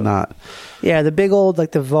 That's and now true. It's not. Yeah, the big old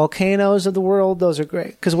like the volcanoes of the world. Those are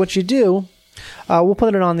great because what you do. We'll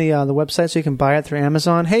put it on the website so you can buy it through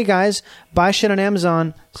Amazon. Hey guys, buy shit on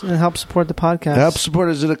Amazon and help support the podcast. Help support.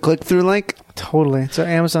 Is it a click-through link? Totally. It's our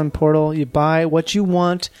Amazon portal. You buy what you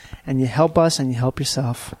want, and you help us, and you help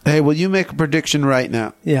yourself. Hey, will you make a prediction right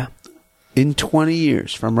now? Yeah. In 20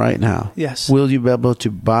 years from right now, yes, will you be able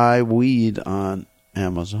to buy weed on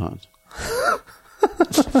Amazon?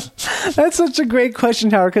 That's such a great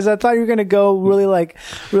question, Howard, because I thought you were going to go really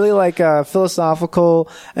philosophical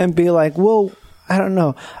and be like, well, I don't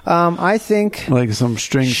know. I think like some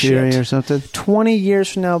string theory or something. 20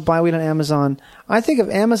 years from now, buy weed on Amazon. I think if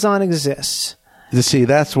Amazon exists. You see,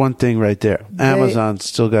 that's one thing right there. Amazon's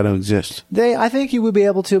still got to exist. I think you would be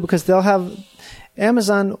able to because they'll have.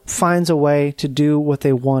 Amazon finds a way to do what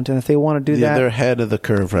they want, and if they want to do that, they're ahead of the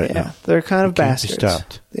curve right now. They're kind of bastards. Can't be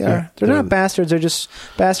stopped. They are. They're not bastards. They're just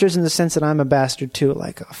bastards in the sense that I'm a bastard too,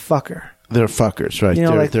 like a fucker. They're fuckers, right? You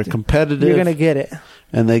know, they're competitive. You're gonna get it.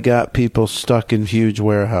 And they got people stuck in huge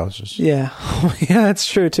warehouses. Yeah, yeah, that's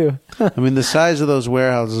true too. I mean, the size of those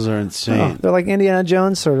warehouses are insane. They're like Indiana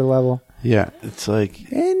Jones sort of level. Yeah, it's like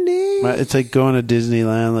it's like going to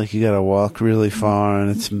Disneyland. Like you got to walk really far,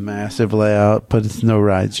 and it's a massive layout, but it's no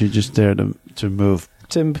rides. You're just there to move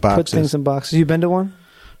boxes. Put things in boxes. You been to one?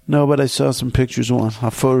 No, but I saw some pictures of one.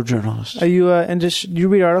 A photojournalist. Are you you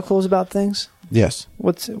read articles about things? Yes.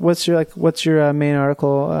 What's your main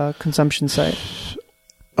article consumption site?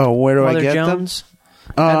 Oh, where do Mother I get Jones?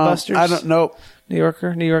 them? Adbusters? I don't know. New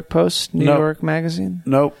Yorker, New York Post, New York Magazine.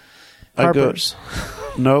 Nope. Harper's.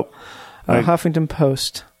 Nope. Huffington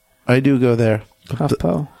Post. I do go there.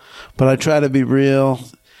 HuffPo. But I try to be real.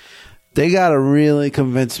 They got to really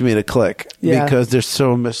convince me to click because they're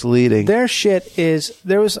so misleading. Their shit is...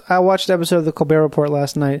 I watched an episode of the Colbert Report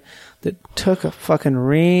last night that took a fucking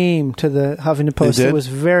ream to the Huffington Post. It was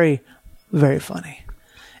very, very funny.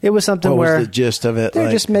 It was something where... What was the gist of it?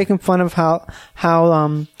 They're just making fun of how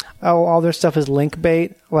all their stuff is link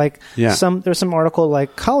bait. Like, there's some article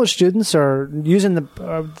like college students are using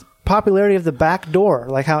the... popularity of the back door,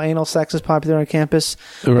 like how anal sex is popular on campus.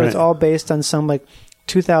 Right. But it's all based on some like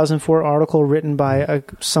 2004 article written by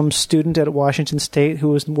some student at Washington State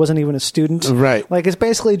who wasn't even a student. Right. Like it's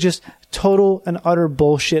basically just total and utter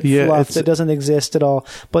bullshit fluff that doesn't exist at all.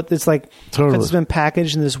 But it's like because it's been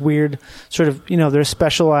packaged in this weird sort of their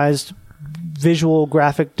specialized visual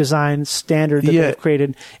graphic design standard that they've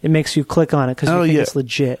created. It makes you click on it because you think it's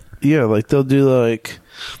legit. Yeah, like they'll do like.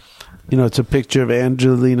 It's a picture of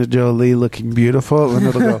Angelina Jolie looking beautiful, and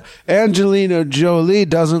it'll go, Angelina Jolie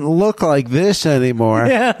doesn't look like this anymore.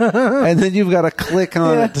 Yeah. And then you've got to click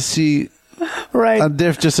on it to see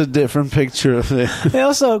just a different picture of it. They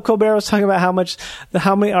also, Colbert was talking about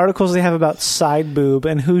how many articles they have about side boob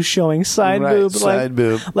and who's showing side boob. Side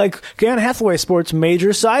boob. Like, Anne Hathaway sports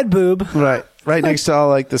major side boob. Right. Right next to all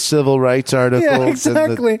like the civil rights articles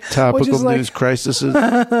exactly. and the topical news crises.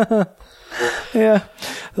 Yeah.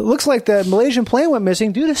 It looks like the Malaysian plane went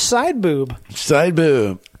missing due to side boob. Side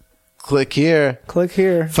boob. Click here. Click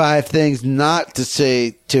here. 5 things not to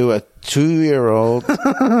say to a 2-year-old.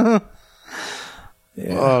 Oh,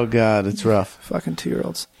 God. It's rough. Fucking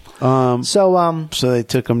 2-year-olds. So they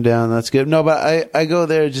took them down. That's good. No, but I go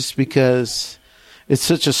there just because it's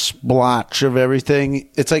such a splotch of everything.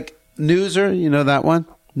 It's like Newser. You know that one?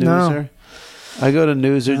 Newser. No. I go to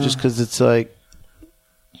Newser just because it's like.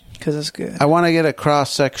 Because it's good. I want to get a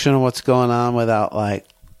cross section of what's going on without like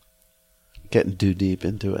getting too deep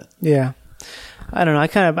into it. Yeah, I don't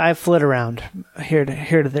know. I flit around here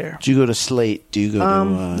to there. Do you go to Slate? Do you go to?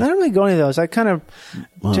 I don't really go to any of those. I kind of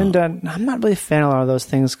tend to. I'm not really a fan of a lot of those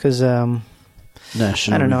things because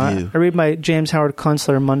National I don't know. Review. I read my James Howard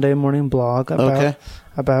Kunstler Monday morning blog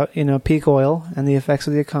about peak oil and the effects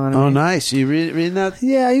of the economy. Oh, nice! You reading that?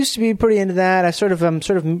 Yeah, I used to be pretty into that. I'm sort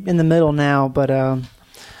of in the middle now, but.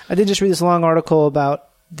 I did just read this long article about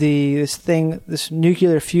this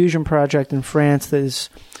nuclear fusion project in France that is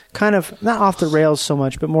kind of not off the rails so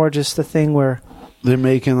much, but more just the thing where they're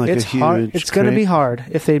making like it's a huge. Hard. It's going to be hard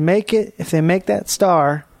if they make that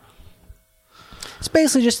star. It's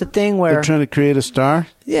basically just a thing where they're trying to create a star.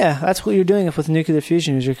 Yeah, that's what you're doing with nuclear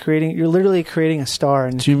fusion. Is you're literally creating a star.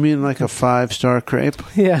 And do you mean like a 5-star crepe?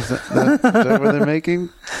 Yeah, is that what they're making?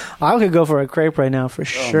 I could go for a crepe right now for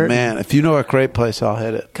sure. Man, if you know a crepe place, I'll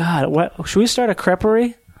hit it. God, what should we start a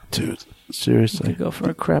creperie? Dude, seriously, we could go for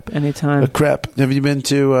a crepe anytime. A crepe. Have you been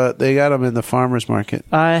to? They got them in the farmers market.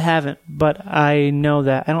 I haven't, but I know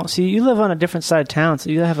that. I don't see. You live on a different side of town, so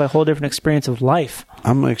you have a whole different experience of life.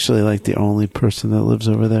 I'm actually like the only person that lives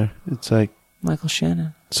over there. It's like Michael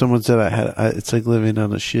Shannon. Someone said it's like living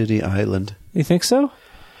on a shitty island. You think so?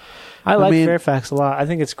 I like Fairfax a lot. I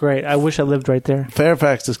think it's great. I wish I lived right there.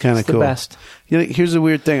 Fairfax is kind of cool. The best. Here's the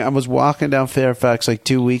weird thing. I was walking down Fairfax like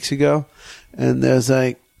 2 weeks ago, and there's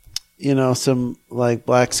like, some like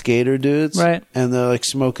black skater dudes. Right. And they're like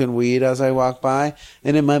smoking weed as I walk by.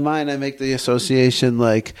 And in my mind, I make the association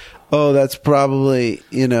like, oh, that's probably,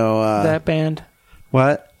 that band.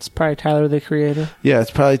 What? It's probably Tyler, the Creator. Yeah, it's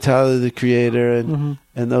probably Tyler, the Creator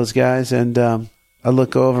and those guys. And I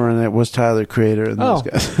look over and it was Tyler, Creator and those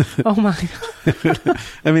guys. Oh, my God.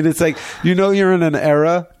 I mean, it's like, you're in an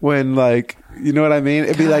era when like, you know what I mean?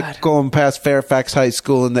 It'd be like going past Fairfax High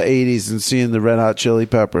School in the 80s and seeing the Red Hot Chili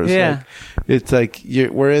Peppers. Yeah. Like, it's like,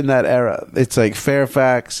 we're in that era. It's like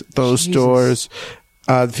Fairfax, those stores,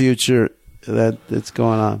 Odd Future, it's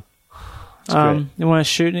going on. You want to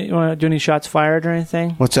shoot? You want to do any shots fired or anything?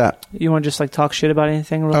 What's that? You want to just like talk shit about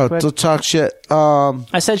anything real quick? Oh, talk shit.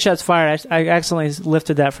 I said shots fired. I accidentally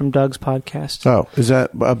lifted that from Doug's podcast. Oh, is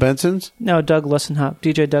that Benson's? No, Doug Lussenhop,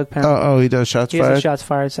 DJ Doug Pound. Oh, he does shots fired? He has a shots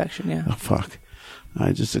fired section, yeah. Oh, fuck.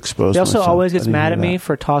 I just exposed He also myself. always gets mad at me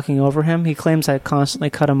for talking over him. He claims I constantly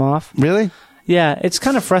cut him off. Really? Yeah, it's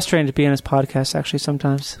kind of frustrating to be on his podcast, actually,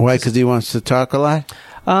 sometimes. Why? Because he wants to talk a lot?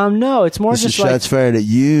 No, it's more just like... shots fired at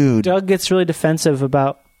you. Doug gets really defensive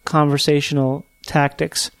about conversational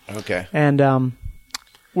tactics. Okay. And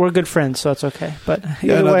we're good friends, so it's okay. But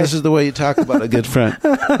this is the way you talk about a good friend.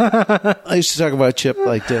 I used to talk about Chip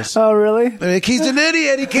like this. Oh, really? Like, he's an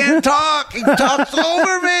idiot. He can't talk. He talks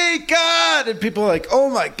over me. God. And people are like, oh,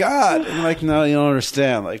 my God. And I'm like, no, you don't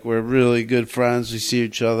understand. Like, we're really good friends. We see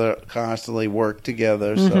each other constantly, work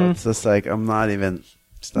together. So it's just like, I'm not even...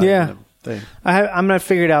 thing. I'm gonna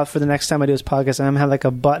figure it out for the next time I do this podcast. I'm gonna have like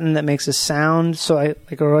a button that makes a sound, so I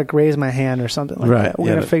like raise my hand or something like that.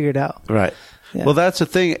 We're gonna figure it out. Right. Yeah. Well, that's the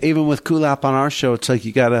thing. Even with Kulap on our show, it's like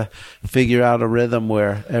you got to figure out a rhythm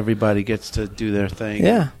where everybody gets to do their thing.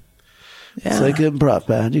 Yeah. It's like improv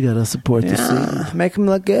band. You got to support the scene. Make them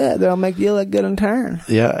look good. They'll make you look good in turn.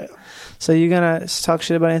 Yeah. So you're gonna talk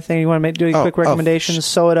shit about anything? You want to do a quick recommendations?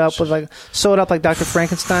 Sew it up like Dr.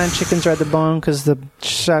 Frankenstein. Chickens are at the bone because the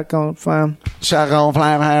shotgun flam. Shotgun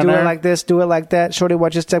flam. Do it like this. Do it like that. Shorty,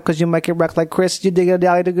 watch your step because you make it rock like Chris. You dig it,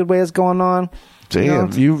 dolly, the good way it's going on.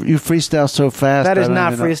 Damn, you freestyle so fast. That is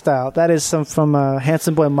not freestyle. That is some from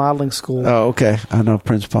Handsome Boy Modeling School. Oh, okay. I know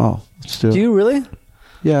Prince Paul. Do you really?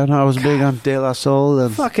 Yeah, no, I was big on De La Soul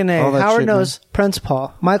and fucking A. Howard knows Prince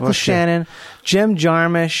Paul, Michael Shannon, Jim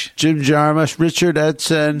Jarmusch, Richard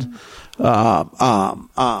Edson. I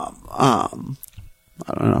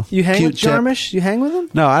don't know. You hang with Jarmusch? You hang with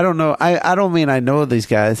him? No, I don't know. I don't mean I know these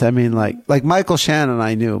guys. I mean like Michael Shannon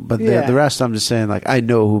I knew, but the rest I'm just saying like I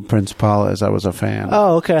know who Prince Paul is. I was a fan.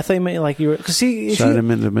 Oh, okay. I thought you meant like you were because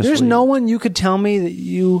there's no one you could tell me that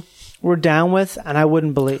you were down with, and I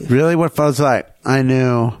wouldn't believe. Really? What felt like? I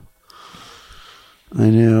knew.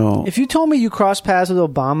 If you told me you crossed paths with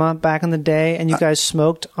Obama back in the day, and you guys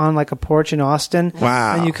smoked on like a porch in Austin,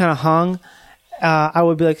 and you kind of hung, I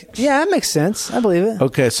would be like, yeah, that makes sense. I believe it.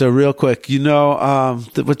 Okay, so real quick,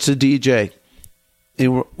 what's the DJ?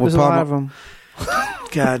 There's a lot of them.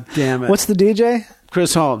 God damn it! What's the DJ?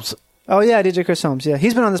 Chris Holmes. Oh yeah, DJ Chris Holmes. Yeah,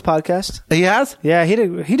 he's been on this podcast. He has. Yeah, he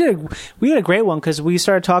did. We had a great one because we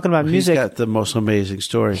started talking about music. He's got the most amazing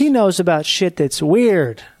stories. He knows about shit that's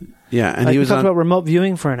weird. Yeah, and he was talking about remote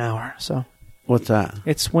viewing for an hour. So what's that?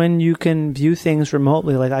 It's when you can view things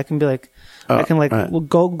remotely. Like I can be like, we'll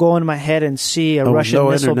go into my head and see a Russian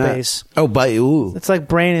missile base. Oh, ooh. It's like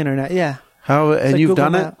brain internet. Yeah. How and you've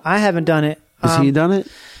done it? I haven't done it. Has he done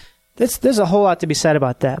it? There's a whole lot to be said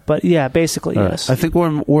about that, but yeah, basically yes. I think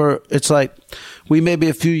we're. It's like we may be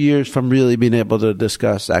a few years from really being able to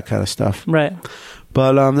discuss that kind of stuff, right?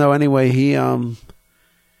 But no. Anyway, he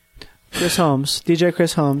Chris Holmes, DJ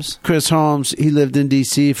Chris Holmes. Chris Holmes. He lived in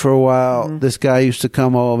D.C. for a while. Mm-hmm. This guy used to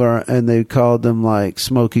come over, and they called him like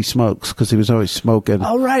Smokey Smokes because he was always smoking.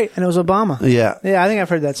 Oh right, and it was Obama. Yeah, I think I've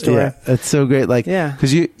heard that story. Yeah, it's so great. Like, yeah,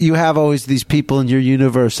 because you have always these people in your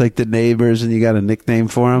universe, like the neighbors, and you got a nickname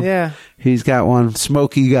for them. Yeah, he's got one.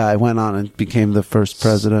 Smokey guy went on and became the first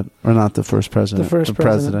president, or not the first president, the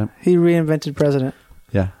president. He reinvented president.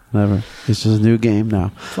 Yeah, never. It's just a new game now.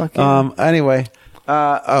 Fuck yeah. Anyway. Who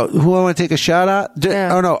I want to take a shot at?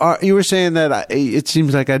 Yeah. Oh no, you were saying that it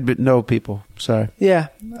seems like I'd know people. Sorry. Yeah,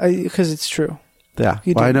 because it's true. Yeah.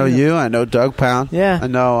 I know you. I know Doug Pound. Yeah. I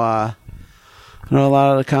know a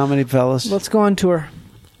lot of the comedy fellas. Let's go on tour.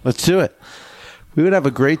 Let's do it. We would have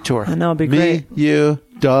a great tour. I know, it'd be great. Me, you,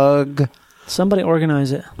 Doug. Somebody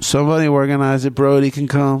organize it. Brody can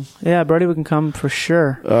come. Yeah, Brody can come for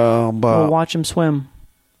sure. But we'll watch him swim.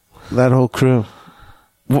 That whole crew.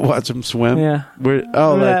 We'll watch them swim. Yeah.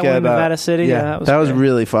 Like at Nevada City. Yeah, that was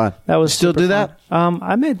really fun. That was still do that?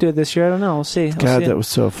 I may do it this year. I don't know. We'll see. That was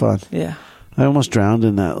so fun. Yeah. I almost drowned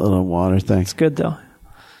in that little water thing. It's good though.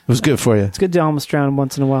 It was good for you. It's good to almost drown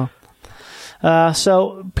once in a while.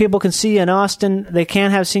 So people can see you in Austin. They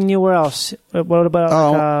can't have seen you where else? What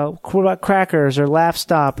about Crackers or Laugh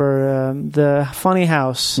Stop or the Funny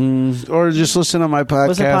House? Or just listen to my podcast.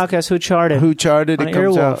 Listen to podcast Who Charted. Who Charted. It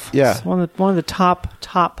comes out. Yeah. It's one of the top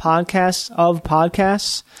podcasts of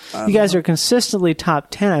podcasts. You guys are consistently top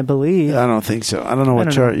 10, I believe. I don't think so. I don't know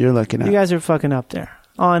what chart you're looking at. You guys are fucking up there.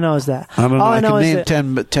 All I know is that. I don't know. I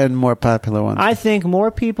can name 10 more popular ones. I think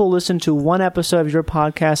more people listen to one episode of your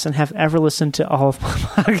podcast than have ever listened to all of my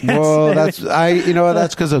podcasts. Well,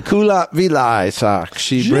 that's because of Kulap Vilaisak.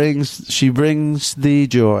 She brings the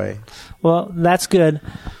joy. Well, that's good.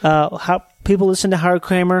 How people listen to Howard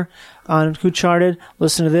Kramer on Who Charted.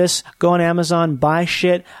 Listen to this. Go on Amazon. Buy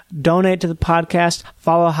shit. Donate to the podcast.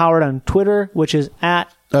 Follow Howard on Twitter, which is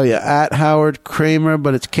at Howard Kramer,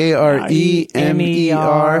 but it's Kremer,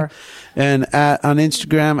 and on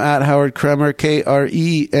Instagram at Howard Kremer,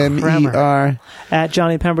 Kremer. At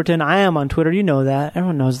Johnny Pemberton. I am on Twitter. You know that.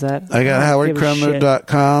 Everyone knows that. I got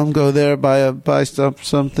howardkremer.com. Go there, buy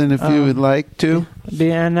something if you would like to.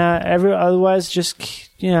 And otherwise, just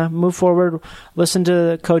move forward. Listen to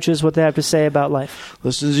the coaches, what they have to say about life.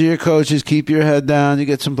 Listen to your coaches. Keep your head down. You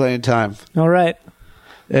get some playing time. All right.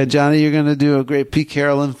 And Johnny, you're going to do a great Pete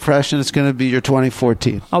Carroll impression. It's going to be your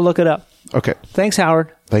 2014. I'll look it up. Okay. Thanks,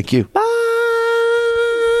 Howard. Thank you. Bye.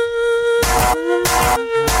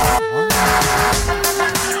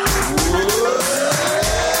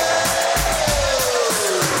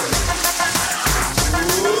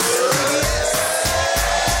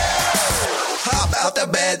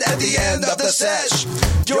 bed at the end of the sesh.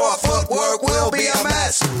 Your footwork will be a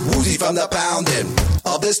mess. Woozy from the pounding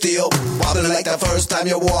of the steel, wobbling like the first time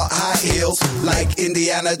you wore high heels, like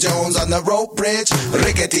Indiana Jones on the rope bridge.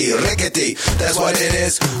 Rickety, rickety, that's what it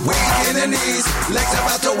is. Weak in the knees, legs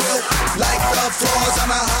about to wilt, like the floors on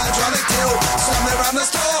a hydraulic tilt. Somewhere around the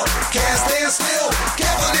store, can't stand still.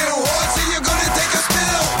 Careful, little horse, or you're gonna take a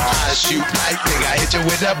spill. I shoot lightning, I hit you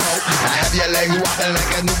with a boat. I have your legs wobbling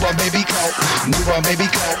like a newborn baby coat. Newborn baby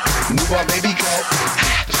coat, newborn baby coat.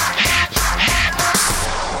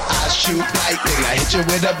 I shoot lightning, I hit you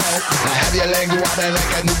with a boat. I have your legs wobbling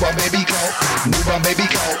like a newborn baby coat. Newborn baby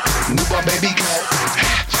coat, newborn baby coat.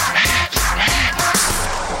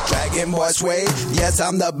 Dragon Boy Sway, yes,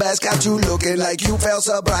 I'm the best. Got you looking like you failed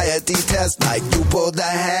sobriety test. Like you pulled the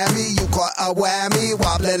hammy, you caught a whammy.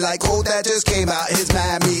 Wobbling like who that just came out his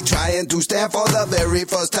mammy. Trying to stand for the very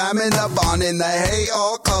first time in the barn in the hay,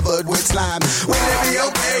 all covered with slime. Will it be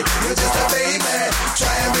okay? You're just a baby.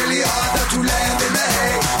 Trying really hard not to land in the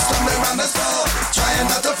hay. Stumbling around the stall, trying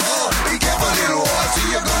not to fall. Be careful, little horse, or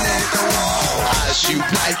you're gonna hit the wall. I shoot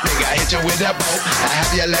lightning, I hit you with a boat. I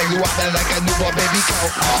have your legs wobbling like a newborn baby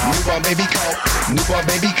coat. Newborn baby coat, newborn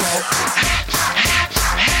baby coat.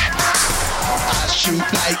 I shoot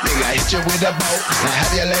lightning, I hit you with a boat. I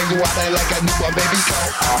have your legs wobbling like a newborn baby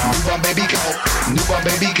coat. Newborn baby coat, newborn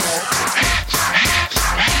baby coat.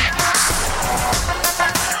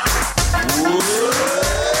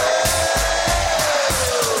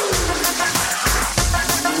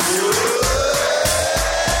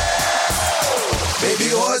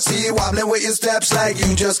 Baby horsey, wobbling with your steps like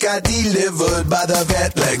you just got delivered by the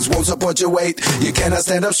vet. Legs won't support your weight. You cannot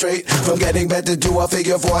stand up straight from getting bent into a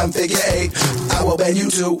figure 4 and figure 8. I will bend you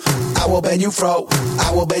to, I will bend you fro.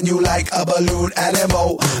 I will bend you like a balloon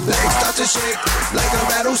animal. Legs start to shake like a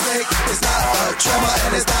rattlesnake. It's not a tremor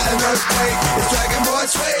and it's not an earthquake. It's Dragon Boy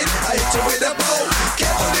Sway. I hit you with a bow.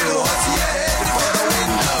 Careful, little horsey, your head before the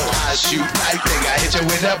window. I shoot lightning, I hit you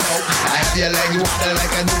with a bow. I have your legs wobbling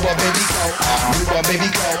like a newborn baby coat. Newborn baby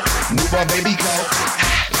coat, newborn baby coat.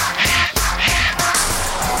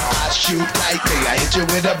 I shoot lightning, I hit you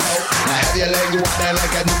with a bow. I have your legs wobbling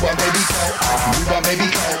like a newborn baby coat. Newborn baby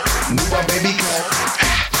coat, newborn baby coat.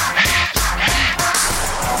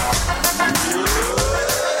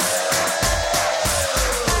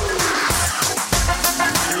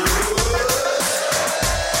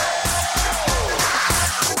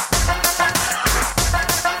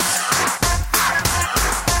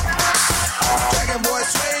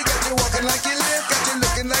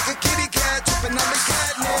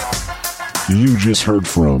 You just heard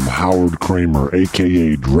from Howard Kramer,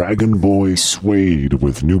 aka Dragon Boy Suede,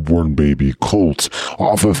 with Newborn Baby Colt,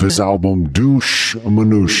 off of his album Douche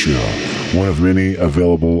Minutia, one of many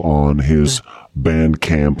available on his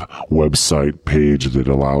Bandcamp website page that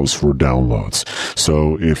allows for downloads.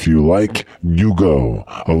 So if you like, you go.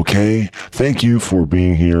 Okay? Thank you for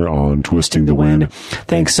being here on Twisting the Wind.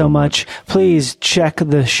 Thanks so much. Please check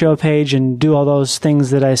the show page and do all those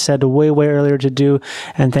things that I said way earlier to do.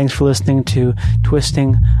 And thanks for listening to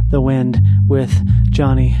Twisting the Wind with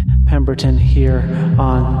Johnny Pemberton here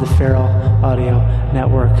on the Feral Audio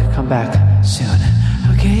Network. Come back soon.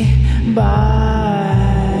 Okay? Bye.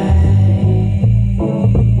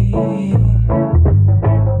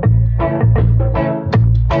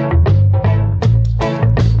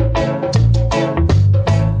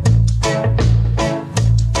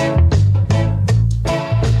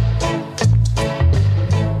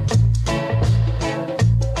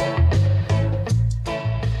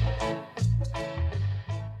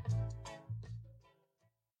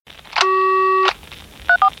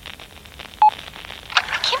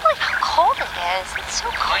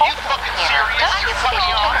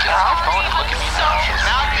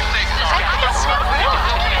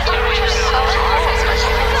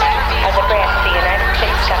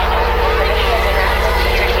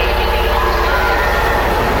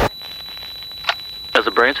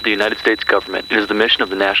 The United States government, it is the mission of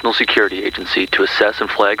the National Security Agency to assess and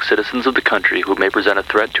flag citizens of the country who may present a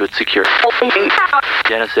threat to its security. The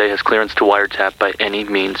NSA has clearance to wiretap by any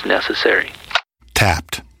means necessary.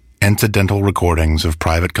 Tapped. Incidental recordings of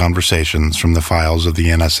private conversations from the files of the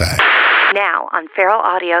NSA. Now on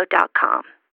feralaudio.com.